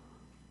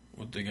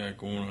they got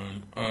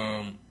going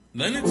on.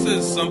 Then it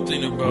says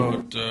something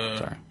about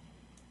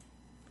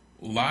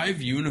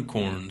live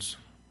unicorns,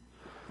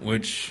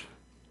 which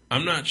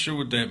I'm not sure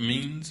what that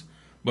means.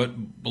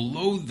 But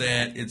below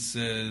that, it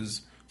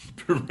says,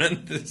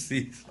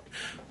 parentheses,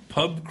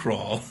 pub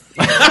crawl.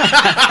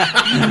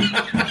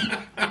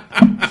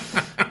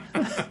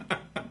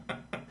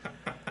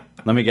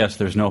 Let me guess,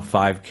 there's no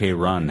 5K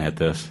run at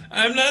this.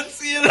 I'm not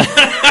seeing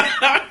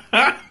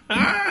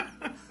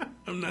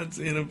I'm not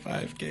seeing a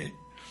 5K.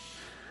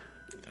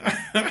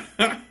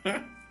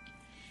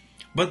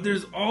 But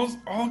there's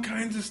all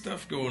kinds of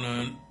stuff going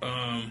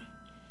on.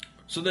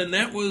 So then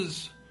that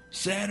was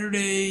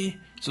Saturday.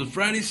 So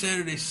Friday,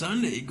 Saturday,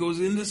 Sunday. It goes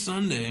into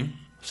Sunday.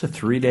 It's a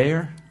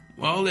 3-dayer?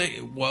 Well,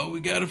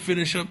 we got to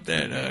finish up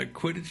that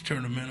Quidditch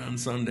tournament on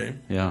Sunday.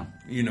 Yeah.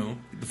 You know,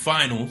 the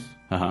finals.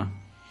 Uh-huh.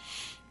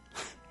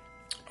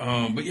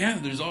 But yeah,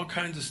 there's all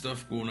kinds of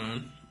stuff going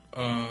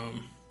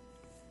on.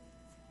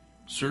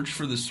 Search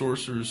for the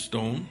Sorcerer's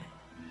Stone.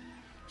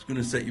 It's going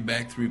to set you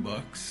back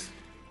 $3.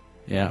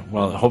 Yeah,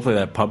 well, hopefully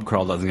that pub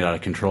crawl doesn't get out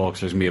of control because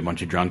there's going to be a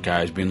bunch of drunk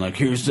guys being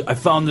like, I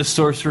found the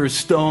Sorcerer's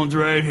Stones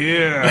right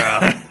here.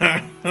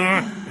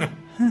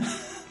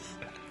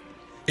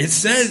 It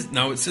says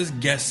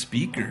guest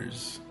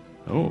speakers.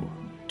 Oh.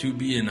 To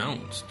be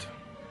announced.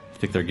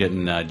 Think they're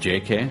getting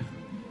JK?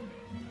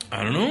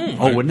 I don't know.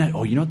 Oh, wouldn't that?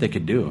 Oh, you know what they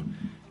could do?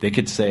 They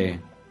could say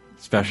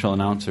special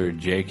announcer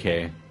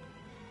JK,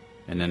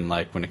 and then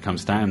like when it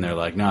comes time, they're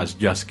like, no, it's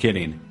just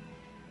kidding.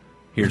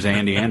 Here's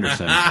Andy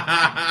Anderson.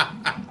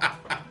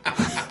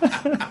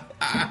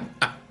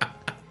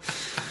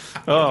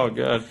 Oh,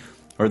 God.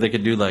 Or they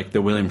could do like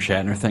the William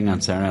Shatner thing on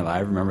Saturday Night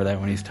Live. Remember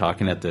that when he's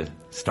talking at the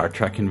Star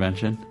Trek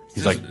convention?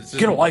 He's like,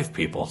 get a life,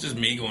 people. It's just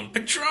me going,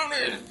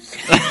 Patronus!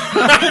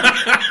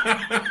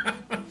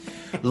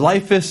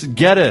 Lifeus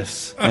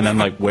Geddes. And then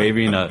like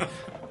waving a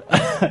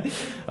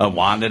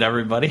wand at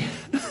everybody.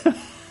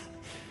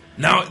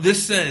 Now,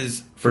 this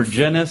says...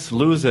 Virginis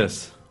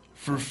Lucis.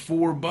 For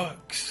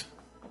 $4.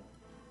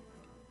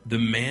 The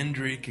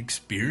Mandrake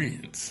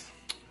Experience.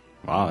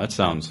 Wow, that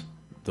sounds...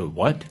 The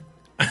what?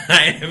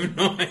 I have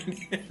no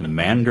idea. The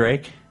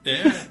Mandrake?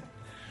 Yeah.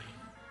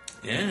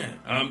 Yeah.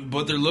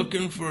 But they're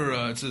looking for,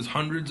 it says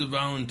hundreds of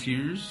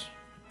volunteers.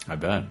 I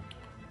bet.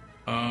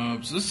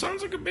 So this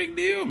sounds like a big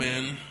deal,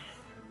 man.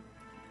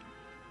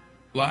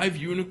 Live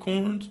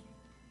unicorns.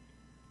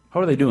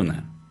 How are they doing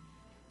that?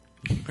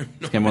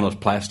 Just getting one of those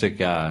plastic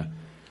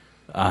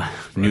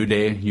New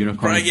Day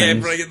unicorn things? Yeah,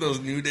 probably get those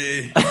New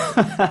Day.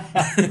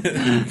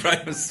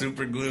 Probably with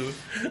super glue.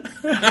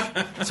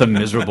 Some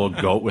miserable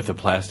goat with a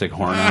plastic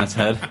horn on its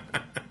head.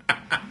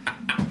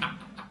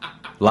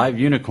 Live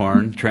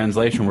unicorn,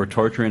 translation, we're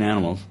torturing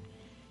animals.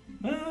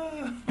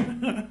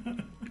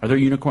 Are there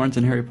unicorns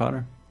in Harry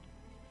Potter?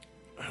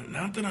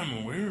 Not that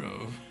I'm aware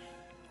of.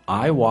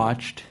 I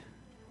watched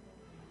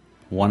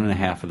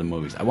 1.5 of the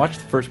movies. I watched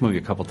the first movie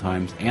a couple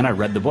times, and I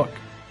read the book.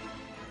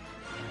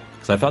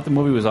 Because I thought the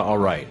movie was all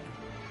right.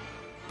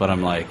 But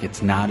I'm like,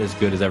 it's not as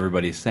good as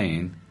everybody's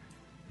saying.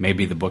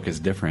 Maybe the book is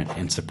different.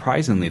 And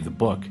surprisingly, the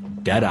book,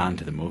 dead on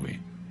to the movie.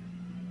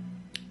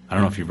 I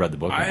don't know if you've read the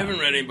book. I haven't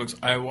read any books.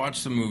 I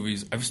watched the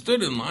movies. I've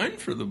stood in line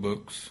for the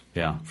books.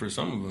 Yeah. For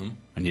some of them.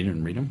 And you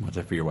didn't read them? Was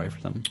that for your wife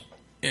or something?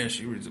 Yeah,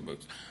 she reads the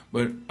books.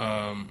 But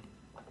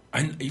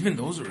even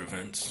those are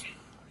events.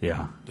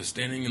 Yeah. The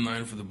standing in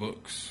line for the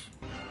books.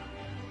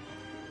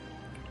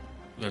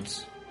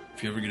 that's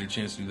if you ever get a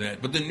chance to do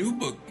that. But the new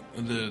book,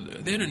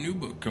 they had a new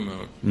book come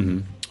out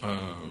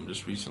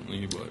just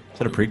recently. But is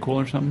that a prequel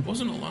or something? It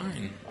wasn't a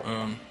line.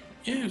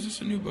 Yeah, it was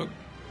just a new book.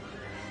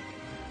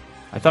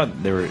 I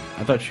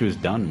thought she was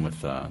done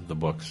with the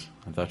books.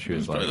 I thought she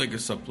was probably like a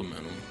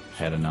supplemental.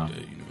 Had enough.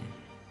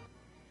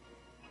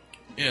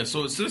 Yeah,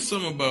 so it says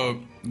something about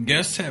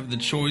guests have the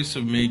choice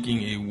of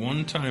making a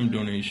one-time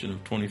donation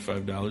of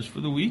 $25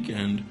 for the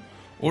weekend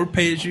or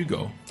pay as you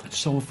go. It's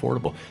so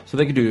affordable. So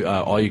they could do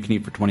all you can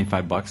eat for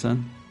 $25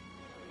 then?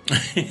 I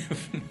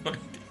have no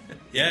idea.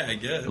 Yeah, I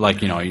guess.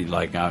 Like,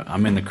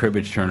 I'm in the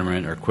cribbage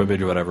tournament or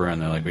quibbage or whatever,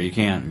 and they're like, well, you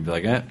can't. And you'd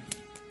be like,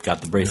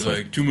 got the bracelet.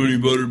 They're like, too many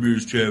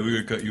butterbeers, Chad. We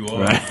gotta cut you off.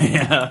 Right,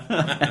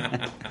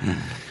 yeah.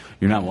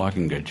 You're not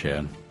walking good,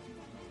 Chad.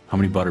 How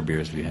many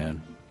butterbeers have you had?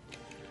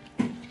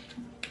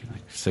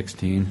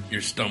 16.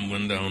 You're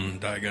stumbling down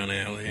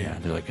Diagon Alley. Yeah,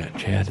 they're like,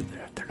 Chad,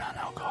 they're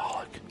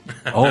non-alcoholic.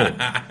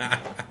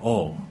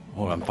 Oh,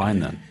 I'm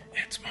fine then.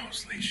 It's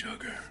mostly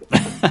sugar.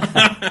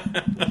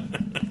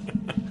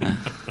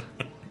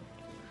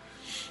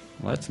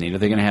 Well, that's neat. Are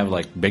they going to have,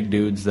 like, big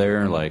dudes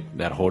there, like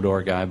that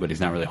Hodor guy, but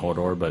he's not really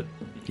Hodor, but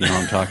you know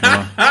what I'm talking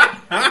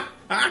about?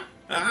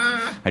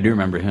 I do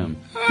remember him.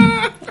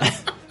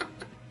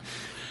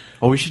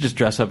 Oh, we should just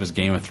dress up as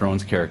Game of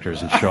Thrones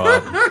characters and show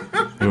up.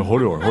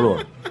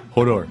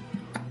 Hodor.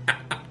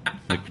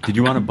 Like, did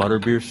you want a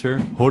butterbeer, sir?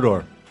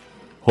 Hodor.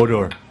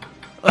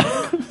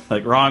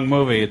 Like, wrong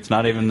movie. It's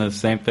not even the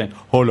same thing.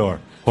 Hodor.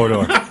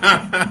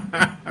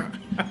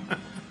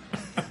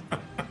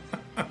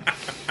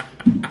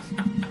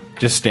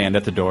 Just stand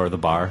at the door of the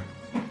bar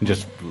and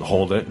just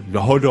hold it.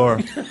 Hodor.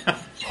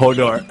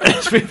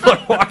 As people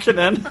are walking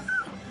in.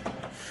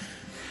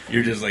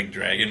 You're just, like,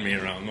 dragging me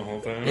around the whole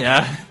time?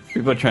 Yeah.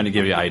 People are trying to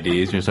give you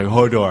IDs. You're just like,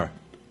 Hodor.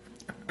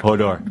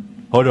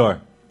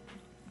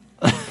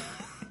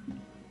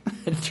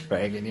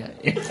 Dragging you.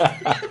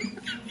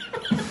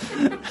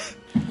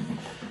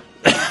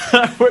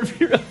 That would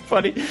be really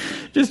funny.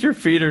 Just your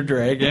feet are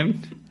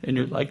dragging, and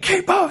you're like,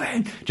 keep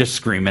moving. Just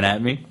screaming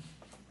at me.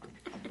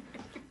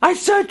 I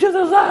said to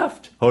the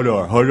left.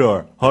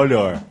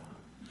 Hodor.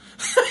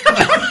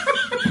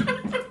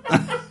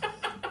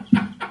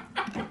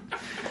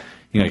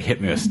 You know,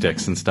 hit me with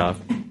sticks and stuff.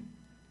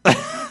 Oh,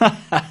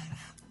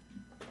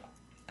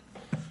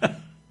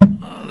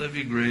 that'd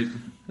be great.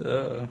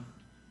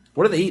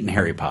 What do they eat in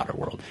Harry Potter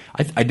world?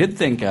 I did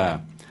think.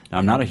 Now,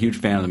 I'm not a huge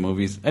fan of the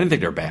movies. I didn't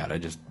think they were bad. I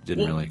just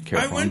didn't really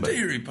care for them. I went to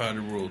Harry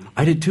Potter world.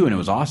 I did too, and it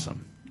was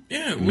awesome.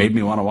 Yeah, it made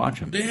me want to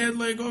watch them. They had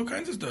like all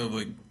kinds of stuff,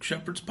 like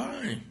shepherd's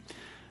pie.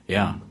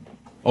 Yeah.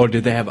 Oh,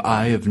 did they have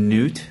Eye of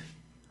Newt?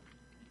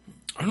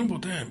 I don't know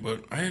about that,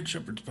 but I had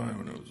shepherd's pie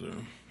when I was there.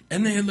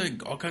 And they had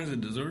like all kinds of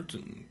desserts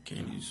and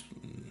candies,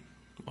 and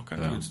all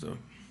kinds of good stuff.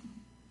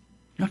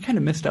 I kind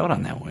of missed out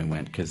on that when we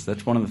went, because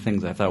that's one of the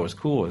things I thought was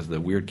cool was the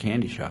weird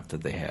candy shop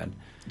that they had.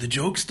 The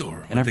joke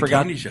store. And I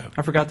forgot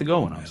to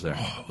go when I was there.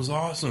 Oh, it was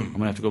awesome. I'm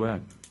going to have to go back.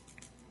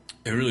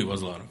 It really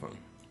was a lot of fun.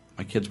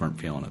 My kids weren't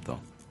feeling it, though.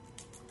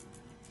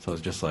 So it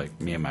was just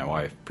like me and my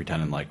wife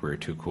pretending like we were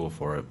too cool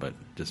for it, but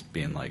just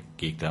being like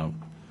geeked out.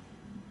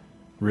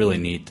 Really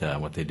neat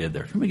what they did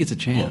there. If anybody gets a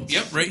chance.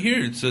 Well, yep, right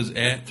here it says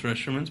at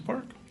Thresherman's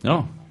Park.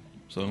 Oh.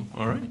 So,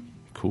 all right.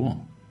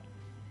 Cool.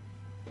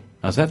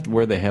 Now, is that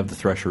where they have the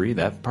Threshery,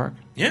 that park?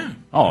 Yeah.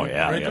 Oh,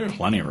 yeah. Right They got there.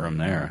 plenty of room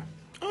there.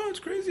 Oh, it's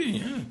crazy,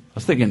 yeah. I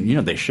was thinking,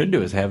 what they should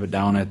do is have it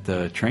down at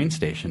the train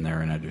station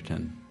there in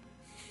Edgerton.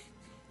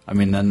 I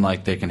mean, then,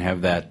 like, they can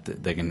have that,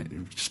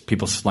 just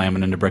people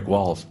slamming into brick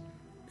walls.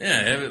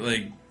 Yeah, have it,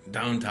 like,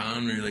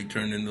 downtown where you, like,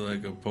 turned into,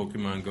 like, a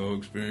Pokemon Go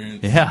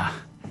experience. Yeah.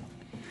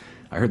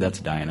 I heard that's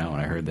dying out,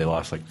 and I heard they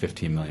lost, like,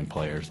 15 million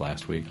players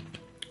last week.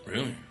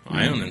 Really?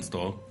 I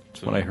uninstalled.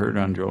 That's what I heard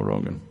on Joe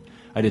Rogan.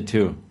 I did,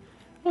 too.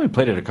 I only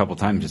played it a couple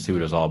times to see what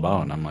it was all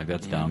about, and I'm like,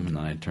 that's dumb, and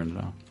then I turned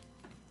it off.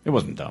 It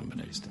wasn't dumb,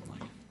 but I just didn't like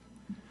it.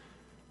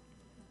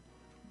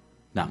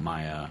 Not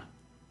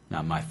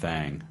my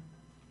thing.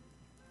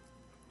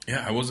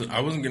 Yeah, I wasn't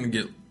gonna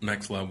get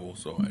next level,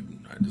 so I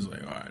just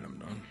like, all right, I'm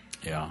done.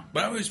 Yeah.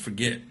 But I always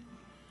forget.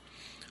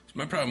 So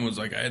my problem was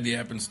like I had the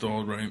app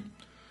installed, right?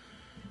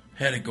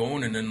 Had it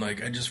going, and then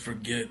like I just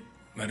forget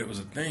that it was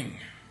a thing.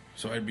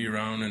 So I'd be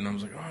around, and I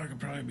was like, oh, I could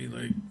probably be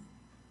like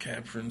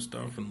capturing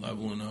stuff and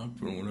leveling up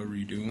or whatever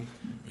you do.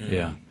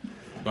 Yeah.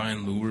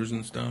 Buying lures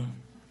and stuff.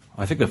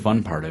 I think the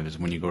fun part of it is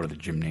when you go to the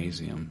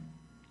gymnasium.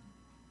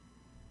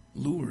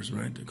 Lures,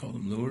 right? They call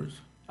them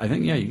lures. I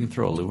think, yeah, you can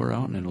throw a lure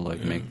out and it'll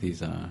like make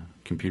these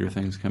computer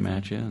things come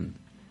at you. And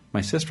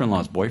my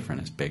sister-in-law's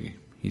boyfriend is big.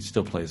 He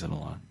still plays it a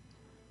lot.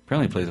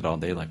 Apparently he plays it all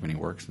day, like when he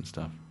works and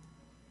stuff.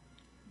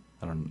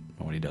 I don't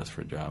know what he does for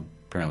a job.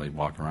 Apparently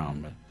walk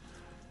around, but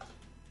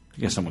I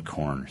guess some with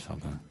corn or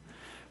something.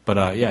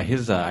 But yeah,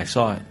 his I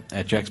saw it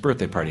at Jack's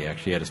birthday party.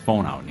 Actually, he had his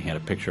phone out and he had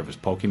a picture of his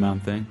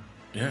Pokemon thing.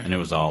 Yeah, and it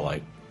was all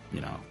like,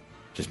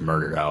 just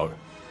murdered out.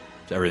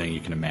 It's everything you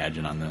can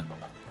imagine on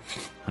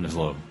his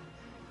little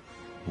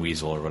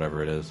weasel or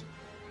whatever it is.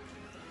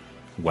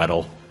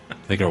 Weddle. I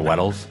think they're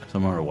Weddles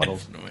somewhere, or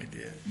Weddles. I have no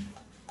idea.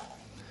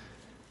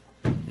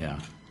 Yeah,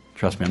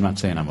 Trust me, I'm not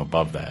saying I'm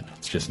above that.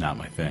 It's just not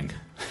my thing.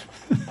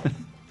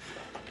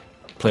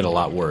 Played a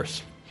lot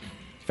worse.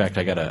 In fact,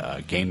 I got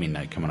a gaming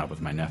night coming up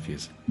with my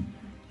nephews.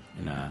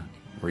 And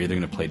we're either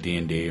going to play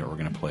D&D or we're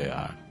going to play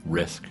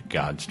Risk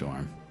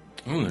Godstorm.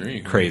 Oh, there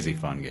you go. Crazy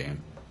fun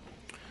game.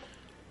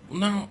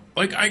 No,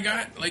 I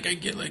get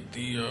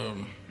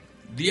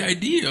the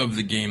idea of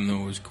the game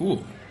though is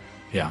cool.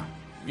 Yeah.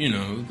 You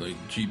know, like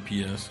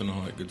GPS and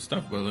all that good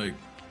stuff, but like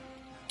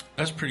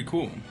that's pretty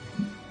cool.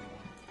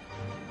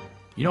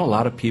 You know, a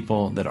lot of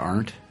people that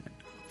aren't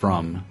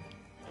from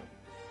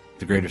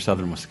the greater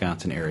southern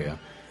Wisconsin area,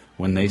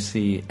 when they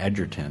see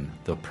Edgerton,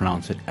 they'll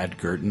pronounce it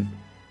Edgerton.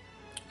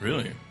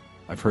 Really?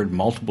 I've heard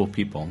multiple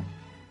people.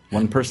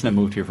 One person that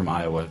moved here from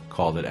Iowa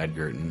called it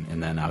Edgerton,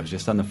 and then I was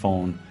just on the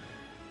phone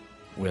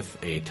with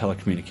a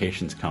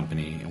telecommunications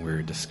company, and we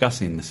were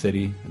discussing the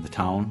city, the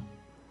town,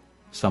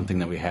 something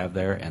that we have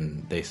there,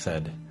 and they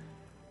said,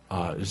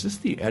 is this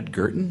the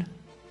Edgerton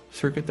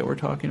circuit that we're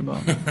talking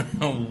about?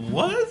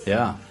 What?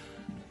 Yeah.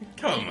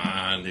 Come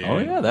on, dude. Oh,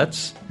 yeah,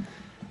 that's...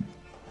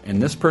 And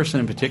this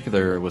person in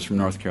particular was from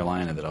North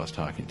Carolina that I was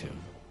talking to.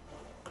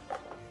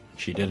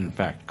 She did, in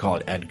fact, call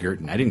it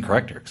Edgerton. I didn't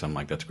correct her, because I'm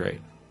like, that's great.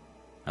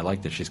 I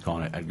like that she's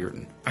calling it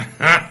Edgerton.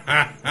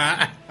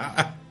 I'm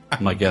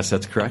like, yes,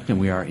 that's correct, and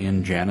we are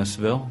in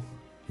Janisville.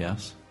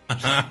 Yes.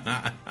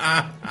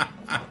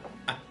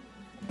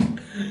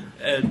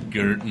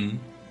 Edgerton.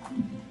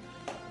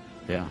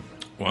 Yeah.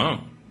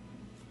 Wow.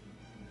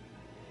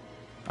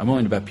 I'm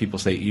willing to bet people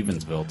say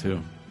Evansville,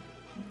 too.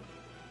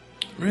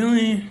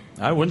 Really?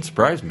 That wouldn't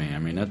surprise me. I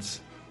mean,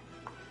 that's...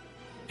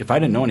 If I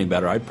didn't know any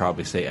better, I'd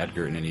probably say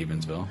Edgerton and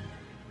Evansville.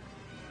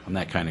 I'm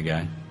that kind of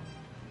guy.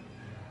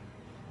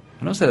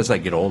 I notice that as I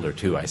get older,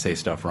 too, I say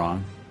stuff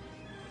wrong.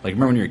 Like,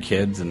 remember when you were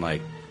kids and,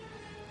 like,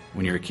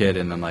 when you were a kid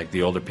and then, like,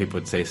 the older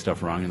people would say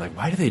stuff wrong, you're like,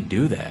 why do they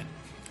do that?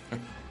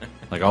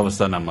 Like, all of a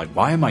sudden, I'm like,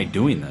 why am I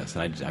doing this?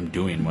 And I'm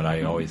doing what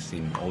I always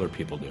seen older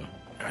people do.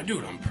 I do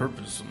it on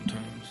purpose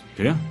sometimes.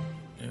 Do you?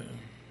 Yeah.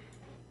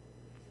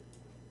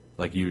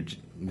 Like, you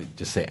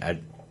just say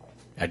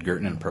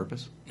Edgerton on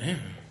purpose? Yeah.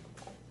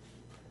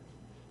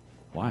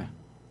 Why?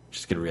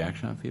 Just get a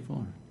reaction out of people?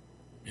 Or?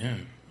 Yeah.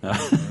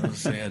 I'll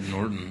say Ed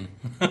Norton.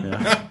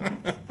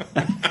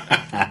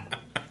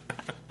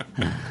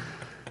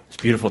 It's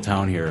a beautiful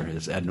town here.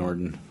 It's Ed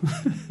Norton.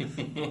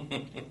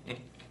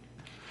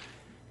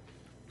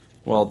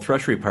 Well,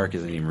 Threshery Park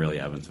isn't even really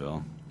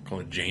Evansville.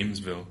 Call it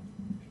Jamesville.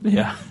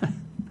 Yeah.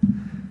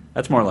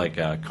 That's more like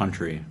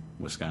country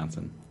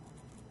Wisconsin.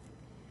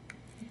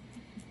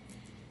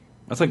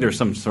 That's like there's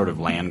some sort of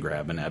land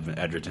grab, and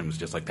Edgerton was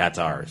just like, that's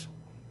ours.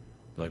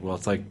 Like, well,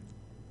 it's like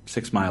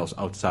 6 miles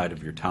outside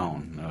of your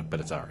town, but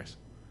it's ours.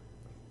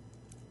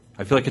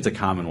 I feel like it's a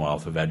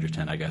commonwealth of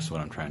Edgerton, I guess is what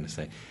I'm trying to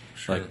say.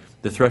 Sure. Like,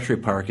 the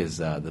Threshery Park is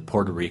the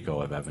Puerto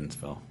Rico of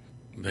Evansville.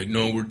 Like,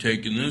 no, we're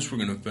taking this, we're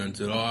going to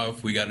fence it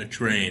off, we got a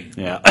train.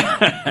 Yeah.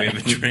 We have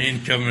a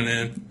train coming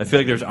in. I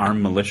feel like there's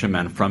armed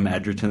militiamen from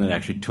Edgerton that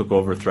actually took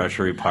over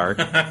Threshery Park.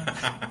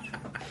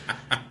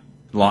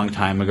 Long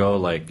time ago,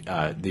 like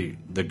the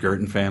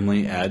Girton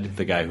family, Ed,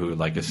 the guy who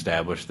like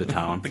established the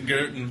town. The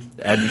Girton.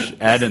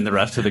 Ed and the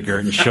rest of the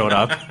Girton showed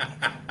up,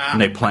 and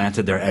they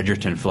planted their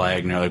Edgerton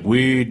flag, and they're like,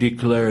 "We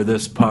declare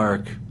this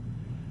park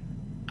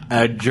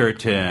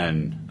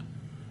Edgerton."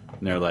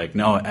 And they're like,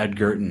 "No, Ed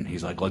Girton."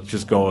 He's like, "Let's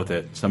just go with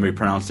it. Somebody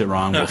pronounced it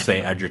wrong. We'll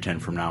say Edgerton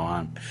from now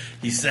on."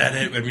 He said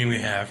it. I mean,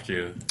 we have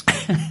to.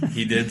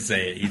 He did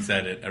say it. He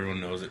said it.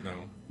 Everyone knows it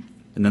now.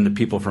 And then the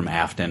people from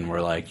Afton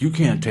were like, "You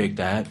can't take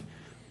that.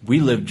 We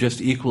live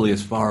just equally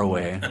as far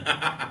away."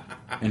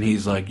 And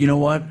he's like, "You know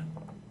what?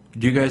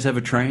 Do you guys have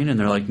a train?" And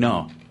they're like,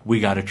 "No,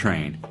 we got a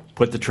train.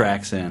 Put the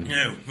tracks in.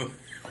 Yeah.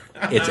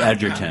 It's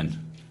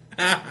Edgerton."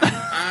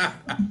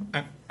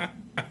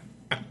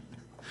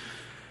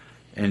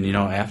 And, you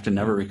know, Afton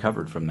never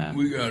recovered from that.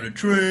 We got a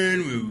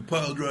train, we have a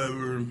pile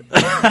driver.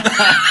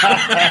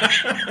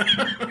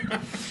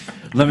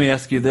 Let me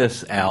ask you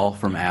this, Al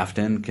from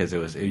Afton, because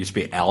it used to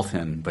be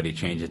Alton, but he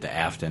changed it to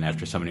Afton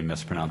after somebody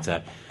mispronounced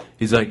that.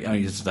 He's like,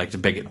 it's like the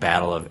big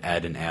battle of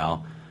Ed and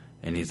Al,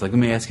 and he's like, "Let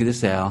me ask you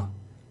this, Al,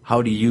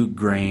 how do you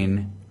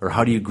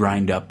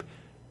grind up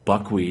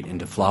buckwheat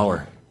into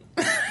flour?"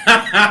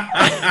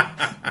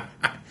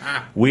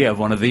 We have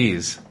one of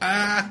these.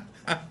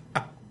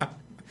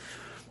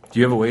 Do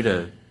you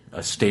have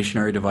a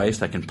stationary device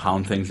that can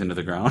pound things into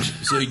the ground?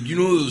 It's like, "You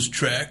know those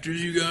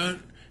tractors you got?"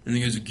 And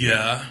the guy's like,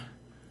 "Yeah.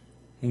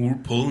 We're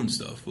pulling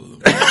stuff with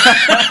them."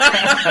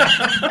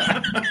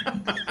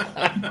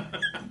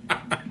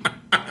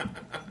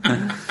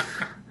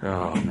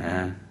 Oh,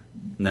 man.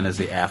 And then as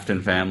the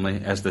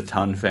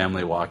Tun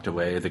family walked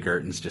away, the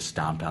Girtons just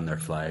stomped on their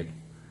flag.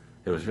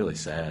 It was really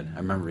sad. I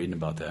remember reading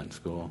about that in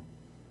school.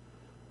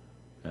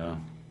 Yeah.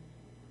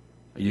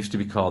 It used to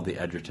be called the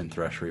Edgerton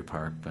Threshery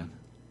Park, but...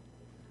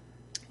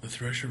 The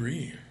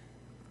Threshery.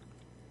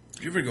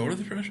 Did you ever go to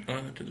the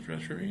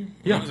Threshery?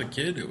 Yeah. When I was a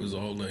kid, it was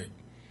all like...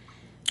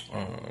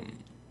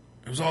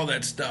 it was all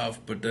that stuff,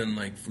 but then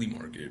like flea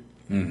market,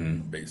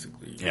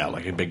 basically. Yeah,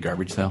 like a big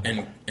garbage sale.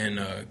 And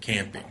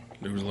camping.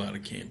 There was a lot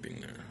of camping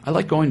there. I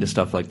like going to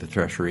stuff like the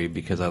Threshery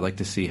because I like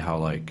to see how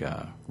like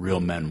real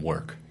men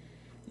work.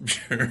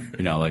 Sure.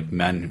 You know, like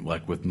men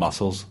like with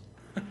muscles.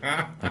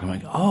 Like I'm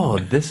like, oh,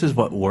 this is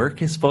what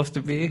work is supposed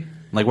to be.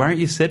 Like, why aren't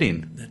you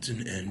sitting? That's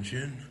an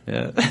engine.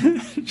 Yeah,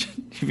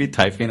 you be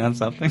typing on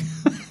something.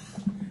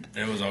 And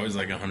it was always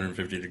like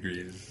 150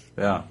 degrees.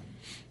 Yeah.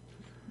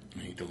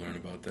 I need to learn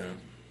about that.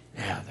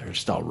 Yeah, they're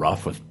still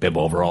rough with bib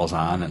overalls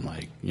on and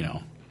like, you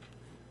know,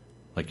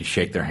 like you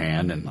shake their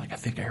hand and like, I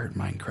think I heard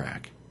mine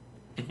crack.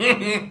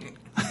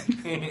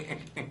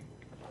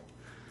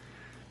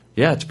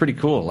 Yeah, it's pretty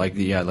cool. Like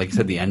like you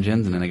said, the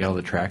engines, and then they got all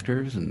the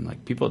tractors, and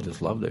like people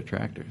just love their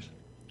tractors.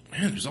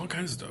 Man, there's all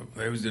kinds of stuff.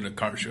 I always did a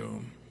car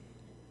show.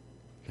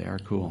 They are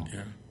cool.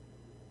 Yeah.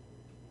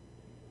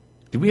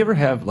 Did we ever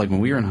have, like when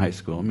we were in high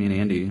school, me and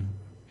Andy,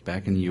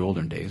 back in the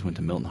olden days, went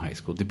to Milton High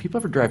School. Did people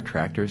ever drive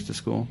tractors to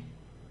school?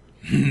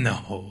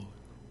 No.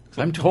 'Cause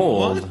I'm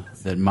told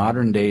that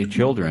modern day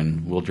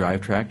children will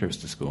drive tractors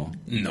to school.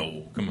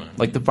 No, come on.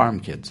 Like the farm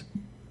kids.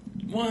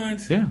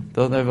 What? Yeah,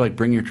 they'll have like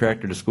bring your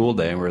tractor to school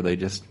day where they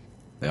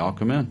all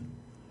come in.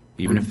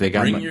 Even if they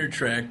got Bring your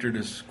tractor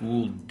to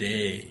school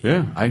day.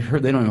 Yeah, I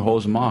heard they don't even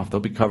hose them off. They'll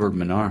be covered in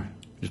manure.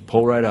 Just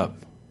pull right up.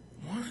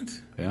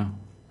 What? Yeah,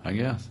 I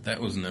guess.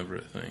 That was never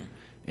a thing.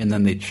 And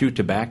then they chew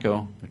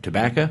tobacco,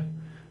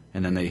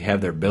 and then they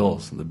have their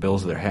bills, the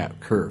bills of their hat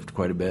curved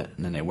quite a bit,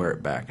 and then they wear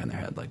it back on their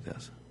head like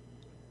this.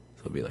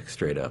 So it'll be like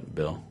straight up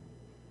bill.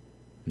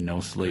 No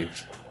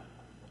sleeves.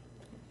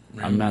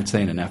 Really? I'm not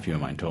saying a nephew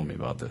of mine told me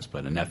about this,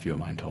 but a nephew of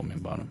mine told me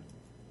about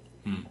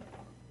him.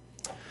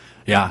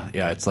 Yeah,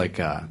 it's like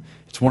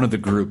it's one of the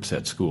groups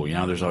at school. You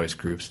know, there's always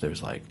groups.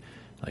 There's like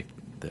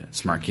the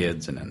smart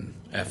kids, and then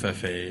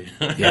FFA.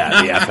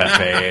 Yeah, the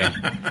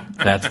FFA.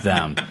 That's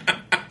them.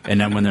 And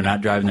then when they're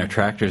not driving their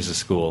tractors to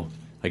school,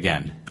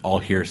 again, all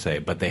hearsay,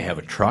 but they have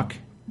a truck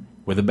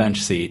with a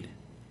bench seat,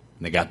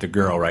 and they got the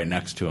girl right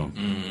next to them.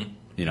 Mm-hmm.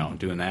 You know,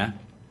 doing that.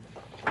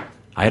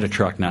 I had a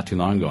truck not too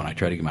long ago, and I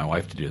tried to get my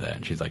wife to do that,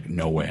 and she's like,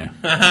 no way.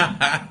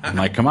 I'm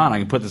like, come on, I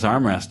can put this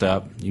armrest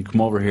up. You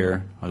come over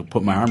here. I'll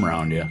put my arm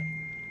around you,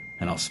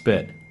 and I'll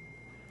spit.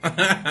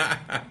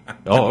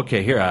 Oh,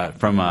 okay, here,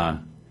 from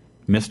a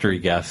mystery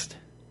guest,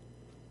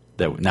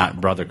 that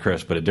not Brother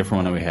Chris, but a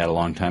different one that we had a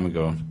long time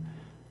ago.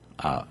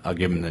 I'll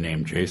give him the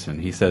name Jason.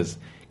 He says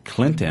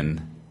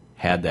Clinton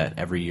had that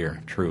every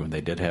year. True,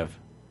 they did have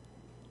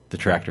the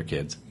tractor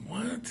kids.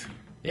 What?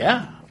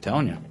 Yeah, I'm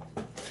telling you.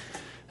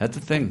 That's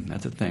a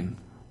thing.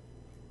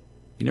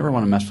 You never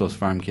want to mess with those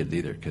farm kids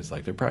either, because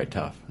like they're probably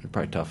tough. They're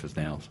probably tough as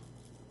nails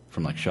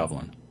from like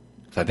shoveling.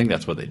 So I think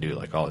that's what they do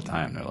like all the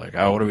time. They're like,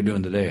 oh, what are we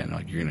doing today? And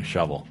like, you're going to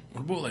shovel.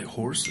 What about like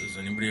horses?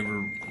 Anybody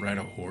ever ride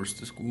a horse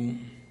to school?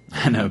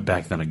 I know,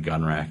 back then a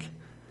gun rack.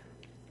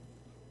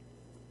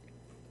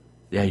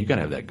 Yeah, you got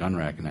to have that gun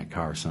rack in that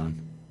car,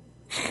 son.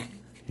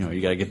 You know,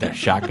 you got to get that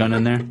shotgun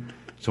in there.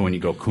 So when you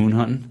go coon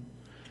hunting,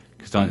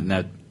 because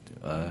that.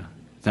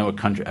 It's not what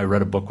country. I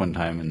read a book one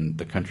time, and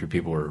the country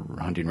people were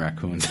hunting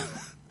raccoons.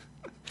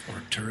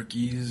 Or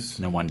turkeys.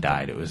 And then one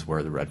died. It was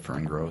where the red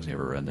fern grows. You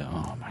ever read that?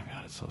 Oh my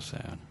God, it's so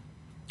sad.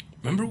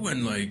 Remember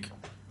when like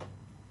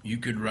you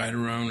could ride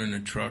around in a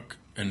truck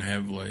and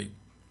have like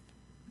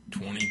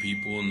 20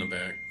 people in the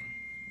back?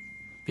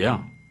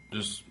 Yeah.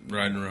 Just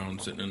riding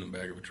around, sitting in the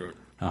back of a truck.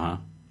 I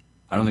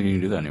don't think you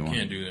can do that anymore.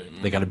 Can't do that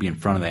anymore. They got to be in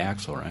front of the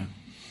axle, right?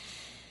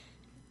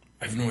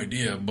 I have no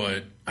idea,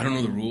 but I don't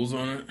know the rules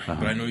on it.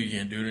 But I know you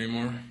can't do it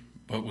anymore.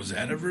 But was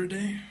that ever a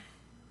day?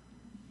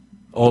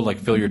 Oh, like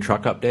fill your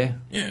truck up day?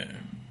 Yeah.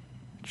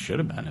 It should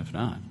have been, if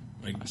not.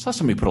 Like, I saw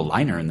somebody put a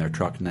liner in their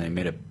truck, and then they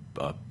made a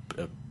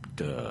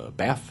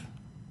bath,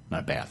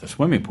 not a bath, a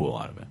swimming pool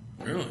out of it.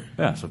 Really?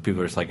 Yeah, so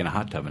people are just like in a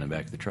hot tub in the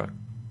back of the truck.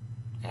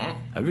 Wow.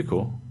 That'd be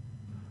cool.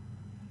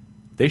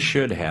 They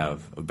should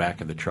have a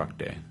back of the truck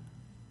day.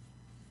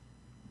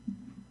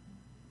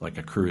 Like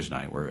a cruise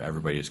night where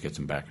everybody just gets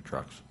in back of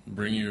trucks.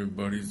 Bring your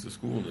buddies to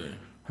school day.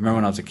 I remember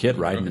when I was a kid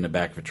riding in the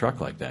back of a truck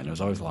like that, and it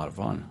was always a lot of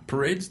fun.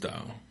 Parade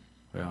style.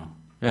 Yeah.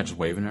 Yeah, just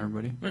waving at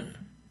everybody. Yeah.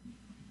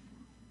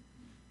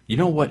 You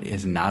know what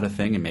is not a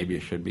thing, and maybe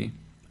it should be?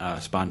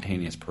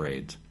 Spontaneous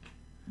parades.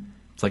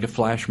 It's like a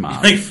flash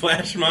mob. Like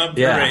flash mob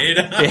parade?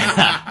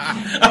 Yeah.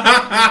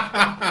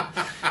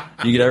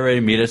 You get everybody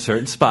to meet at a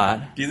certain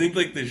spot. Do you think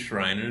like the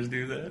Shriners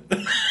do that?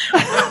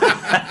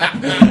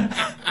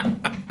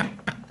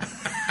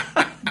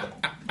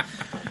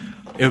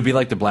 It would be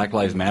like the Black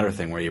Lives Matter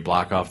thing where you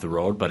block off the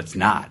road, but it's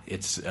not.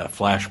 It's a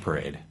flash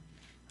parade.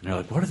 And they're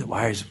like, "What are the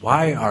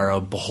why are a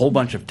whole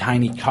bunch of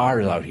tiny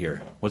cars out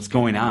here? What's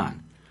going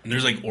on?" And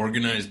there's like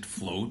organized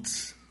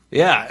floats.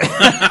 Yeah.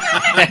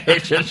 They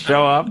just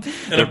show up.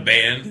 And a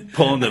band.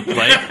 Pulling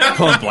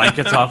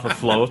blankets off of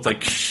floats.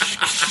 Like,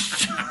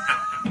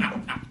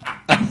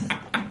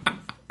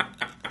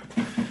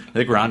 I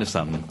think we're onto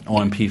something.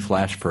 OMP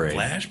Flash Parade.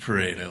 Flash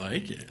Parade, I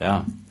like it.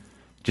 Yeah.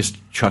 Just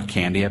chuck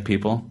candy at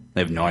people.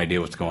 They have no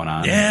idea what's going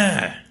on.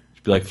 Yeah.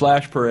 Just be like,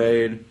 Flash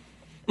Parade.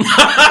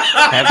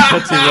 Have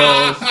Tootsie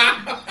Rolls.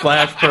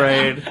 Flash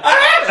Parade.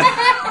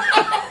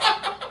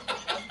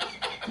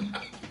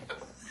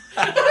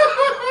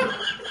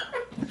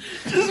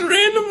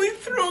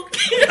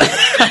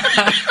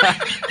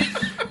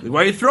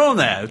 Why are you throwing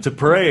that? It's a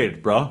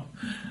parade, bro.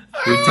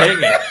 You take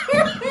it.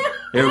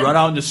 Here, run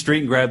out in the street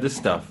and grab this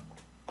stuff.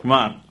 Come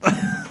on.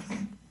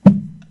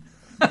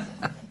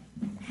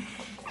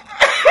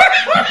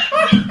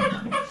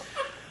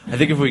 I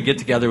think if we get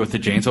together with the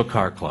Janesville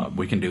Car Club,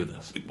 we can do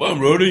this. Wow,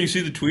 Rhoda, you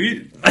see the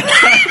tweet?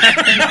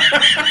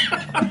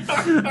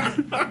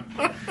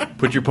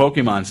 Put your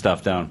Pokemon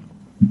stuff down.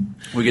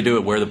 We could do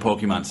it where the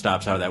Pokemon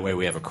stops out. That way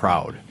we have a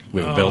crowd.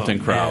 We have a built-in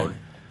crowd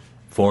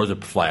for the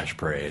Flash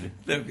Parade.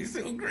 That'd be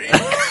so great.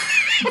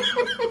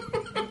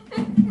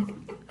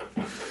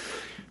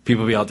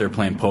 People be out there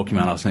playing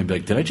Pokemon all of a sudden, be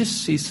like, did I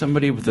just see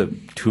somebody with a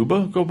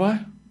tuba go by?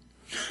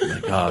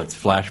 Like, oh, it's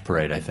Flash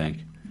Parade, I think.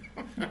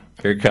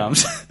 Here it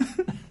comes.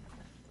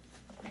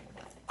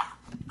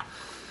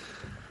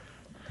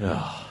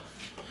 Oh.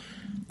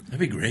 That'd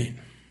be great.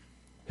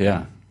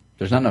 Yeah.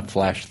 There's not enough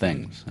Flash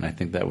things, and I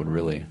think that would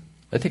really...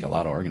 That'd take a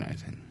lot of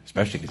organizing,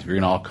 especially because if you're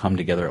going to all come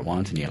together at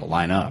once and you got to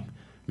line up. I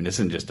mean, this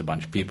isn't just a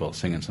bunch of people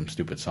singing some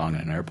stupid song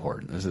in an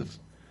airport.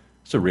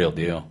 It's a real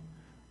deal.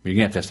 You're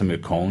going to have somebody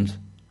with cones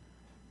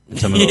and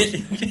some of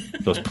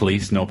those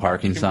police no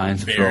parking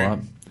signs to throw up.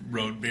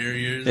 Road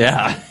barriers.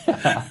 Yeah.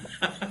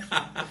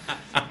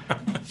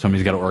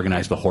 Somebody's got to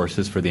organize the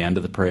horses for the end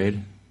of the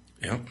parade.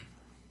 Yep.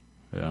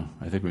 Yeah,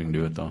 I think we can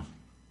do it, though.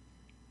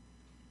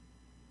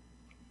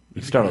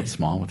 We can start out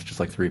small with just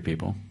like 3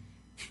 people.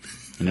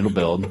 And it'll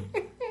build.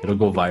 It'll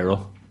go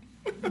viral.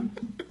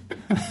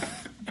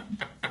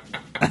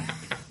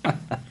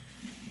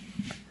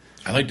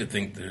 I like to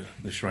think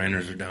the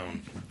Shriners are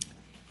down.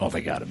 Oh, they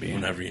got to be.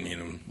 Whenever you need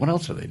them. What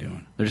else are they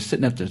doing? They're just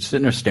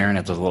sitting there staring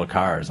at those little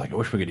cars. Like, I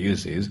wish we could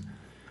use these.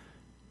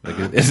 Like,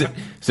 is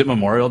it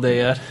Memorial Day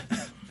yet?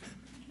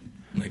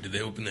 Like, did they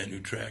open that new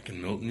track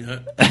in Milton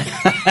yet?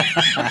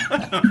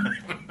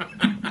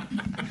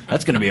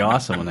 That's going to be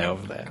awesome when they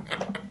open that.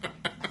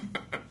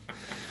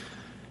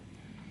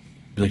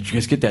 Be like, did you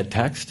guys get that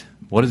text?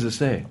 What does it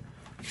say?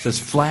 It says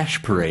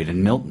Flash Parade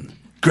in Milton.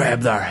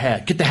 Grab our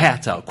hat. Get the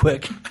hats out,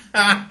 quick.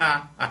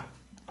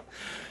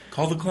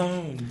 Call the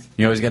clowns.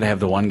 You always got to have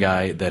the one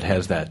guy that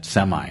has that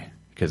semi,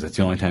 because it's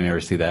the only time you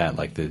ever see that,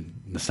 like the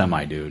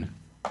semi dude.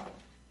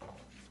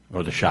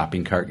 Or the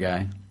shopping cart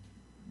guy.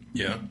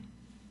 Yeah.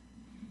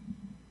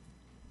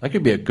 That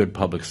could be a good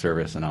public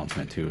service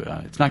announcement, too.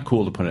 It's not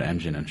cool to put an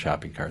engine in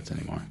shopping carts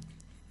anymore.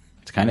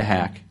 It's kind of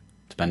hack.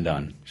 It's been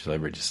done. So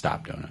everybody just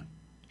stop doing it.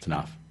 It's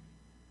enough.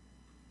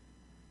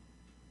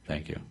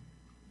 Thank you.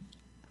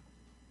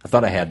 I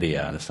thought I had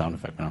the sound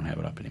effect, but I don't have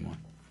it up anymore.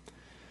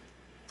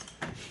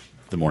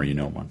 The more you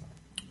know one.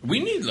 We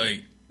need,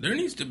 there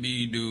needs to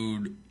be,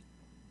 dude,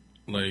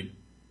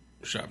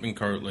 shopping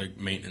cart,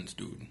 maintenance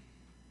dude.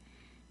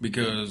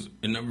 Because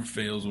it never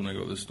fails when I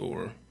go to the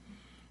store.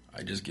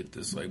 I just get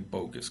this,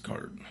 bogus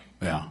cart.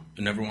 Yeah.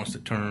 It never wants to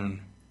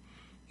turn.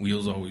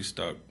 Wheels always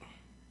stuck.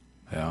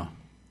 Yeah.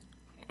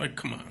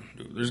 Come on,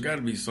 dude. There's got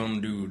to be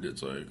some dude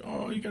that's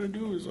all you got to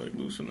do is,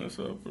 loosen this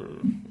up or,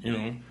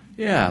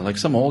 Yeah, like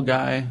some old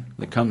guy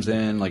that comes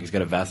in, he's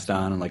got a vest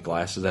on and,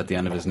 glasses at the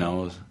end of his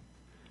nose.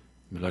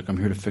 Be like, I'm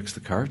here to fix the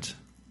carts.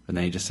 And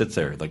then he just sits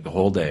there, the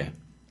whole day,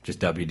 just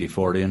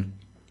WD-40ing.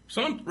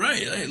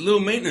 Right,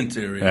 little maintenance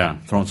area. Yeah,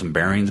 throwing some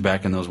bearings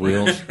back in those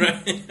wheels.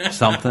 Right.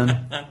 Something.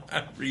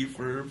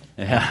 Refurb.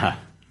 Yeah.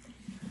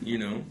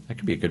 That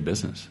could be a good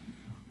business.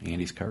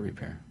 Andy's car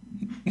repair.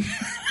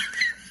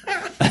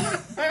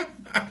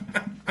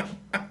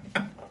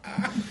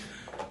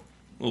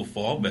 Little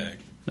fallback.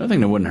 Another thing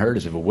that wouldn't hurt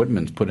is if a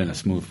Woodman's put in a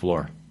smooth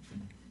floor.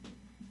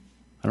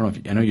 I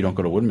don't know I know you don't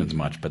go to Woodman's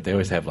much, but they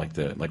always have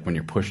when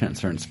you're pushing it in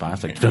certain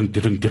spots, dun,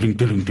 dun, dun,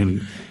 dun,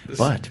 dun.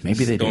 But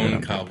maybe they do it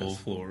on cobble purpose.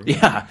 floor.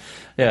 Yeah,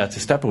 it's a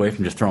step away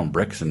from just throwing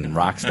bricks and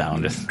rocks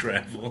down. Just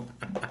gravel.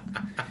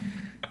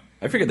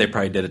 I figured they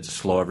probably did it to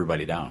slow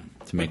everybody down,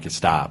 to make you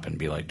stop and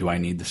be like, do I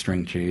need the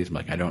string cheese? I'm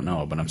like, I don't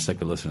know, but I'm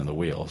sick of listening to the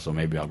wheel, so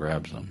maybe I'll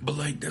grab some.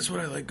 But that's what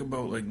I like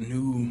about going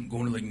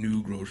to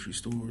new grocery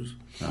stores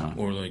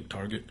or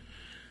Target.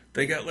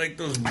 They got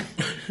those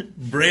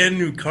brand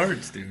new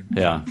carts, dude.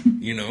 Yeah.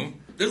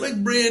 They're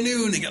brand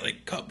new and they got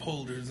cup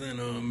holders in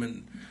them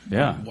and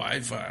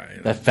Wi-Fi.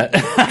 You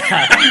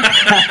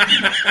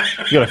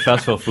got a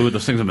festival of food,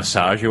 those things will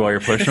massage you while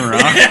you're pushing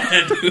around.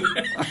 Yeah, dude.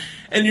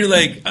 And you're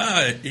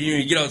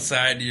you get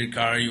outside to your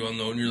car, you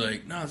unload, and you're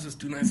like, no, it's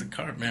just too nice a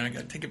cart, man. I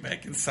got to take it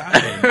back inside.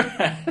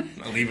 I'm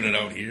not leaving it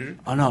out here.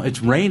 Oh, no,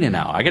 it's raining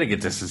out. I got to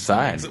get this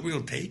inside. So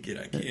we'll take it.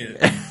 I can't.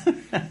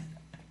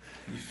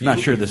 I'm not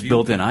sure this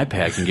built-in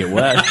iPad can get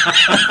wet.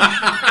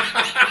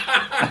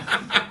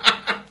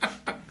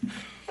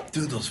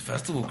 Dude, those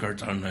festival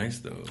carts are nice,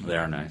 though. They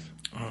are nice.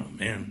 Oh,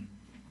 man.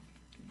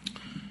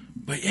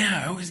 But,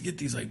 yeah, I always get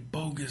these,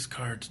 bogus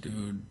carts,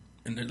 dude.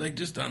 And they're,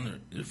 just on there.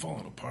 They're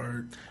falling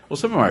apart. Well,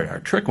 some of them are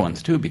trick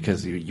ones, too,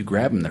 because you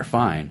grab them, they're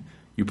fine.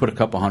 You put a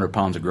couple 100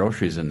 pounds of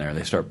groceries in there,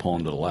 they start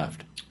pulling to the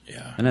left.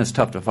 Yeah. And then it's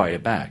tough to fight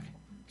it back.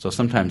 So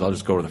sometimes I'll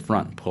just go to the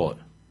front and pull it.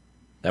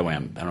 That way I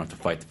don't have to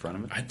fight the front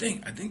of it. I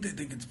think they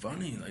think it's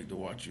funny, to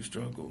watch you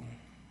struggle.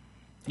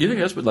 You think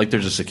that's what,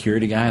 there's a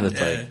security guy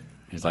that's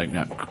He's like,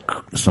 yeah,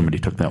 somebody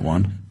took that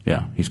one.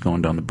 Yeah, he's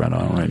going down the bread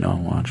aisle right now.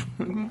 Watch.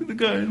 Look at the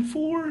guy in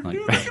 4. Like,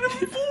 Look at him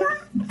in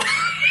 4.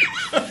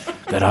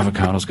 that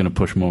avocado's going to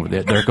push him over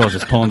there. There it goes.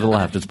 It's pulling to the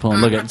left. It's pulling.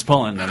 Look at it. It's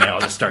pulling. And they all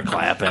just start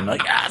clapping.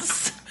 Like,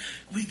 yes!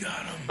 We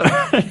got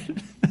him.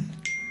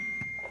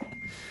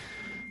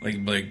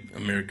 like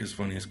America's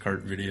Funniest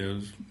Cart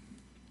videos.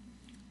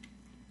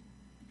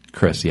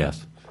 Chris,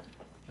 yes.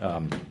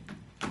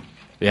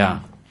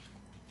 Yeah.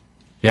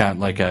 Yeah,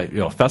 like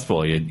a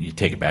festival, you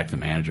take it back to the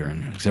manager,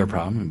 and is there a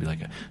problem? And be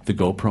like, the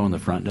GoPro in the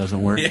front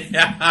doesn't work.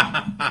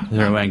 Yeah. Is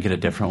there a way I can get a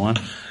different one?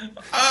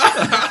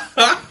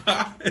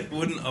 It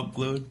wouldn't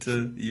upload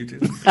to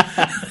YouTube.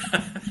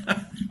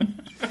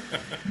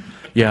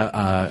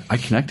 Yeah, I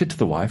connected to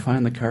the Wi-Fi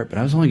in the cart, but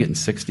I was only getting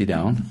 60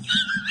 down.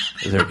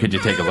 Could you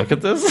take a look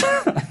at this?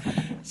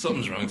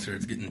 Something's wrong, sir.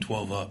 It's getting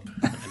 12 up.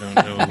 I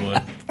don't know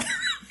what.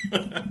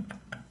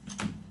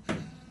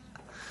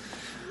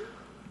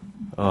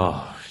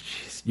 Oh,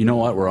 jeez. You know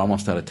what? We're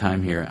almost out of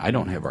time here. I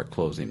don't have our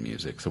closing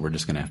music, so we're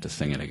just going to have to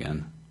sing it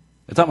again.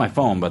 It's on my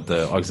phone, but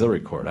the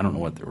auxiliary cord, I don't know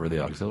where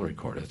the auxiliary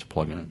cord is to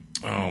plug in.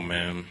 Oh,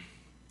 man.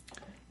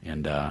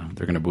 And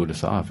they're going to boot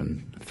us off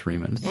in 3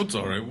 minutes. Well, it's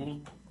all right. We'll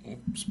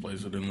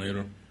splice it in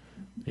later.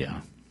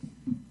 Yeah.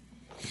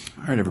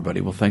 All right,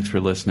 everybody. Well, thanks for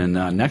listening.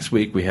 Next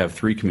week, we have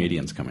 3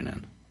 comedians coming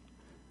in.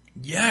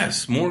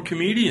 Yes, more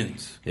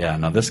comedians. Yeah,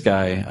 now this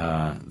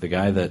guy, the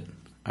guy that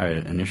I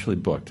initially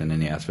booked, and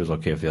then he asked if it was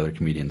okay if the other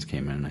comedians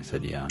came in, and I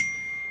said, yeah.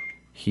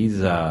 He's,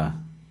 let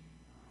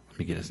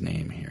me get his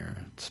name here.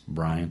 It's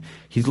Brian.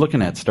 He's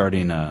looking at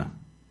starting,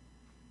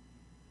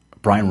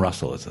 Brian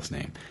Russell is his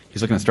name.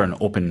 He's looking to start an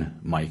open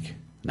mic,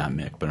 not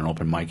Mick, but an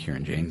open mic here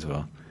in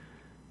Janesville.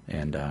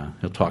 And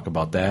he'll talk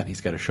about that.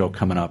 He's got a show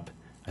coming up,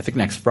 I think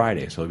next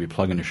Friday, so he'll be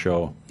plugging a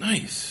show.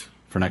 Nice.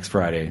 For next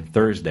Friday,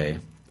 Thursday,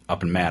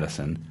 up in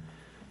Madison.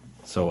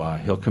 So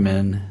he'll come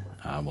in,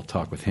 we'll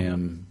talk with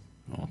him,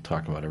 we'll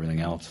talk about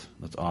everything else.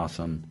 That's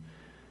awesome.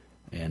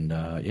 And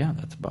yeah,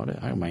 that's about it.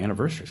 My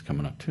anniversary's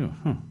coming up too.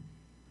 Huh.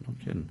 No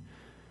kidding.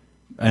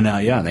 And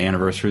yeah, the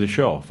anniversary of the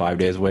show. 5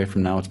 days away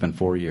from now, it's been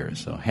 4 years.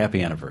 So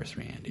happy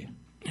anniversary, Andy.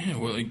 Yeah,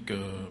 well,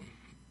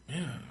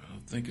 yeah, I'll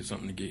think of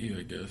something to get you,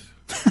 I guess.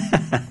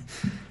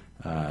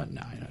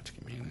 No, you're not to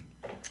give me anything.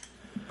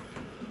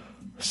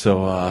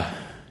 So,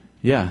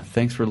 yeah,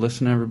 thanks for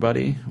listening,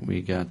 everybody.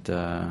 We got,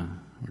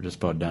 we're just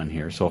about done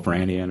here. So for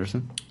Andy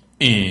Anderson.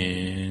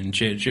 And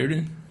Chad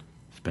Sheridan.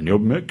 It's been your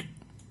Mick.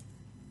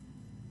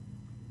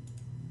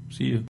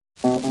 See you.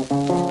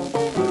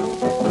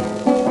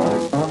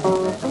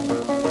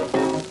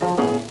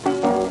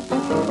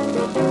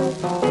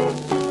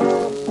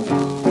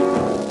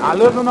 Now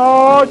listen,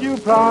 all you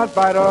prize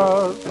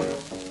fighters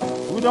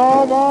who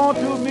don't want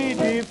to meet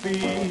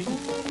defeat.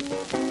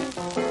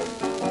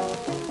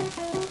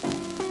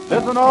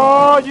 Listen,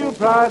 all you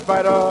prize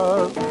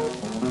fighters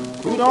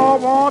who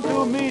don't want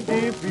to meet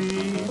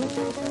defeat.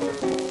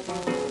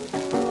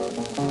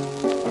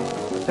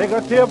 Take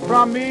a tip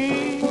from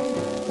me,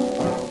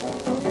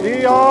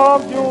 see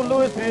off Joe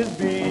Louis's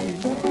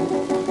beat.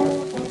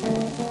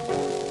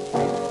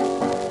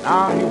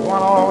 Now he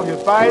won all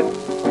his fights,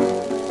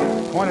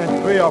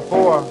 23 or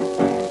 4,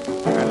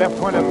 and left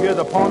 20 of his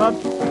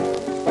opponents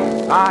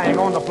lying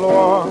on the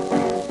floor.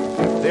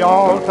 They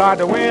all tried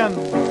to win,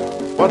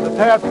 but the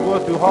task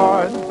was too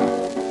hard.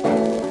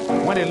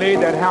 When he laid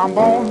that ham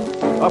bone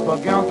up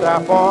against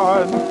that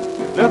board,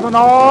 listen,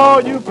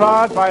 all you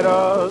prize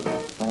fighters,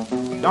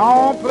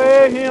 don't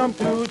play him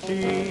too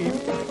cheap.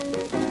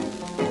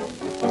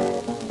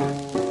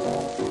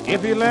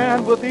 If he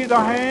lands with either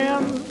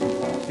hand,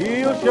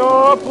 he'll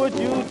sure put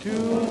you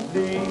to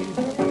sleep.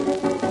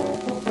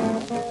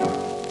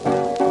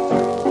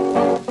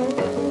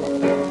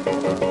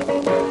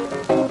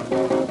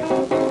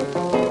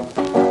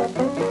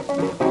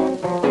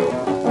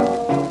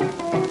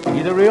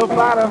 He's a real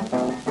fighter.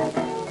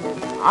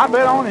 I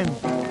bet on him.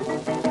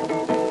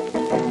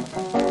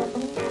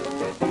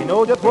 He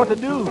knows just what to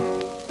do.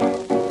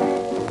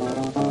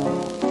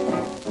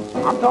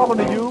 I'm talking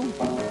to you.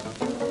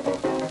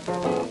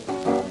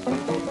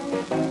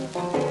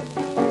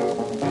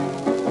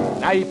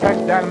 Now he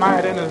packs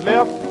dynamite in his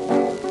left.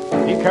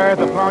 He carries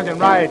a plunging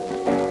right.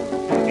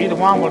 Either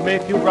one will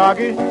make you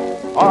groggy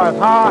or as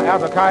high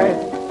as a kite.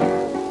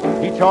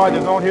 He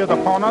charges on his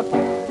opponent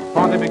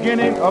from the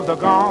beginning of the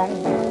gong.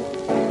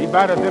 He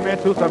batters him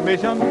into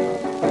submission.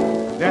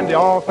 Then they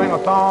all sing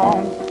a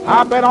song.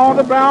 I bet on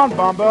the brown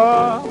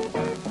bomber,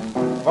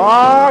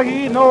 for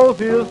he knows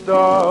his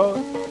stuff.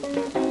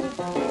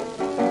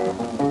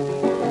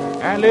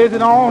 And lays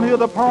it on his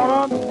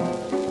opponent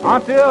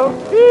until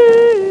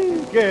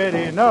he get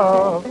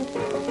enough.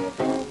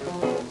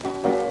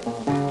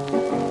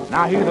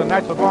 Now he's a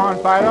natural born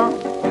fighter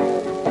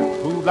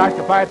who likes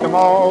to fight them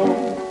all.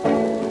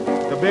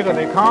 The bigger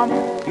they come,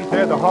 he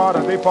said, the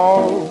harder they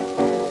fall.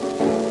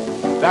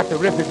 That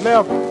terrific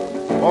left,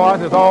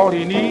 boys, is all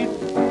he needs.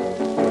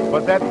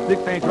 But that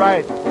 6 ain't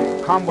right,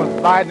 come with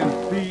lightning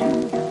speed.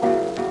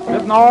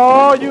 Listen,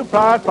 all you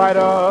prize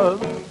fighters,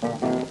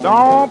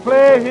 don't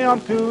play him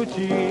too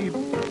cheap.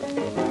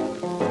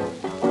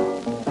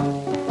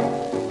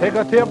 Take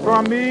a tip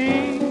from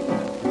me.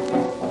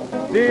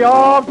 Stay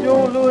off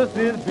Joe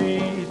Louis's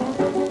beat.